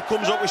normally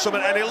comes up with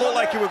something, and it looked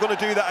like he was going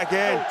to do that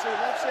again.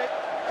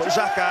 But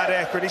Zach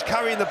Hardacre, and he's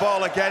carrying the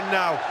ball again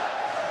now.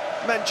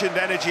 Mentioned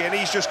energy, and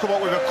he's just come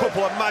up with a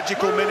couple of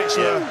magical minutes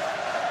there.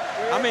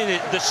 I mean,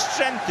 the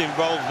strength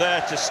involved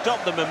there to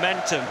stop the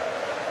momentum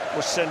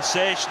was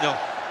sensational.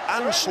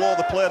 And slow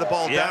the play of the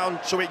ball down,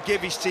 so it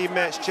gave his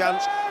teammates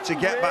chance to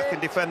get back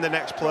and defend the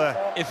next play.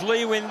 If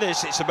Leigh win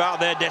this, it's about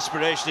their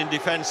desperation in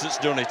defence that's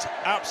done it.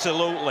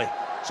 Absolutely.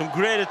 Some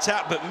great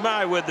attack, but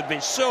my word, they've been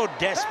so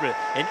desperate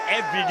in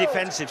every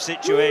defensive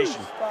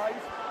situation. 5.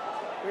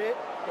 Wait.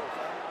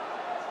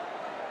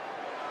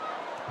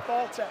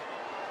 Go 40.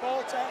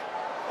 40.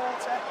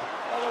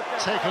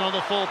 Taken on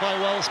the full by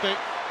Wellesby.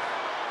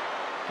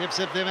 Gives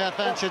him the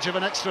advantage of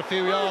an extra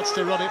few yards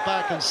to run it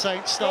back, and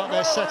Saints start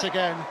their set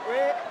again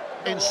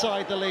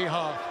inside the Leigh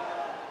half.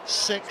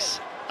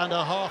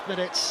 6.5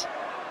 minutes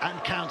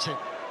and counting.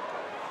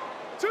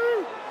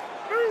 2.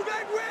 Move,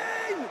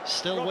 Edwin!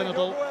 Still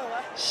winnable,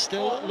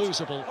 still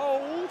losable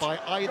by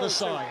either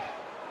side.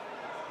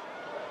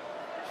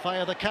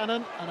 Fire the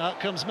cannon, and out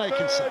comes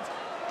Makinson.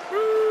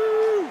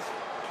 Move!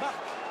 Back.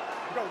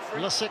 Go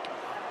 3. Lussick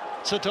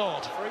to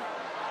Dodd.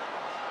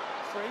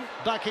 3.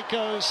 Back it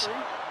goes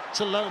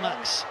to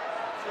Lomax.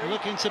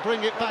 Looking to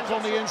bring it back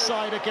on the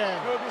inside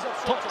again.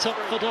 Popped up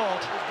for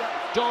Dodd.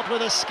 Dodd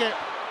with a skip.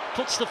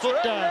 Puts the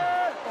foot down.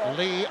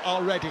 Leigh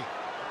are ready.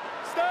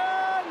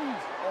 Stand!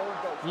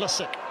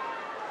 Lussick.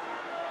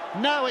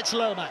 Now it's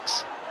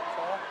Lomax.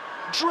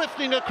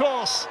 Drifting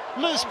across.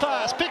 Loose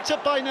pass. Picked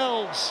up by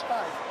Knowles.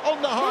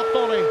 On the half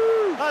volley.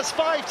 Has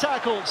 5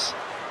 tackles.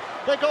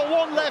 They've got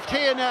one left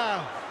here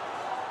now.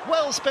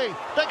 Wellesby,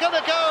 they're going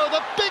to go.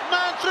 The big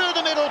man through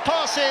the middle.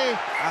 Parsi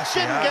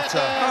didn't get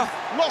there.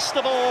 Lost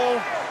the ball.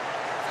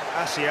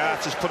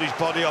 Asiata's put his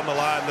body on the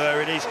line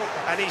there, and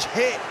he's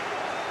hit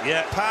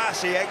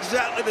Parsi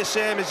exactly the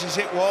same as he's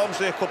hit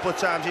Walmsley a couple of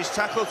times. His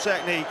tackle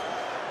technique,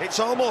 it's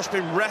almost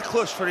been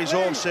reckless for his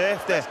own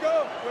safety.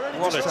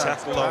 What a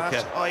tackle,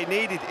 okay. Oh, he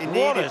needed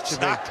to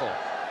tackle.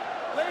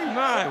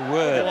 My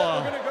word.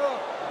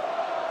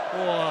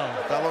 Wow.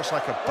 That looks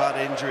like a bad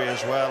injury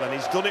as well, and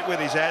he's done it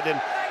with his head,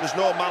 and there's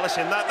no malice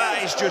in that.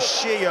 That is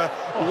just sheer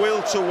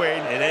will to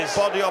win. It is.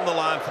 Body on the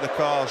line for the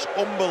cause.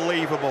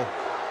 Unbelievable.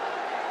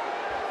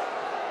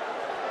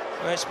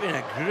 Well, it's been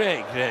a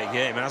great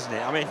game, hasn't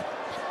it? I mean,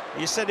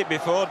 you said it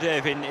before,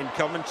 Dave, in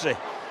commentary.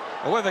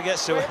 Whoever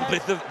gets to Wembley,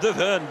 they've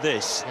earned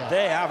this. Yeah.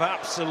 They have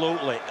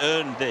absolutely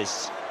earned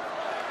this.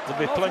 There'll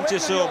be plenty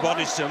of sore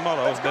bodies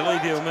tomorrow,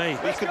 believe you me.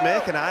 We could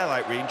make an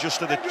highlight reel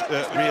just of the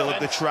reel of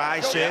the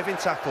try-saving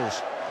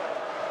tackles.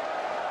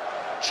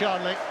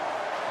 Charnley.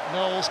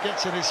 Knowles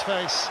gets in his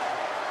face.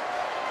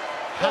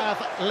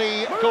 Have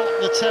Leigh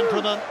got the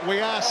temperament?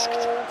 We asked.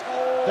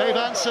 They've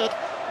answered.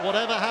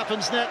 Whatever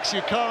happens next,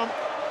 you can't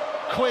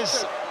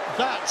quiz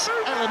that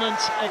element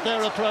of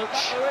their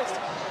approach.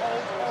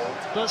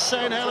 But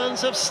St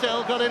Helens have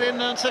still got it in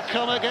them to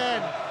come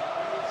again.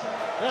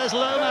 There's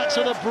Lomax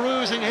with a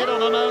bruising hit on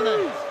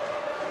Amone.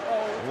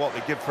 What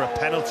they give for a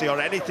penalty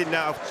or anything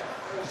now,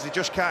 because they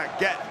just can't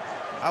get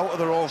out of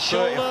their own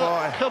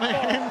 35. Coming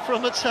in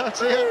from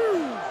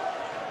Atatia.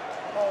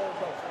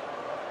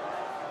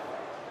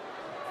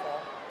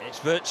 It's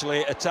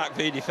virtually attack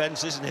v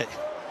defence, isn't it?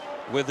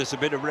 With there's a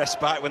bit of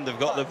respite when they've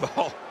got the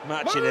ball,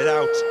 matching it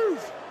out.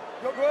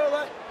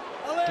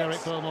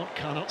 Derek Beaumont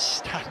cannot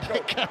stand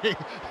it, can he?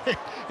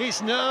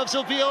 His nerves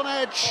will be on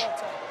edge.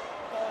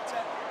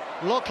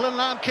 Lachlan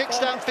Lamb kicks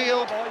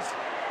downfield.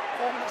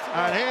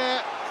 And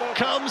here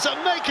comes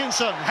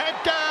Makinson. Head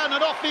down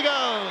and off he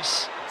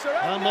goes.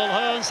 And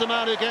Mulhern's the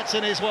man who gets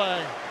in his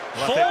way.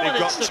 Well, I think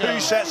they've got 2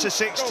 sets of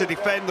 6 to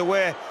defend the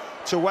way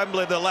to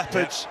Wembley, the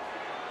Leopards.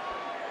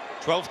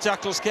 12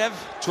 tackles, Kev.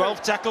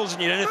 12 tackles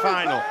and you're in the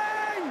final.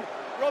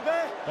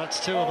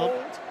 That's 2 of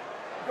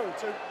them.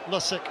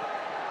 Lussick.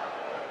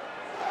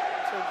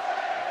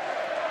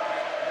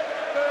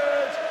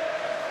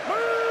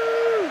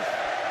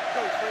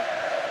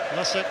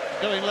 Lussick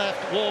going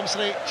left.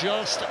 Walmsley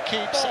just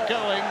keeps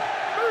going.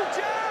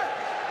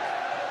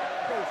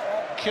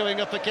 Queuing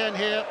up again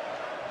here.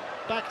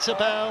 Back to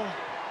Bell.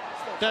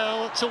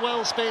 Bell to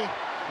Welsby.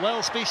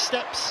 Welsby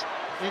steps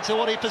into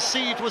what he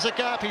perceived was a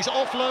gap. He's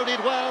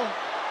offloaded well.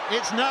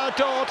 It's now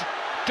Dodd.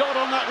 Dodd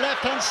on that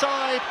left-hand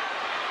side.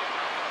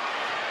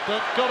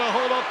 But got a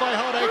hold off by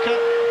Hardacre.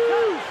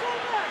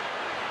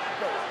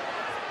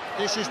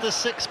 This is the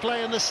 6th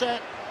play in the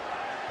set.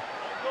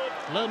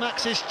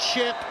 Lomax's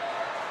chip.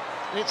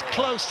 It's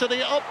close to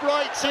the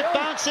uprights. It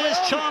bounces.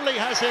 Charlie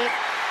has it.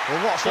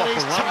 Well, what's but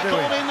he's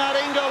tackled in that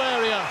Ingle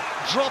area.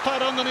 Drop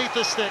out underneath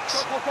the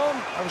sticks.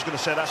 I was going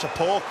to say that's a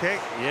poor kick.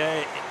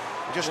 Yeah.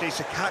 He just needs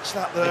to catch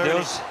that there. He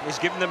does. He's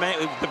given them.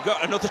 They've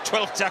got another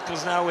 12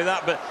 tackles now with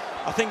that, but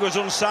I think it was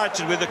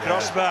unsighted with the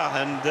crossbar.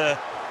 And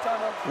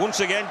once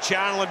again,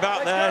 Charnley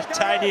back there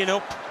tidying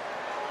up.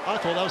 I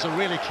thought that was a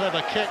really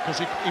clever kick because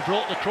he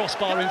brought the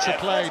crossbar into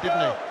play,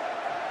 didn't he?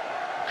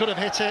 Could have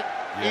hit it.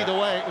 Either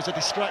way, it was a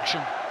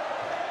distraction.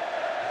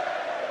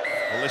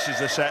 Well, this is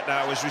the set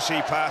now as we see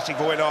Party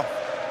going off.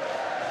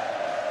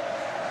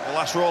 The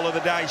last roll of the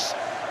dice.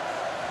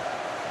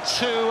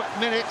 2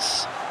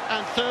 minutes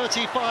and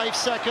 35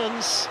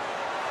 seconds.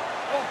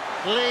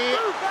 Leigh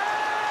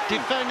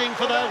defending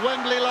for their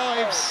Wembley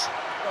lives.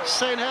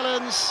 St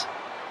Helens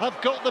have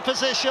got the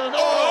position.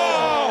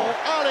 Oh!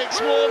 Alex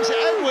Warms,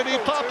 Edwin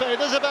Ipape.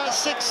 There's about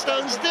 6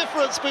 stones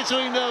difference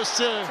between those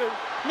 2.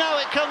 Now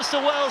it comes to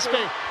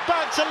Welsby.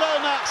 Back to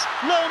Lomax.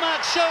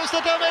 Lomax shows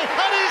the dummy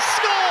and he's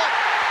scored!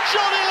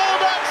 Johnny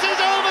Lomax is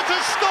over to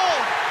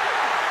score!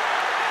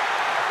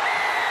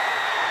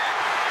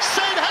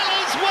 St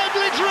Helens'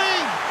 Wembley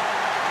dream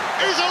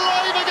is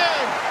alive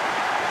again!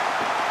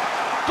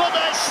 But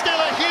there's still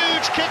a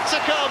huge kick to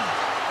come.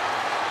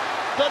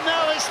 But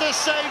now it's the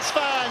Saints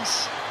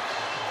fans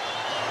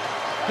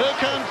who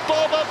can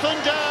bob up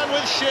and down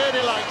with sheer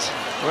delight.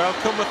 Well,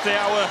 cometh the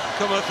hour,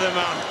 cometh the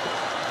man.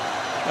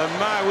 And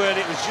my word,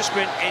 it has just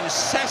been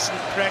incessant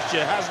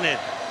pressure, hasn't it?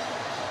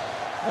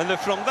 And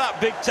from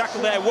that big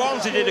tackle there,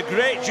 Walmsley did a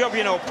great job,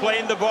 you know,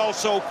 playing the ball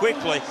so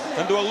quickly.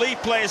 And there were Leigh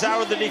players out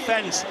of the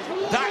defence.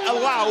 That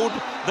allowed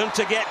them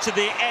to get to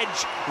the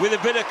edge with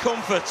a bit of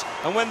comfort.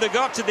 And when they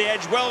got to the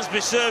edge,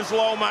 Welsby serves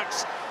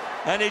Lomax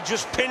and he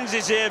just pins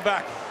his ear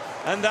back.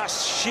 And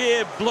that's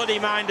sheer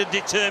bloody-minded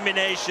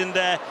determination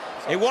there.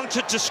 He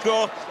wanted to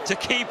score to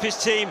keep his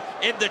team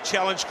in the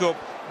Challenge Cup.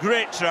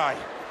 Great try.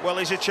 Well,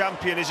 he's a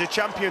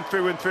champion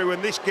through and through,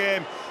 and this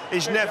game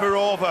is never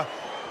over.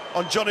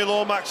 On Johnny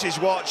Lomax's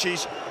watch,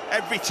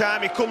 every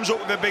time he comes up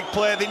with a big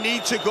play, they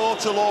need to go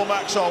to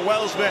Lomax or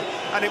Welsby,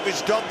 and it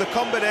was Dodd, the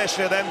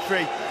combination of them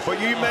 3. But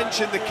you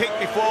mentioned the kick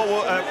before,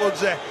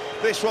 Woodsy.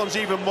 This one's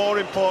even more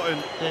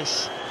important.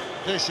 This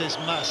is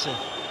massive.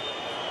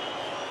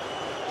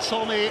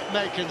 Tommy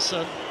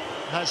Makinson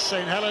has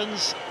St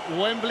Helens'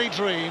 Wembley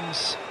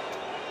dreams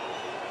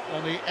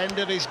on the end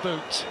of his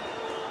boot.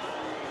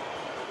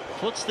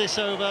 Puts this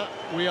over.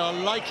 We are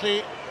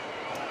likely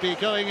be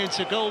going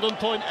into golden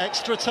point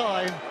extra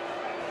time.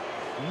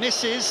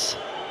 Misses,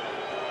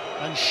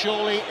 and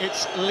surely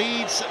it's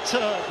Lee's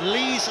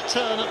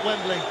turn at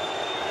Wembley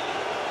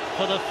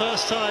for the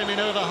first time in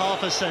over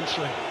half a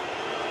century.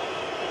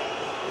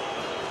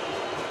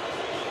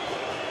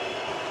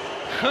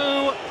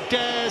 Who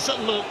dares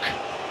look?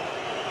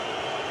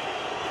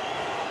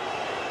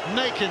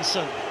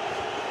 Makinson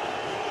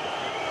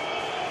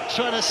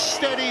trying to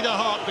steady the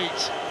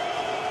heartbeat,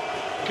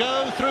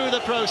 go through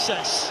the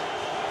process.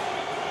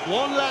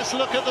 One last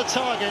look at the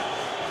target.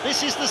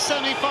 This is the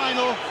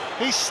semi-final.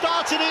 He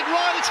started it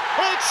right.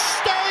 It's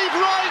stayed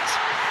right.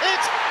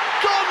 It's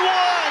gone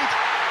wide.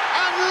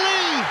 And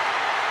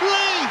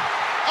Leigh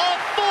are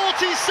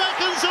 40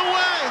 seconds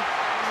away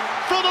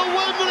from the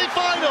Wembley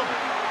final.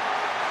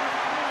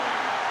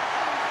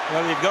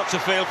 Well, you've got to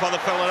feel for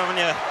the fella, haven't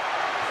you?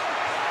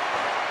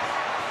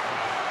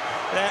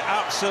 They're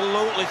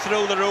absolutely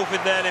through the roof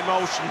with their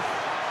emotion.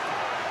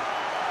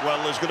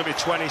 Well, there's going to be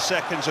 20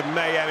 seconds of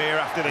mayhem here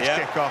after this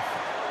kick-off.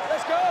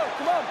 Let's go,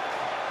 come on.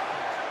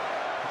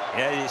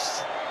 Yeah,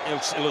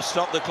 He'll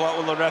stop the clock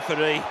with the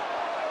referee.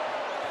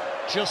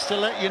 Just to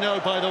let you know,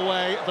 by the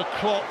way, the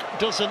clock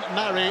doesn't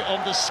marry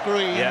on the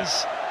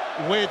screens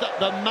with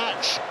the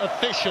match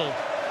official.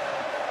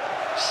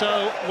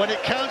 So when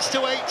it counts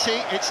to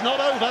 80, it's not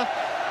over.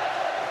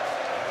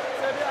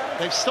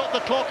 They've stopped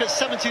the clock at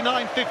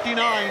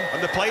 79:59.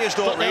 And the players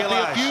don't realise.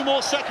 There'll be a few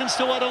more seconds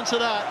to add on to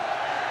that.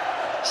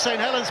 St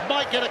Helens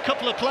might get a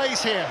couple of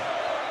plays here.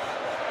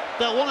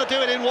 They'll want to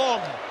do it in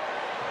one.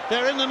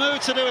 They're in the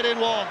mood to do it in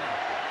one.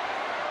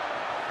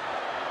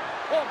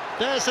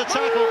 There's the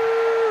tackle.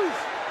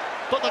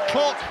 But the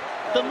clock,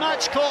 the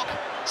match clock,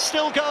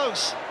 still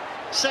goes.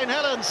 St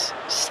Helens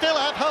still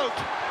have hope.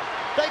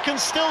 They can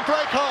still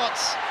break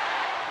hearts.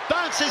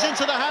 Bounces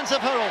into the hands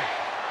of Hurrell.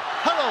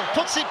 Hurrell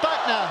puts it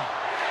back now.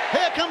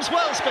 Here comes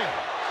Welsby.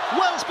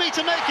 Welsby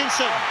to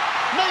Makinson.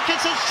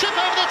 Makinson chip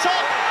over the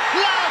top.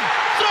 Lamb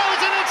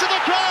throws it into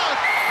the crowd.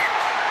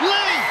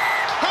 Leigh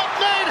have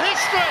made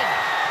history.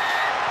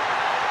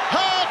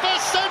 Half a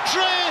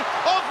century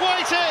of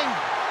waiting.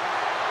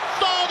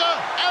 Father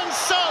and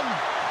son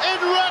in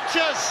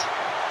raptures.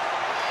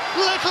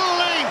 Little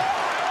Leigh,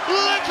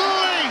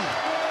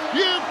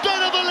 you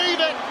better believe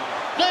it.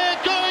 They're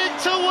going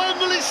to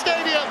Wembley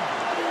Stadium.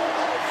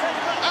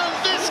 And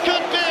this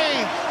could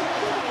be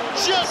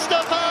just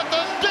about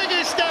the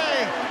biggest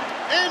day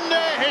in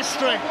their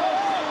history.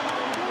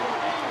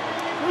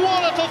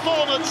 What a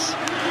performance,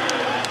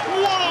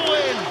 what a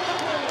win,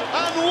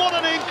 and what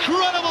an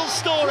incredible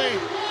story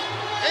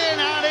in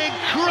an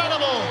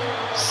incredible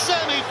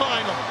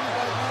semi-final.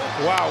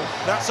 Wow,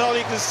 that's all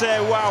you can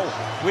say, wow.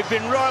 We've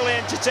been royally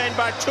entertained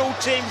by two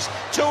teams,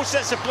 two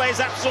sets of players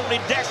absolutely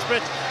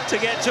desperate to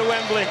get to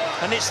Wembley.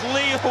 And it's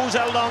Leigh who's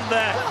held on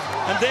there.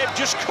 And they've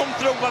just come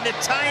through by the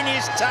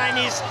tiniest,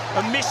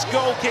 a missed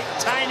goal kick,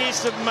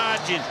 tiniest of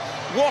margins.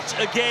 What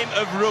a game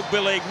of rugby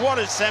league, what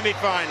a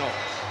semi-final.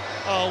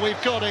 Oh,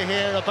 we've got to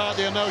hear about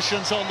the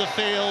emotions on the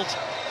field.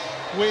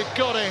 We've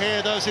got to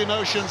hear those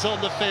emotions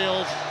on the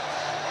field.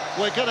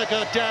 We're going to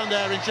go down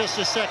there in just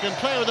a second.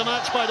 Player of the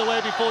match, by the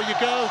way, before you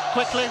go,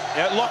 quickly.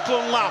 Yeah,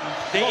 Lachlan Lamb.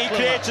 He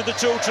created the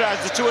two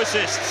tries, the two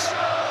assists.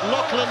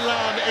 Lachlan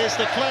Lamb is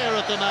the player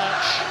of the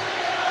match.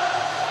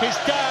 His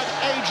dad,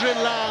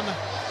 Adrian Lamb,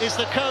 is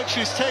the coach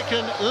who's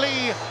taken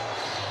Leigh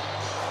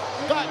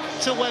back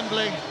to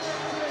Wembley.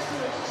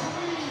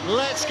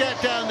 Let's get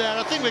down there.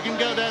 I think we can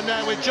go down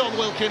there with John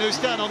Wilkin, who's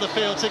down on the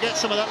field, to get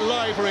some of that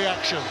live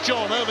reaction.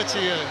 John, over to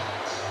you.